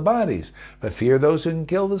kill the bodies, but fear those who can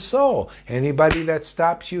kill the soul. Anybody that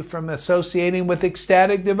stops you from associating with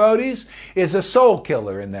ecstatic devotees is a soul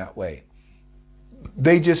killer in that way.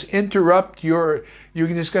 They just interrupt you're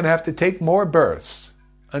just going to have to take more births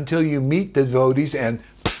until you meet the devotees and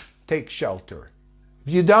take shelter.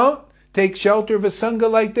 If you don't take shelter of a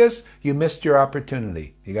sangha like this, you missed your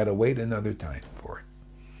opportunity. You got to wait another time for it.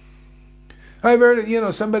 I've heard, you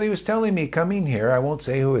know, somebody was telling me coming here, I won't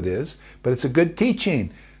say who it is, but it's a good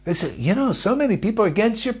teaching. They said, you know, so many people are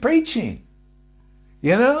against your preaching.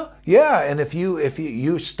 You know? Yeah, and if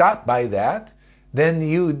you stop by that, then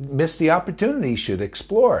you miss the opportunity you should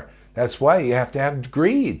explore. That's why you have to have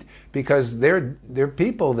greed, because there are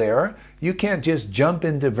people there. You can't just jump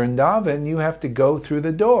into Vrindavan, you have to go through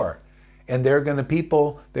the door. And they're going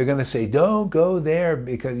to say, don't go there,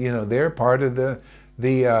 because, you know, they're part of the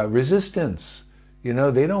resistance. You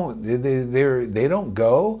know, they don't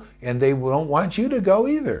go, and they don't want you to go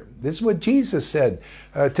either. This is what Jesus said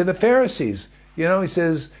to the Pharisees. You know, he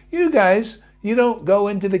says, you guys, you don't go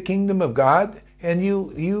into the kingdom of God, and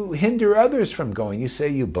you hinder others from going. You say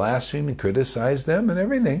you blaspheme and criticize them and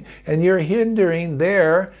everything, and you're hindering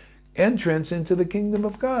their entrance into the kingdom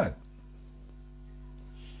of God.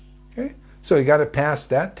 Okay? So you got to pass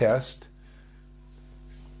that test.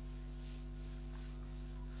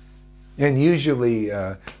 And usually,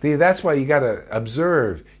 that's why you got to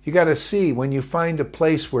observe. You got to see, when you find a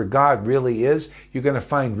place where God really is, you're going to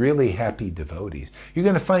find really happy devotees. You're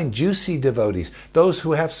going to find juicy devotees, those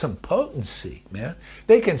who have some potency, man.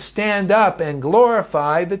 They can stand up and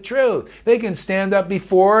glorify the truth. They can stand up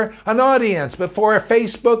before an audience, before a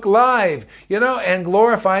Facebook Live, you know, and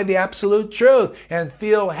glorify the absolute truth and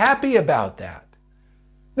feel happy about that.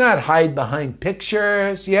 Not hide behind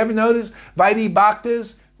pictures. You ever notice Vaidhi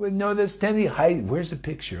Bhaktas? No, that's tending to hide. Where's the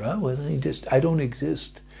picture? Oh, well, I don't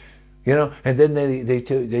exist. You know, and then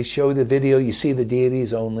they show the video, you see the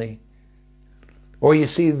deities only. Or you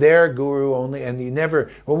see their guru only, and you never,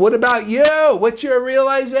 well, what about you? What's your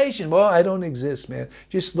realization? Well, I don't exist, man.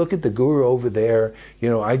 Just look at the guru over there. You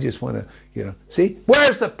know, I just want to, you know, see?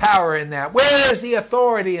 Where's the power in that? Where is the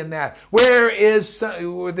authority in that? Where is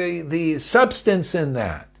the substance in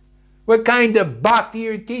that? What kind of bhakti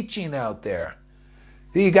are you teaching out there?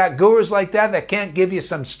 You got gurus like that can't give you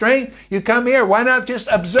some strength. You come here, why not just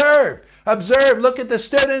observe? Observe, look at the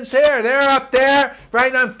students here. They're up there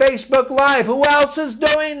right on Facebook Live. Who else is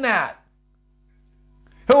doing that?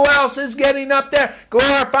 Who else is getting up there,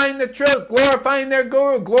 glorifying the truth, glorifying their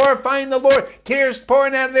guru, glorifying the Lord, tears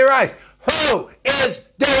pouring out of their eyes? Who is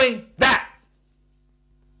doing that?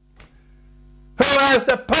 Who has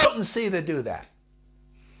the potency to do that?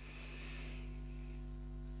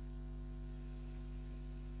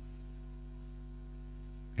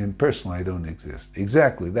 And personally, I don't exist.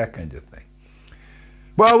 Exactly, that kind of thing.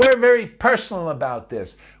 Well, we're very personal about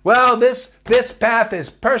this. Well, this path has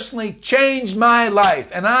personally changed my life,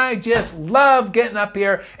 and I just love getting up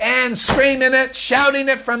here and screaming it, shouting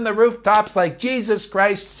it from the rooftops like Jesus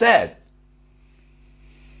Christ said.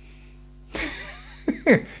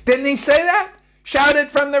 Didn't he say that? Shout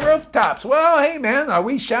it from the rooftops. Well, hey man, are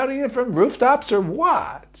we shouting it from rooftops or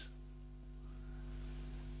what?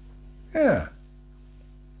 Yeah.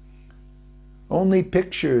 Only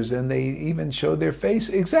pictures, and they even show their face.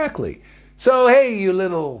 Exactly. So, hey, you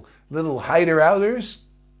little hider-outers,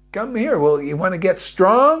 come here. Well, you want to get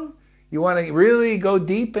strong? You want to really go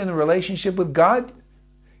deep in a relationship with God?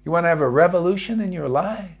 You want to have a revolution in your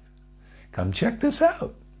life? Come check this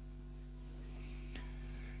out.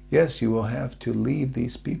 Yes, you will have to leave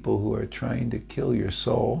these people who are trying to kill your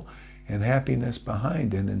soul and happiness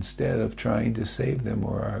behind, and instead of trying to save them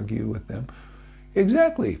or argue with them,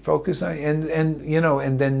 exactly. Focus on,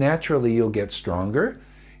 and then naturally you'll get stronger,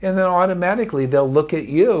 and then automatically they'll look at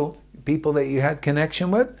you, people that you had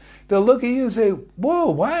connection with, they'll look at you and say, whoa,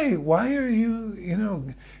 why are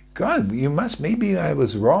you, God, maybe I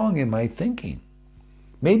was wrong in my thinking.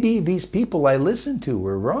 Maybe these people I listened to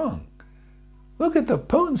were wrong. Look at the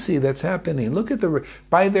potency that's happening. Look at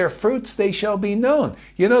by their fruits they shall be known.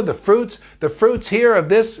 The fruits here of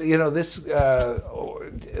this, to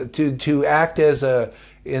act as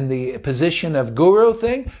in the position of guru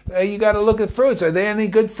thing, you got to look at fruits. Are there any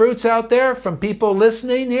good fruits out there from people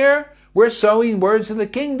listening here? We're sowing words of the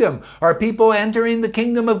kingdom. Are people entering the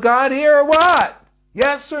kingdom of God here or what?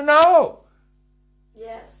 Yes or no?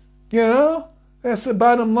 Yes. That's the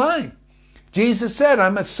bottom line. Jesus said,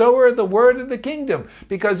 I'm a sower of the word of the kingdom,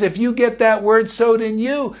 because if you get that word sowed in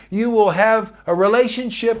you, you will have a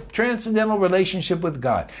relationship, transcendental relationship with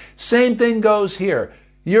God. Same thing goes here.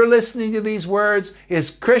 You're listening to these words.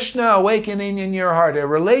 Is Krishna awakening in your heart? A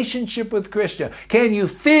relationship with Krishna. Can you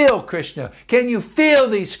feel Krishna? Can you feel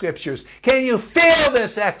these scriptures? Can you feel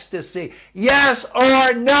this ecstasy? Yes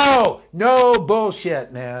or no? No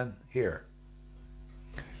bullshit, man. Here.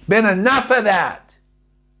 Been enough of that.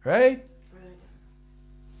 Right?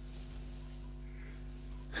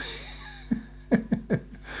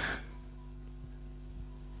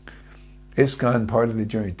 ISKCON, part of the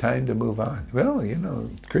journey. Time to move on. Well,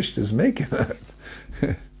 Krishna's making it.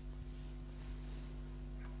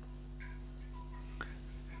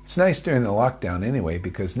 It's nice during the lockdown anyway,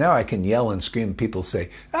 because now I can yell and scream. People say,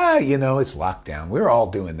 it's lockdown. We're all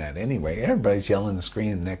doing that anyway. Everybody's yelling and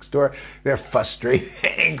screaming next door. They're frustrated,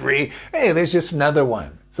 angry. Hey, there's just another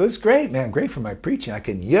one. So it's great, man. Great for my preaching. I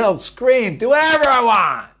can yell, scream, do whatever I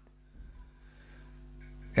want.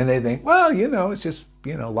 And they think, well, it's just,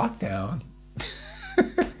 lockdown.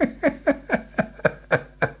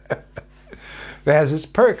 It has its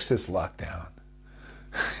perks, this lockdown.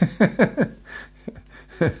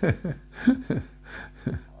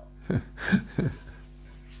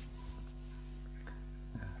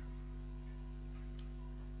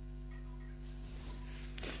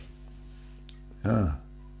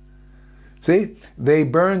 See, they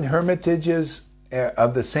burned hermitages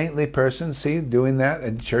of the saintly persons, see, doing that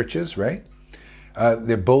in churches, right?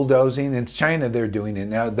 They're bulldozing. In China, they're doing it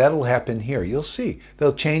now. That'll happen here. You'll see.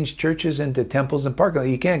 They'll change churches into temples and parking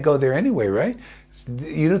lots. You can't go there anyway, right?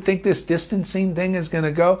 You don't think this distancing thing is going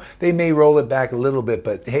to go? They may roll it back a little bit,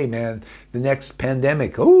 but hey, man, the next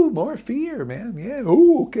pandemic, more fear, man. Yeah,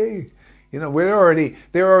 okay. They're already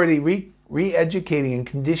re-educating and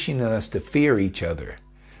conditioning us to fear each other.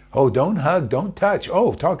 Oh, don't hug, don't touch.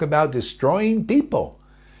 Oh, talk about destroying people.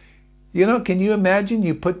 Can you imagine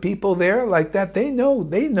you put people there like that? They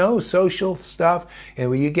know social stuff. And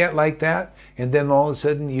when you get like that, and then all of a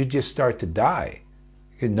sudden you just start to die.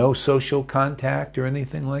 No social contact or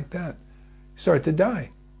anything like that. You start to die.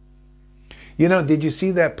 Did you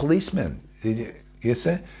see that policeman? Did you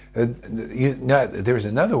see? There was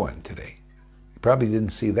another one today. You probably didn't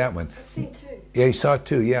see that one. I've seen two. Yeah, you saw it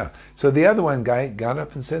too, yeah. So the other one guy got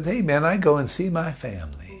up and said, hey man, I go and see my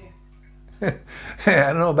family. I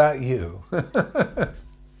don't know about you.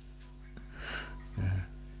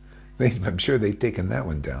 I'm sure they've taken that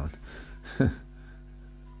one down.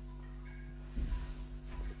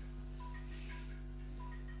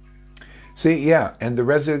 See, yeah, and the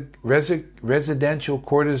residential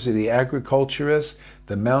quarters of the agriculturists,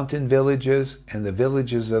 the mountain villages, and the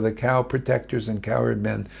villages of the cow protectors and cowherd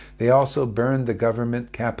men, they also burned the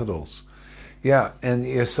government capitals. Yeah,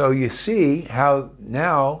 and so you see how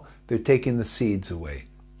now they're taking the seeds away.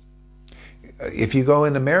 If you go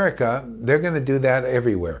in America, they're going to do that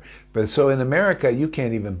everywhere. But so in America, you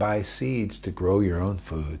can't even buy seeds to grow your own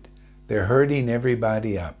food. They're herding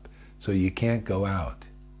everybody up, so you can't go out.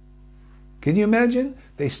 Can you imagine?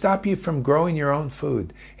 They stop you from growing your own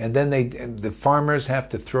food, and then the farmers have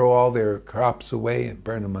to throw all their crops away and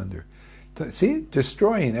burn them under. See?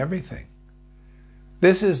 Destroying everything.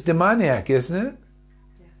 This is demoniac, isn't it?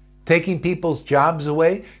 Yes. Taking people's jobs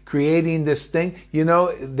away, creating this thing. You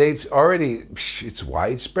know, they've already, it's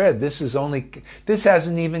widespread. This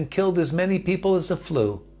hasn't even killed as many people as the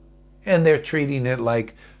flu. And they're treating it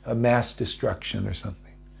like a mass destruction or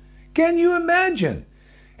something. Can you imagine?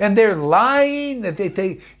 And they're lying that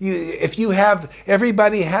if you have,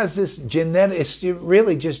 everybody has this genetic, it's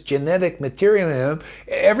really just genetic material in them.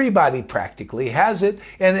 Everybody practically has it.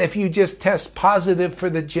 And if you just test positive for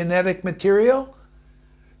the genetic material,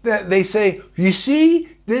 that they say, you see,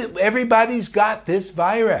 everybody's got this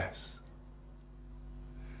virus.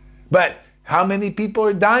 But how many people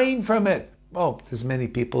are dying from it? Oh, as many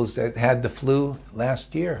people as that had the flu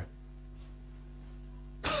last year.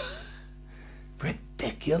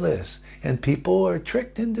 Ridiculous. And people are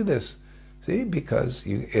tricked into this. See, because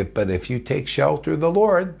but if you take shelter of the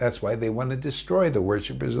Lord, that's why they want to destroy the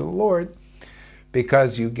worshipers of the Lord,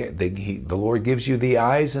 because the Lord gives you the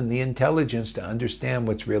eyes and the intelligence to understand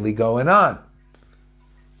what's really going on.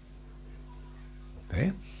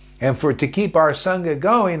 Okay? And to keep our Sangha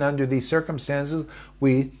going under these circumstances,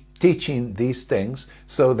 we teaching these things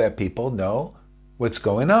so that people know what's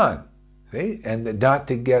going on. See? And not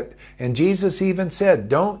to get, and Jesus even said,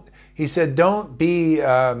 don't be,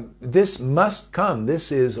 this must come.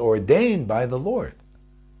 This is ordained by the Lord.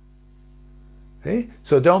 See?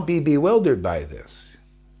 So don't be bewildered by this.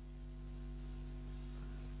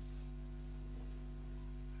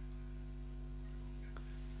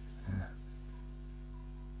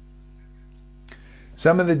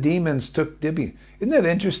 Some of the demons took Dibby. Isn't that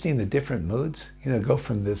interesting, the different moods? You know, go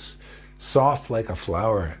from this soft like a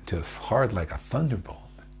flower to hard like a thunderbolt.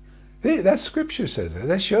 That scripture says that.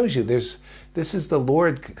 That shows you this is the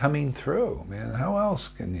Lord coming through, man. How else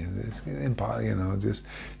can you?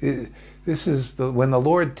 This is when the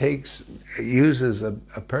Lord uses a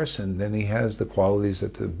person, then he has the qualities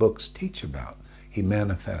that the books teach about. He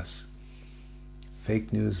manifests.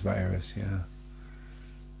 Fake news virus, yeah.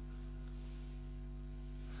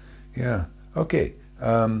 Yeah, okay.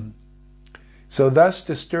 So thus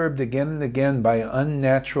disturbed again and again by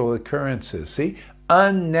unnatural occurrences. See?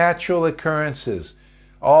 Unnatural occurrences.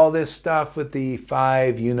 All this stuff with the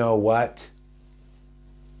 5 you know what.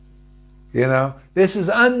 You know? This is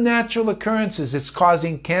unnatural occurrences. It's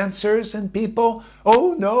causing cancers in people.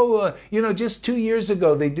 Oh no, just 2 years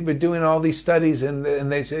ago they were doing all these studies and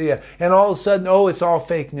they say, yeah. And all of a sudden, oh, it's all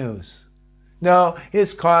fake news. No,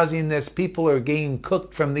 it's causing this. People are getting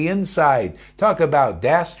cooked from the inside. Talk about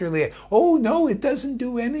dastardly. Oh, no, it doesn't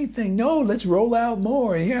do anything. No, let's roll out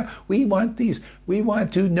more. Yeah, we want these. We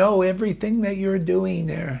want to know everything that you're doing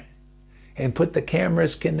there. And put the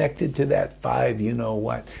cameras connected to that 5 you know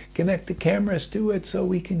what. Connect the cameras to it so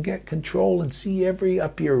we can get control and see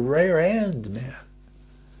up your rear end, man.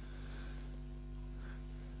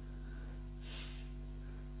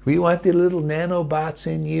 We want the little nanobots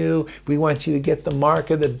in you. We want you to get the mark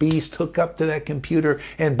of the beast, hook up to that computer.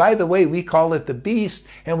 And by the way, we call it the beast,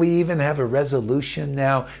 and we even have a resolution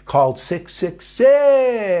now called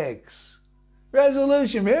 666.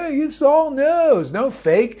 Resolution, man, it's all news. No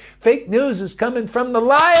fake. Fake news is coming from the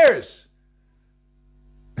liars.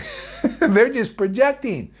 They're just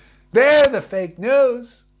projecting. They're the fake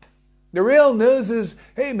news. The real news is,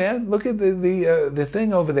 hey man, look at the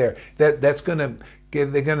thing over there. That's going to...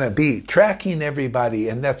 They're going to be tracking everybody,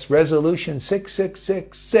 and that's resolution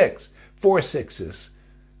 6666. 4 sixes.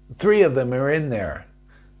 3 of them are in there.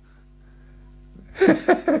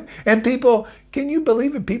 And people, can you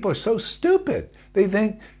believe it? People are so stupid. They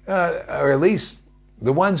think, or at least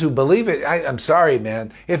the ones who believe it, I'm sorry,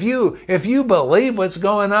 man. If you believe what's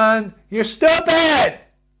going on, you're stupid.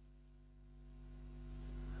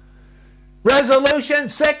 Resolution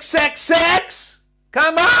 666.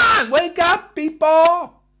 Come on, wake up,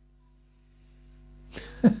 people.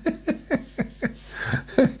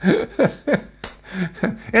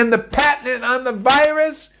 And the patent on the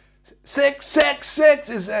virus, 666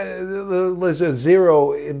 is there's a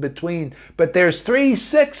 0 in between, but there's 3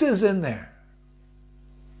 6s in there.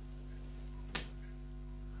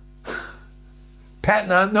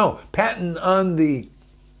 patent on the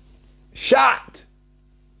shot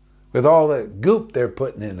with all the goop they're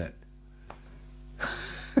putting in it.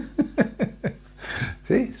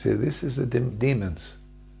 See, this is the demons.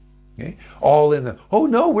 Okay? All in the, oh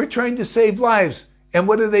no, we're trying to save lives. And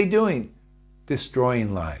what are they doing?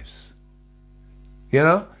 Destroying lives. You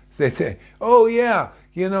know? They say, oh yeah,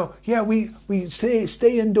 we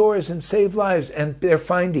stay indoors and save lives. And they're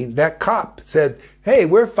finding, that cop said, hey,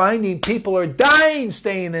 we're finding people are dying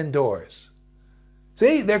staying indoors.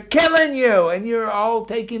 See, they're killing you. And you're all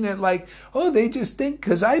taking it like, oh, they just think,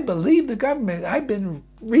 because I believe the government, I've been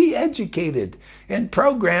re-educated and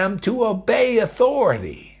programmed to obey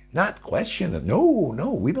authority. Not question it.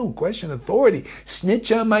 No, we don't question authority.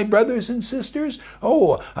 Snitch on my brothers and sisters?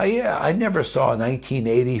 Oh, I never saw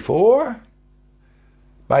 1984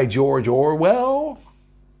 by George Orwell.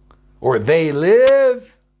 Or They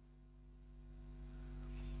Live.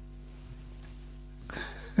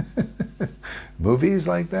 Movies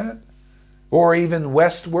like that. Or even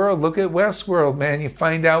Westworld. Look at Westworld, man. You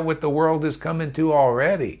find out what the world is coming to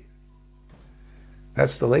already.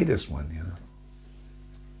 That's the latest one, you know.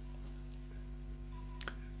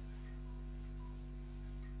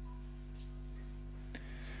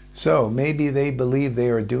 So maybe they believe they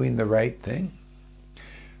are doing the right thing.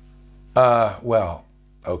 Well,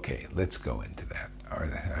 okay, let's go into that. All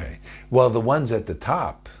right. Well, the ones at the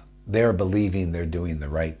top, they're believing they're doing the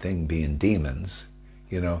right thing, being demons.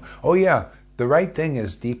 You know, oh yeah, the right thing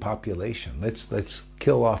is depopulation. Let's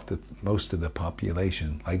kill off most of the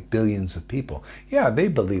population, like billions of people. Yeah, they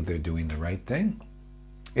believe they're doing the right thing.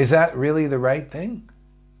 Is that really the right thing?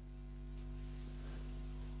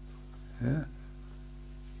 Yeah.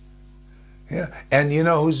 Yeah, and you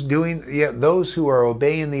know who's doing, those who are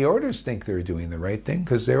obeying the orders think they're doing the right thing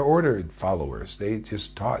because they're ordered followers. They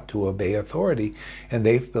just taught to obey authority and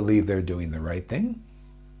they believe they're doing the right thing.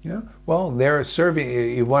 Yeah. Well, they're serving,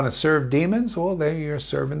 you want to serve demons? Well, you're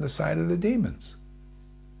serving the side of the demons.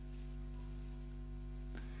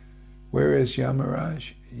 Where is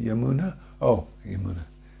Yamaraj? Yamuna? Oh, Yamuna.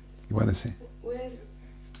 You want to say? Where is?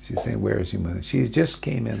 She's saying, where is Yamuna? She just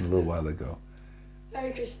came in a little while ago.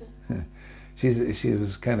 Hare Krishna. She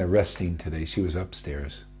was kind of resting today. She was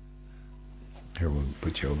upstairs. Here, we'll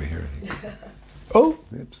put you over here. Oh,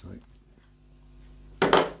 oops.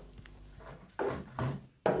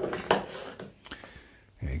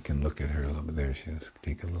 Here, you can look at her a little bit. There she is.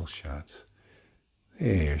 Take a little shots.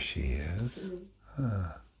 There she is.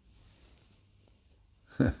 Ah.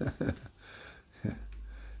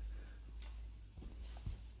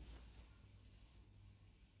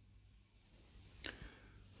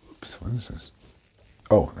 What is this?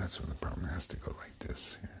 Oh, that's where the problem has to go like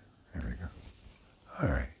this. Here. There we go. All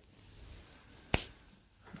right.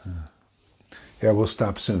 Yeah, we'll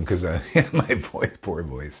stop soon because my voice, poor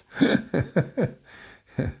voice.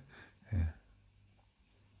 Yeah.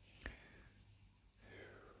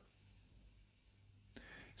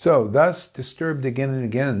 So, thus disturbed again and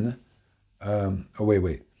again.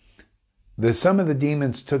 Wait. Some of the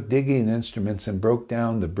demons took digging instruments and broke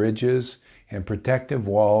down the bridges and protective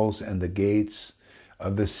walls and the gates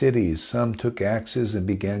of the cities. Some took axes and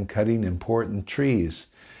began cutting important trees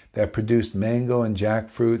that produced mango and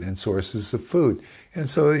jackfruit and sources of food. And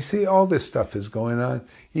so you see all this stuff is going on.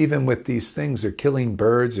 Even with these things, they're killing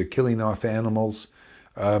birds, they're killing off animals.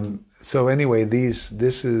 So anyway, this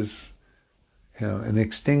is an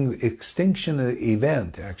extinction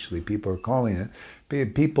event, actually, people are calling it.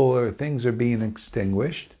 Things are being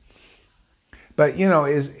extinguished. But,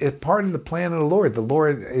 is part of the plan of the Lord. The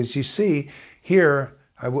Lord, as you see here,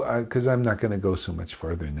 because I'm not going to go so much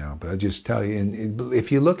further now, but I'll just tell you,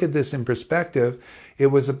 if you look at this in perspective, it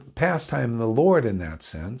was a pastime of the Lord in that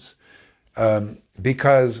sense,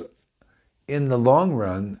 because in the long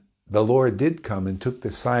run, the Lord did come and took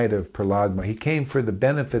the side of Prahlad. He came for the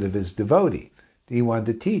benefit of his devotee. He wanted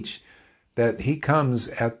to teach that he comes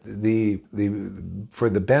for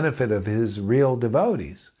the benefit of his real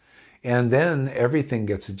devotees. And then everything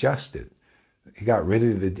gets adjusted. He got rid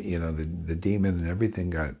of the demon and everything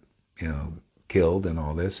got, killed and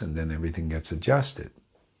all this, and then everything gets adjusted.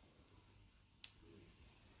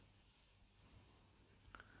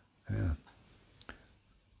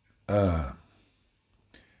 Yeah.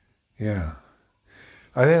 Yeah.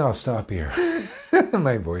 I think I'll stop here.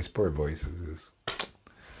 My poor voice is this.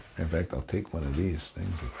 In fact, I'll take one of these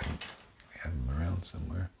things if I have them around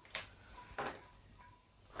somewhere.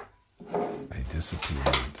 They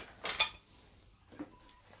disappeared.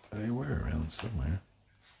 They were around somewhere.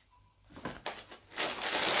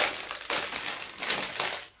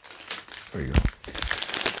 There you go.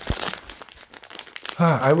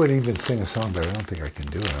 I would even sing a song, but I don't think I can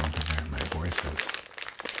do it. I don't think my voice is.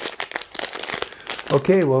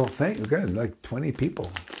 Okay, well, thank you. Good, like 20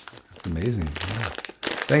 people. That's amazing. Yeah.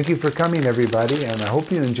 Thank you for coming, everybody, and I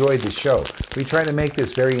hope you enjoyed the show. We try to make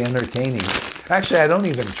this very entertaining. Actually, I don't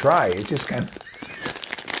even try. It just kind of...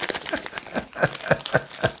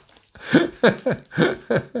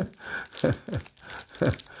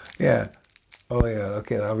 Yeah. Oh, yeah.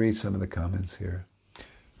 Okay, I'll read some of the comments here.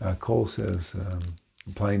 Cole says,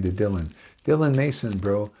 replying to Dylan. Dylan Mason,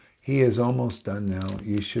 bro, he is almost done now.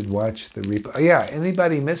 You should watch the replay. Yeah,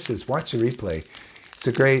 anybody missed this, watch the replay. It's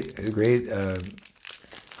a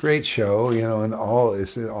great show, you know, and all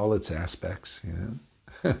its aspects, you know.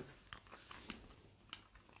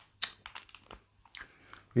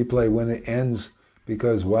 Replay when it ends,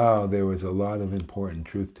 because, wow, there was a lot of important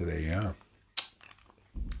truth today, yeah.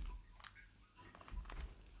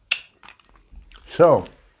 So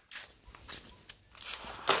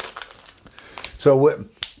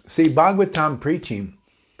see, Bhagavatam preaching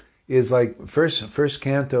is like first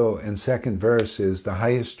canto and second verse is the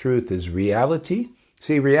highest truth is reality.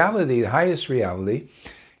 See, reality, the highest reality,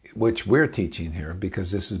 which we're teaching here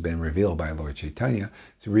because this has been revealed by Lord Chaitanya,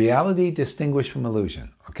 is reality distinguished from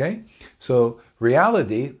illusion, okay? So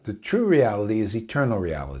reality, the true reality is eternal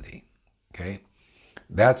reality, okay?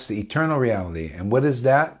 That's the eternal reality. And what is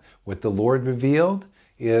that? What the Lord revealed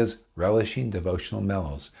is relishing devotional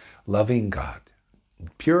mellows, loving God,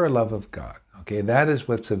 pure love of God. Okay, that is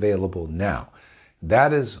what's available now.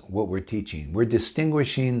 That is what we're teaching. We're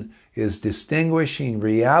distinguishing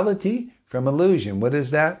reality from illusion. What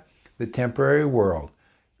is that? The temporary world,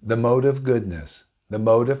 the mode of goodness, the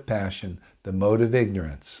mode of passion, the mode of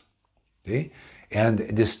ignorance. See?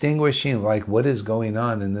 And distinguishing like what is going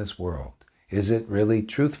on in this world. Is it really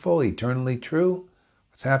truthful, eternally true?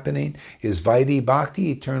 What's happening? Is Vaidhi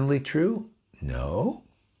Bhakti eternally true? No.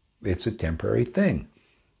 It's a temporary thing.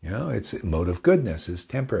 You know, it's a mode of goodness is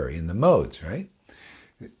temporary in the modes, right?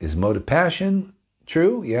 Is mode of passion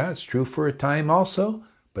true? Yeah, it's true for a time also,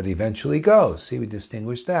 but eventually goes. See, we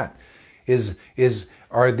distinguish that.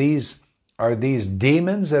 Are these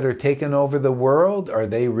demons that are taking over the world, are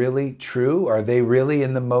they really true? Are they really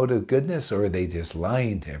in the mode of goodness, or are they just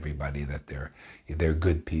lying to everybody that they're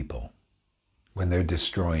good people when they're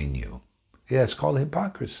destroying you? Yeah, it's called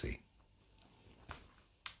hypocrisy.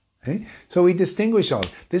 Okay? So we distinguish all.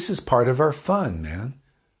 This is part of our fun, man.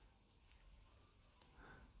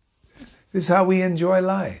 This is how we enjoy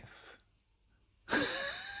life.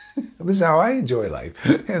 This is how I enjoy life.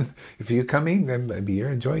 And if you're coming, then maybe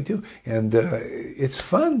you're enjoying too. And it's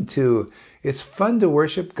fun to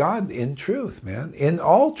worship God in truth, man. In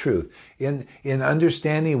all truth. In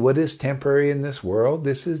understanding what is temporary in this world.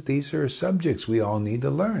 These are subjects we all need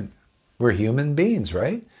to learn. We're human beings,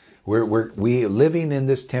 right? We living in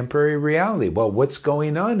this temporary reality. Well, what's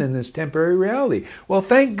going on in this temporary reality? Well,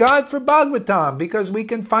 thank God for Bhagavatam, because we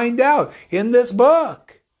can find out in this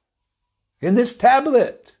book, in this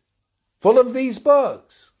tablet, full of these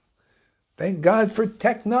books. Thank God for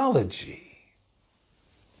technology.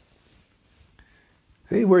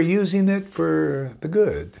 See, we're using it for the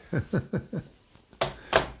good.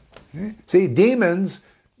 See, demons,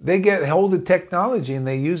 they get hold of technology and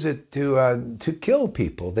they use it to kill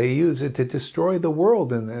people. They use it to destroy the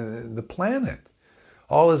world and the planet.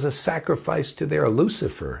 All as a sacrifice to their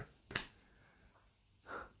Lucifer.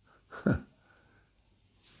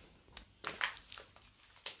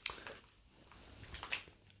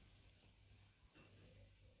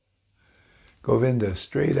 Govinda,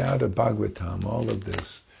 straight out of Bhagavatam, all of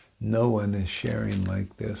this. No one is sharing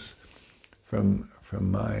like this from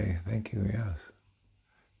my, thank you, yes.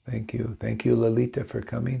 Thank you. Thank you, Lalita, for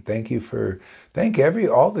coming. Thank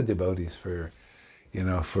all the devotees for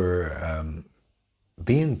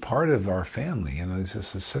being part of our family. You know,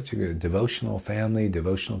 this is such a good devotional family,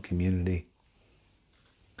 devotional community.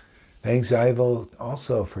 Thanks, Ivo,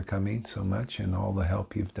 also for coming so much and all the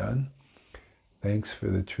help you've done. Thanks for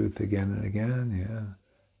the truth again and again. Yeah.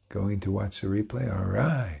 Going to watch the replay. All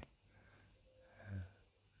right.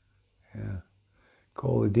 Yeah.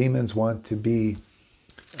 Cool. The demons want to be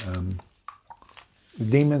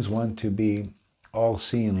all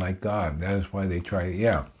seeing like God. That is why they try.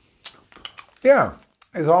 Yeah. Yeah.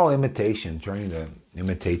 It's all imitation, trying to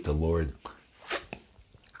imitate the Lord.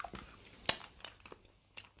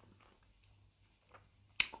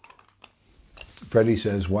 Freddie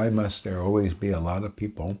says, why must there always be a lot of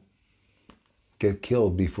people get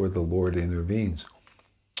killed before the Lord intervenes?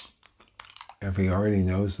 If he already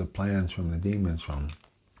knows the plans from the demons from.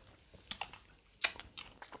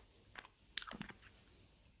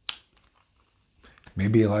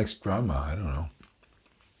 Maybe he likes drama, I don't know.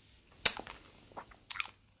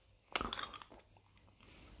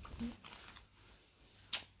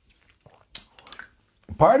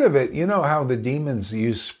 part of it, you know how the demons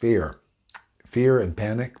use fear and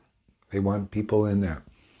panic. They want people in that.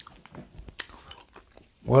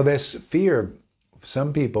 Well, this fear,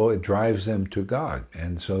 some people, it drives them to God.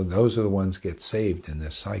 And so those are the ones that get saved in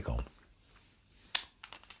this cycle.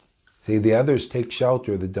 See, the others take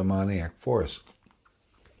shelter of the demoniac force.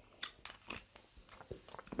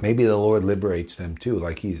 Maybe the Lord liberates them too,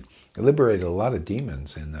 like He liberated a lot of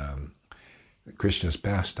demons in Krishna's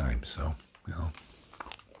pastimes. So, you know,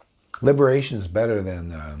 liberation is better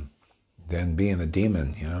than being a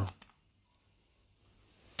demon, you know.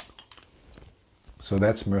 So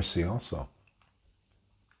that's mercy also.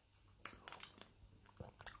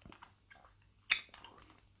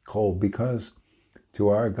 Cold, because to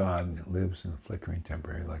our God lives in a flickering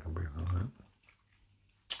temporary like a brief moment.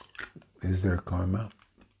 Is there karma?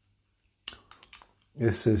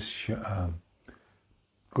 This is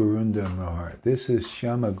Gurunda Mahar. This is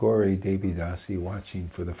Shamagori Devidasi watching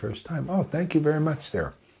for the first time. Oh, thank you very much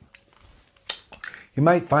there. You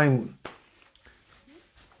might find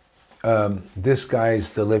this guy's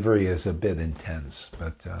delivery is a bit intense,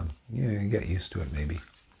 but you get used to it maybe.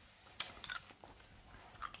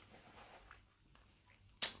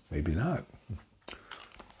 Maybe not.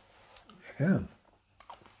 Yeah.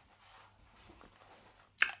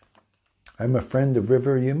 I'm a friend of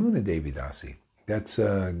River Yamuna Devidasi. That's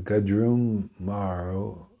Gadrum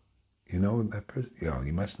Maro. You know that person? Yeah,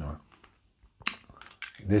 you must know.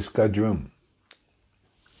 This Gadrum.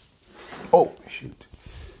 Oh, shoot.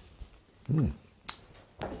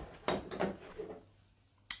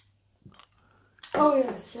 Oh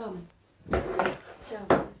yes, Sham.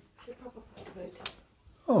 Sham.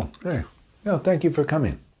 Oh, hey. No, thank you for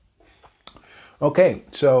coming. Okay,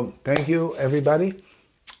 so thank you, everybody.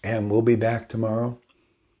 And we'll be back tomorrow.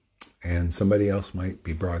 And somebody else might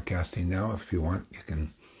be broadcasting now. If you want, you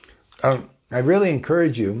can. I really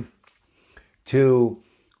encourage you to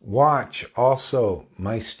watch also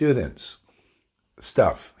my students'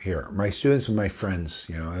 stuff here. My students and my friends,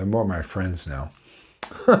 you know, they're more my friends now.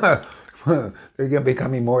 They're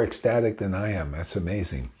becoming more ecstatic than I am. That's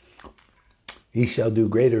amazing. He shall do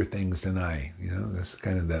greater things than I. You know, that's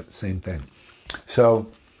kind of that same thing. So,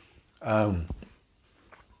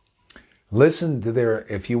 listen to their,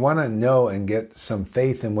 if you want to know and get some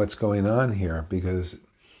faith in what's going on here, because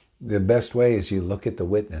the best way is you look at the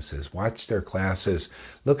witnesses, watch their classes,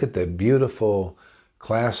 look at the beautiful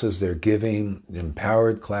classes they're giving,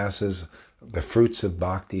 empowered classes, the fruits of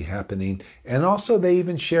bhakti happening, and also they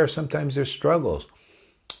even share sometimes their struggles,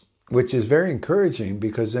 which is very encouraging,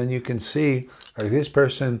 because then you can see this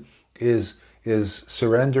person is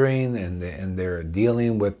surrendering and they're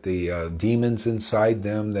dealing with the demons inside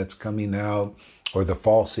them that's coming out, or the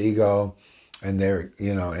false ego, and they're,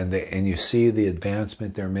 you know, and you see the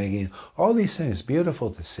advancement they're making. All these things, beautiful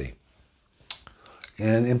to see.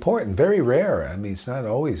 And important, very rare. I mean, it's not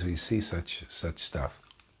always we see such stuff.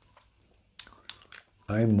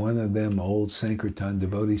 I'm one of them old Sankirtan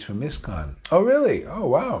devotees from ISKCON. Oh, really? Oh,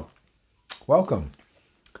 wow. Welcome.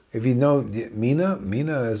 If you know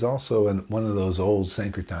Meena is also one of those old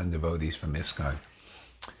Sankirtan devotees from ISKCON.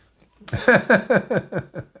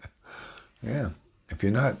 Yeah. If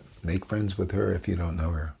you're not, make friends with her if you don't know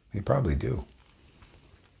her. You probably do.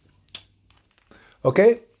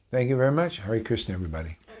 Okay. Thank you very much. Hare Krishna,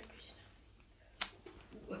 everybody.